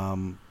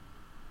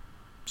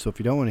 so if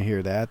you don't want to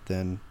hear that,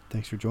 then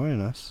thanks for joining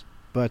us.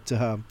 But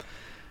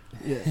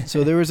yeah,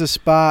 so there was a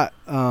spot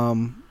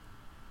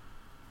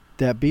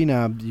that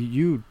B-Knob,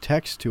 you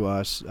text to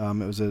us. It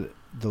was the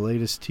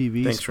latest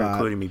TV Thanks spot. for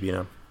including me,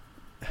 B-Knob.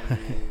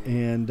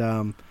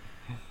 And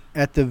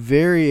at the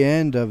very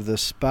end of the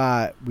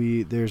spot,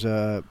 there's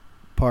a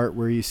part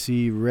where you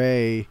see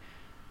Rey.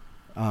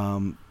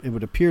 It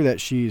would appear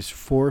that she's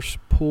force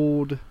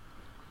pulled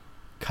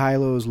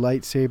Kylo's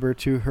lightsaber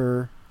to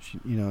her.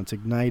 It's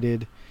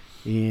ignited,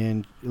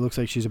 and it looks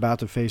like she's about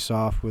to face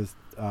off with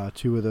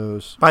two of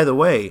those. By the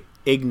way,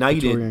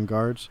 Praetorian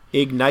guards.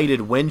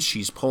 Ignited when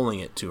she's pulling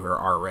it to her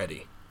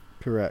already.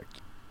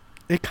 Correct.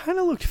 It kind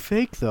of looked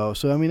fake though.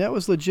 So I mean, that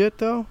was legit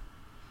though.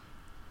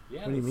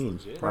 Yeah, what do you mean?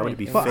 Legit. Why would it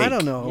be Well, fake? I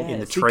don't know.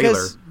 In the trailer.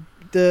 Because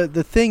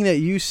the thing that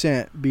you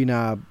sent,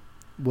 B-Knob,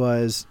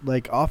 was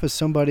off of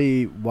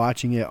somebody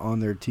watching it on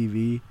their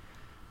TV.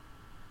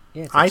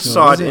 Yeah, I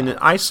saw it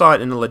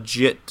in a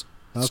legit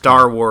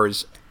Star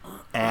Wars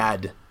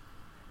ad.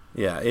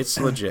 Yeah, it's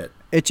legit.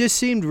 It just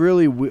seemed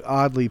really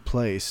oddly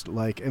placed. It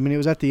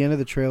was at the end of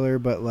the trailer,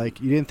 but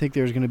you didn't think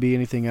there was going to be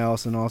anything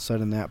else, and all of a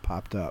sudden that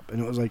popped up, and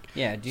it was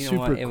yeah. Do you know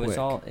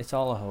what? It's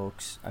all a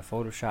hoax. I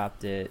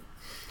photoshopped it,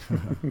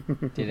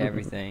 did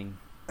everything.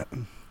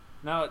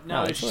 No.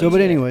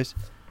 But anyways,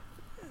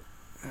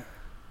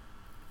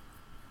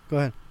 go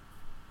ahead.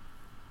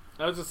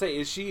 I was gonna say,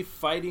 is she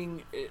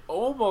fighting? It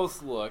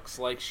almost looks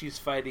like she's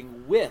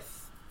fighting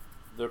with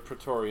the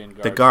Praetorian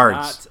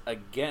guards, not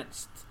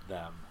against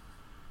them.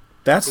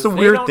 That's the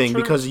weird thing,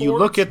 because you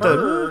look at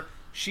her,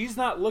 she's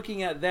not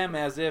looking at them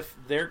as if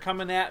they're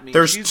coming at me.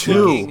 There's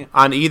two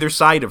on either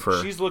side of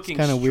her. She's looking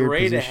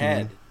straight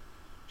ahead.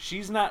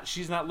 She's not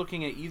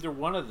looking at either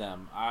one of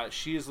them.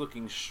 She is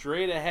looking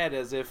straight ahead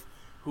as if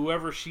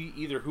whoever she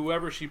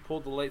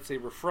pulled the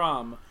lightsaber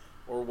from,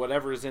 or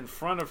whatever is in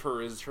front of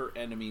her, is her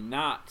enemy,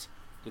 not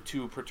the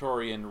two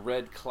Praetorian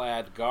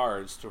red-clad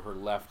guards to her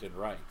left and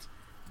right.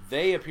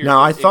 They appear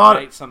to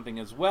ignite something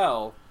as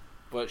well,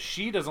 but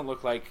she doesn't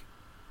look like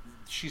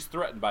she's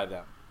threatened by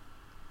them.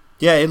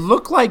 Yeah, it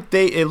looked like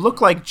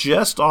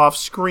just off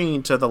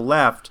screen to the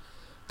left,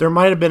 there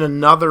might have been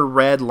another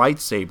red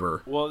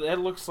lightsaber. Well, that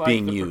looks like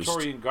being the used,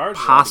 Praetorian guards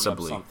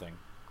possibly. are up something.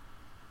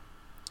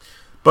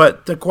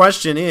 But the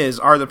question is,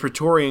 are the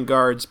Praetorian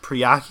guards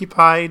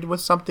preoccupied with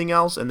something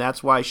else, and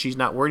that's why she's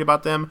not worried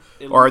about them,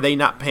 or are they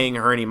not paying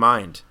her any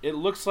mind? It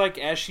looks like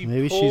as she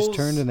she's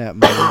turned in that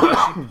mode.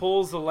 As she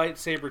pulls the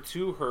lightsaber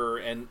to her,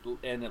 and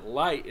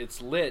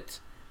it's lit.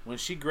 When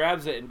she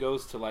grabs it and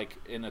goes to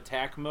in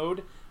attack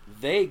mode,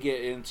 they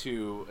get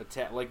into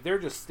attack. They're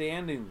just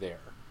standing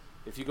there.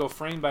 If you go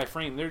frame by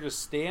frame, they're just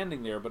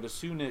standing there. But as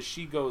soon as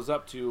she goes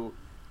up to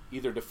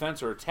either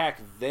defense or attack,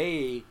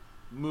 they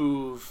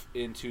move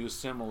into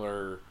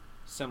similar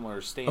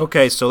stance.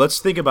 Okay, so let's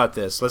think about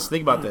this.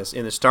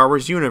 In the Star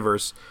Wars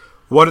universe,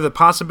 what are the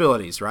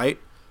possibilities, right?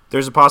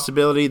 There's a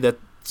possibility that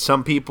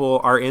some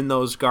people are in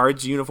those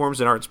guards' uniforms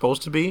that aren't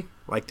supposed to be,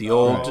 like the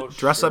old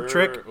dress-up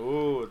trick.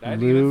 Ooh, I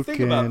didn't even think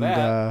about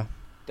that.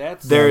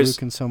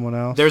 Luke and someone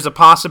else. There's a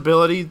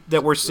possibility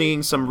that we're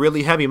seeing some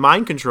really heavy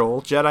mind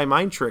control, Jedi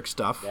mind trick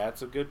stuff.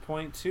 That's a good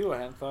point too. I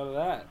hadn't thought of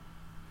that.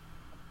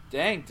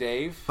 Dang,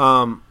 Dave.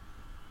 I'm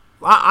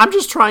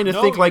just trying to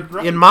think, like,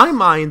 right. in my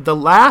mind, the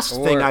last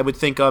thing I would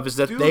think of is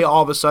that they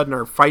all of a sudden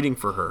are fighting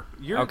for her.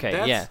 That's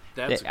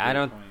a good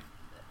point.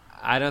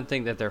 I don't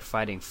think that they're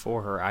fighting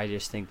for her. I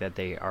just think that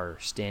they are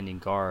standing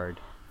guard,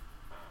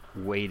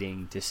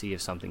 waiting to see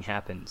if something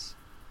happens.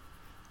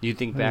 You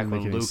think back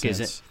when Luke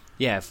isn't.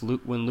 Yeah,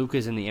 when Luke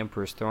is in the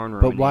Emperor's throne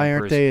room. But why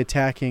aren't they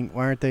attacking?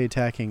 Why aren't they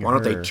attacking her? Why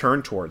don't they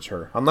turn towards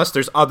her? Unless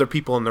there's other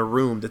people in the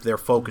room that they're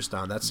focused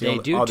on. That's the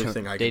other thing I can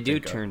think of. They do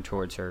turn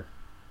towards her.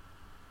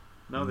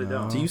 No, they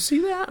don't. Do you see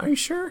that? Are you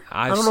sure?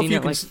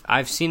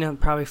 I've seen it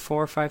probably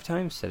 4 or 5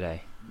 times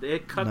today.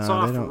 It cuts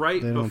off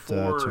right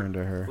before. Turn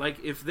to her.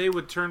 Like if they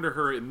would turn to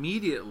her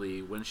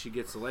immediately when she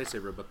gets the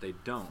lightsaber, but they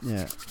don't.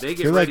 Yeah, they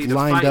get they're ready like to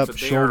lined fight, up but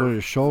shoulder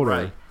to shoulder.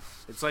 Right.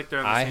 It's like they're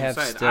on the same have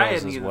side. stills I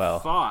hadn't as even well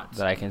thought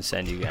that I can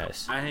send you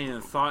guys. I hadn't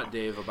even thought,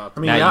 Dave, about. I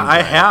mean,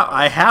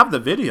 I have the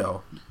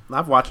video.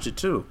 I've watched it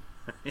too.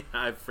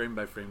 I frame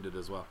by framed it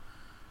as well.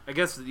 I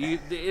guess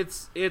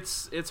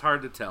it's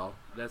hard to tell.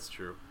 That's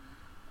true.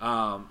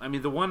 I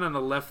mean, the one on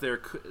the left there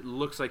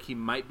looks like he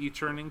might be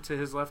turning to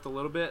his left a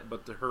little bit,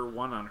 but her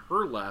one on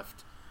her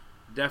left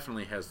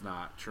definitely has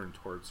not turned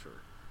towards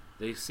her.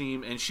 They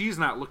seem, and she's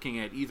not looking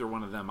at either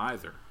one of them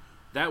either.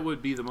 That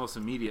would be the most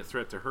immediate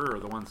threat to her, or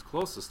the ones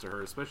closest to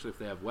her, especially if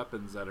they have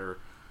weapons that are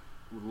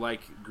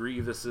like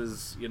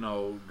Grievous's,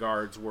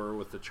 guards were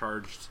with the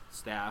charged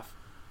staff,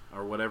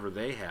 or whatever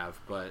they have.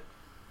 But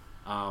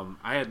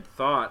I had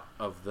thought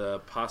of the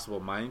possible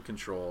mind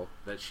control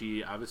that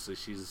she's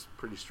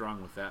pretty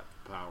strong with that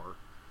power.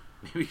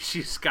 Maybe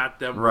she's got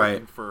them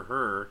working for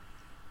her,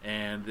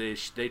 and they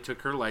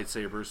took her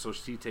lightsaber, so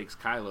she takes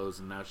Kylo's,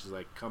 and now she's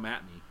like, "Come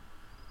at me,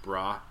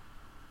 brah."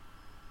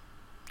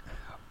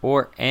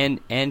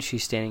 And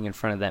she's standing in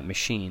front of that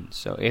machine.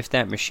 So if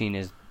that machine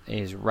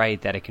is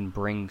right, that it can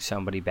bring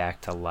somebody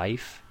back to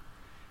life,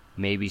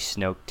 maybe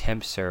Snoke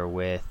tempts her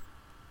with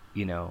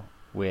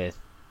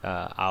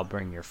I'll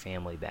bring your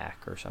family back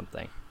or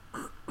something.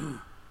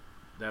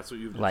 That's what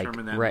you've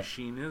determined that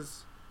machine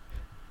is?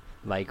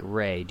 Like,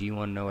 Rey, do you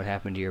want to know what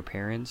happened to your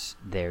parents?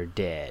 They're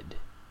dead.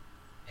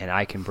 And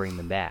I can bring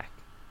them back.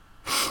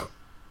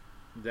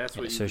 That's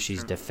what. So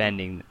she's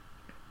defending.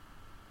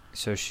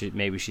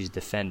 Maybe she's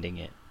defending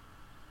it.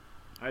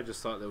 I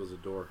just thought that was a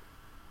door.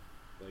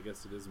 But I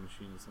guess it is a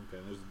machine of some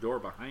kind. There's a door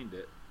behind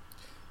it.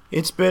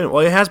 It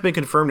has been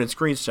confirmed in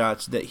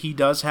screenshots that he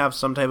does have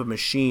some type of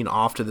machine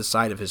off to the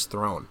side of his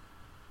throne.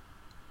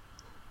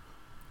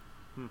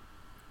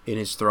 In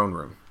his throne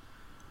room.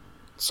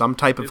 Some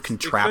type of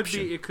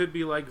contraption. It could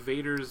be like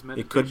Vader's meditation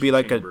chamber. It could be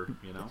like chamber,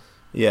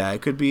 Yeah,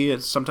 it could be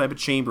some type of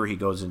chamber he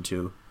goes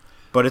into.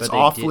 But it's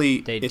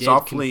They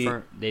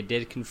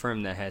did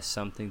confirm that has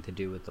something to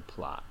do with the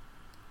plot.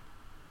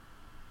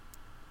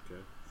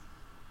 Okay.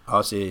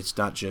 Oh, see, it's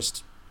not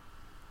just.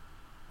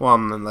 Well,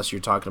 unless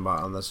you're talking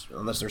about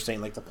unless they're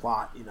saying like the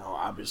plot,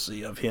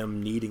 obviously of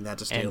him needing that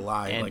to stay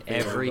alive. And like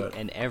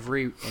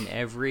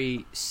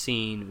every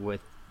scene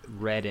with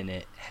red in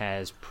it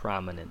has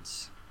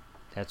prominence.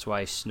 That's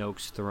why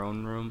Snoke's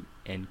throne room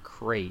and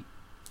crate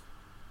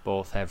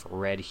both have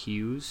red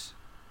hues,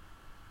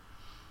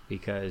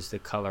 because the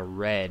color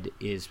red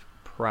is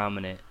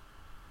prominent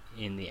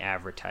in the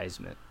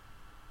advertisement.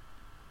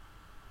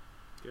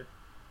 Okay.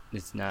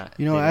 It's not.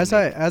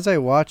 As I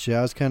watch it,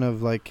 I was kind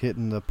of like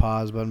hitting the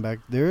pause button back.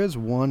 There is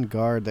one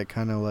guard that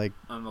kind of like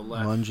on the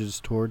left, lunges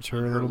towards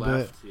her a little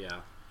bit.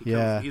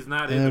 Yeah. He's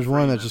not. And there's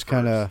one that's just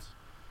kind of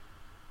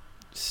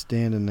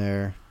standing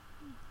there.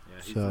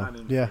 Yeah, he's not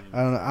in frame.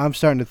 I don't know. I'm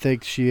starting to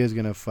think she is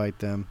gonna fight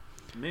them.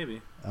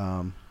 Maybe.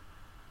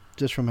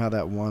 Just from how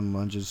that one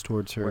lunges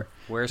towards her.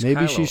 Where's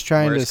Maybe Kylo? she's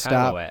trying Where's to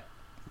stop. Kylo at?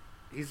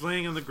 He's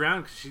laying on the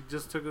ground because she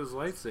just took his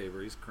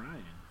lightsaber. He's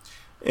crying.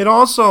 It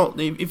also,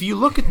 if you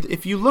look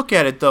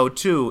at it though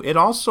too, it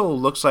also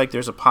looks like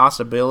there's a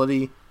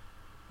possibility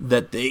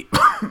that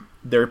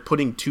they're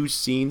putting two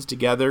scenes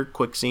together,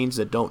 quick scenes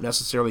that don't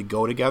necessarily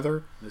go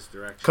together.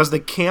 Misdirection. Because the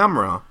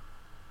camera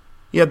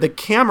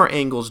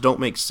angles don't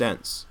make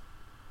sense.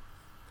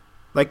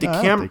 Like the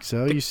I don't think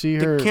so. You see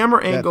her. The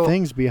camera angle. That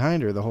thing's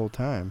behind her the whole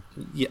time.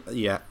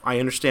 Yeah, I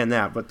understand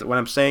that. But what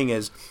I'm saying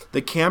is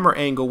the camera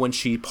angle when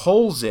she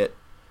pulls it,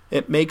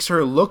 it makes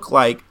her look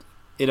like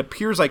it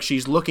appears like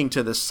she's looking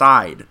to the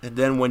side, and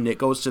then when it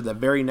goes to the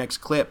very next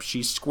clip,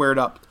 she's squared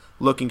up,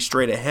 looking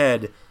straight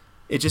ahead.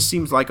 It just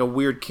seems like a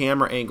weird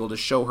camera angle to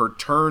show her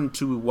turn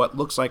to what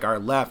looks like our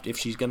left if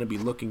she's going to be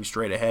looking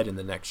straight ahead in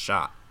the next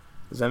shot.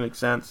 Does that make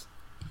sense?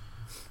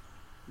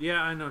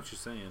 Yeah, I know what you're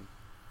saying.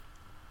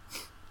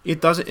 It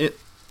doesn't.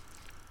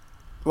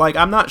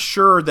 I'm not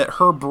sure that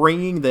her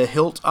bringing the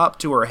hilt up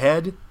to her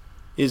head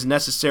is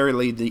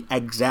necessarily the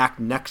exact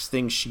next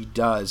thing she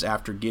does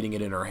after getting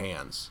it in her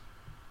hands.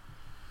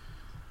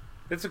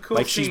 It's a cool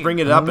scene. She's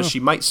bringing it up, but she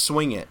might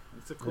swing it.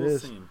 It's a It cool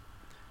is. scene.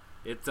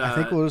 It's I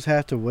think we'll just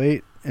have to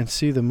wait and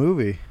see the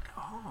movie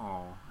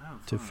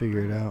to fun.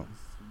 figure it out.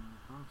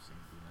 I'm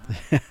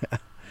saying do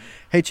that.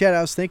 Hey, Chad,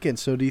 I was thinking,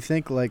 so do you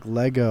think, like,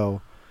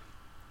 Lego,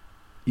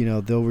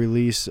 they'll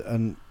release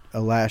a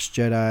Last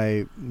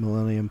Jedi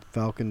Millennium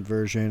Falcon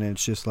version, and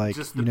it's just like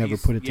Just you the never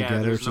piece- put it yeah,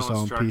 together, there's it's just no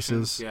all in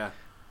instructions, pieces? Yeah,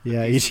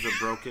 Yeah, pieces are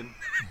broken.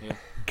 Yeah.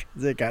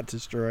 it got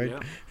destroyed.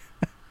 Yep.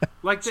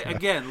 Like they're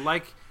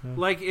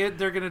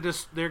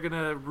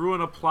gonna ruin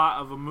a plot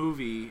of a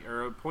movie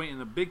or a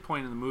big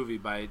point in the movie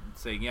by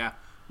saying, yeah,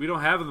 we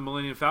don't have the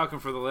Millennium Falcon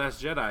for the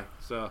Last Jedi,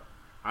 so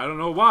I don't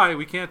know why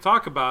we can't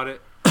talk about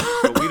it,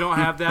 but we don't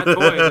have that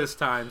toy this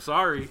time.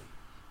 Sorry,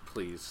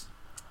 please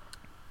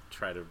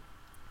try to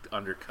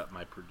undercut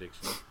my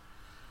prediction.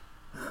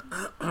 So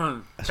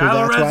Kylo that's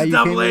why Ren's you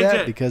double came to that,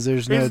 agent. because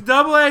there's He's no.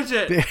 double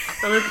agent.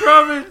 I mean,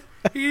 proven.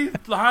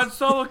 Han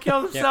Solo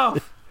killed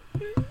himself.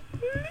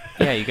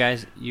 Yeah, you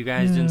guys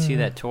didn't see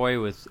that toy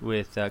with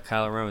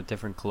Kylo Ren with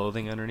different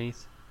clothing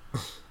underneath?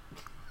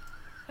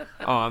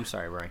 Oh, I'm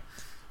sorry, Brian.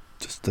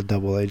 Just a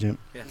double agent.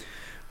 Yeah.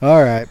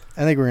 All right,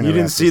 I think we're gonna. You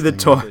didn't wrap see this the thing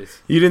toy. up.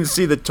 Please. You didn't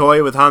see the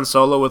toy with Han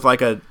Solo with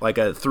like a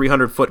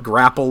 300-foot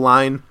grapple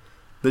line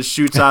that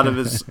shoots out of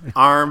his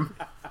arm.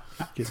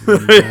 Get me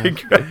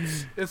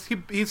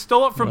back. He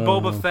stole it from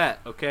Oh. Boba Fett,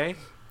 okay?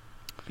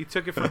 He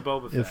took it from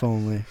Boba Fett. If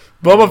only.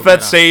 Boba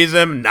Fett says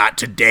him, "Not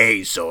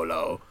today,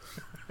 Solo."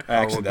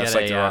 Actually, We'll that's get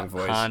like the wrong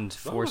voice. Han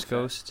Force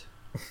Ghost.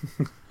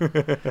 All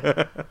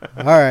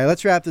right,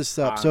 let's wrap this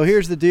up. So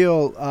here's the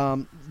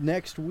deal.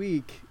 Next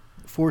week,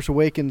 Force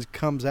Awakens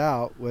comes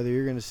out, whether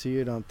you're going to see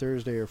it on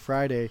Thursday or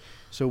Friday.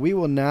 So we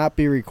will not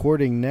be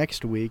recording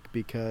next week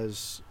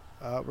because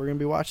we're going to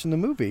be watching the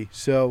movie.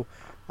 So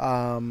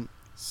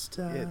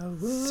it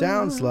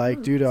sounds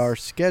like, due to our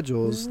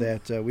schedules,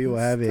 that we will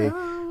have a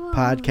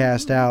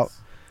podcast out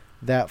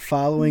that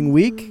following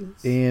week,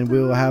 and we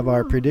will have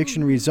our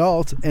prediction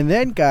results. And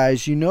then,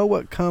 guys, you know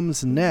what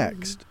comes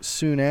next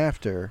soon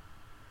after?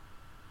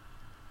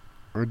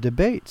 Our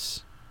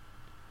debates.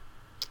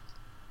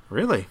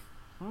 Really?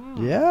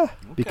 Yeah,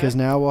 because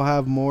now we'll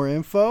have more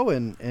info,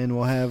 and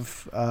we'll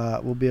have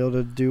we'll be able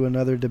to do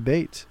another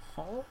debate.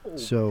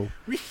 So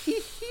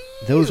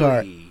those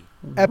are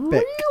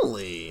epic.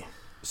 Really?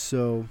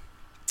 So,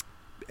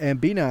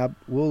 and B-Knob,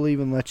 we'll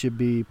even let you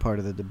be part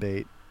of the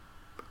debate.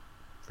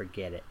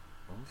 Forget it.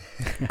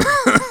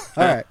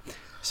 All right.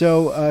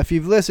 So if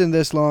you've listened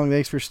this long,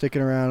 thanks for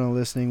sticking around and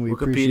listening. We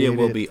appreciate Wikipedia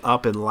will it. be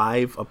up and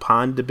live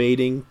upon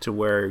debating, to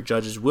where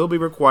judges will be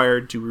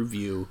required to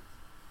review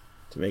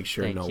to make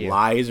sure Thank no you.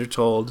 lies are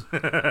told.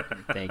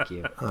 Thank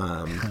you.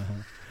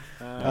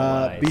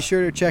 Be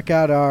sure to check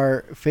out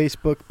our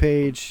Facebook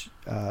page,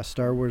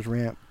 Star Wars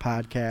Rant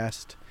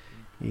Podcast,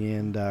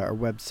 and our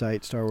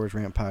website,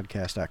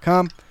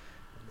 StarWarsRantPodcast.com.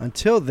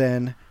 Until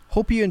then,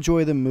 hope you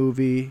enjoy the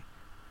movie.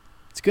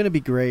 It's going to be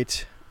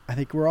great. I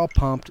think we're all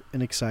pumped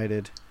and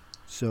excited.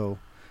 So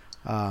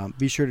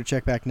be sure to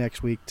check back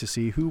next week to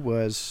see who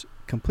was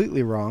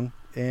completely wrong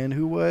and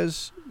who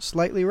was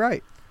slightly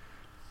right.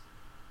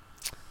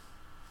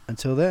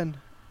 Until then,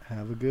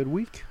 have a good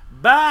week.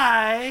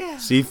 Bye.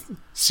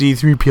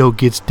 C-3PO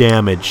gets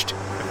damaged.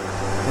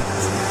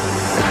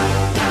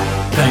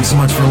 Thanks so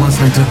much for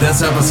listening to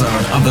this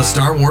episode of the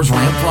Star Wars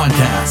Rant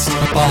Podcast.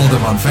 Follow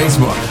them on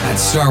Facebook at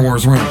Star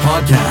Wars Rant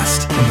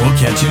Podcast, and we'll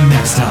catch you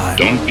next time.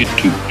 Don't be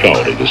too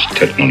proud of this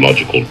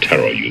technological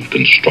terror you've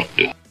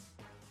constructed.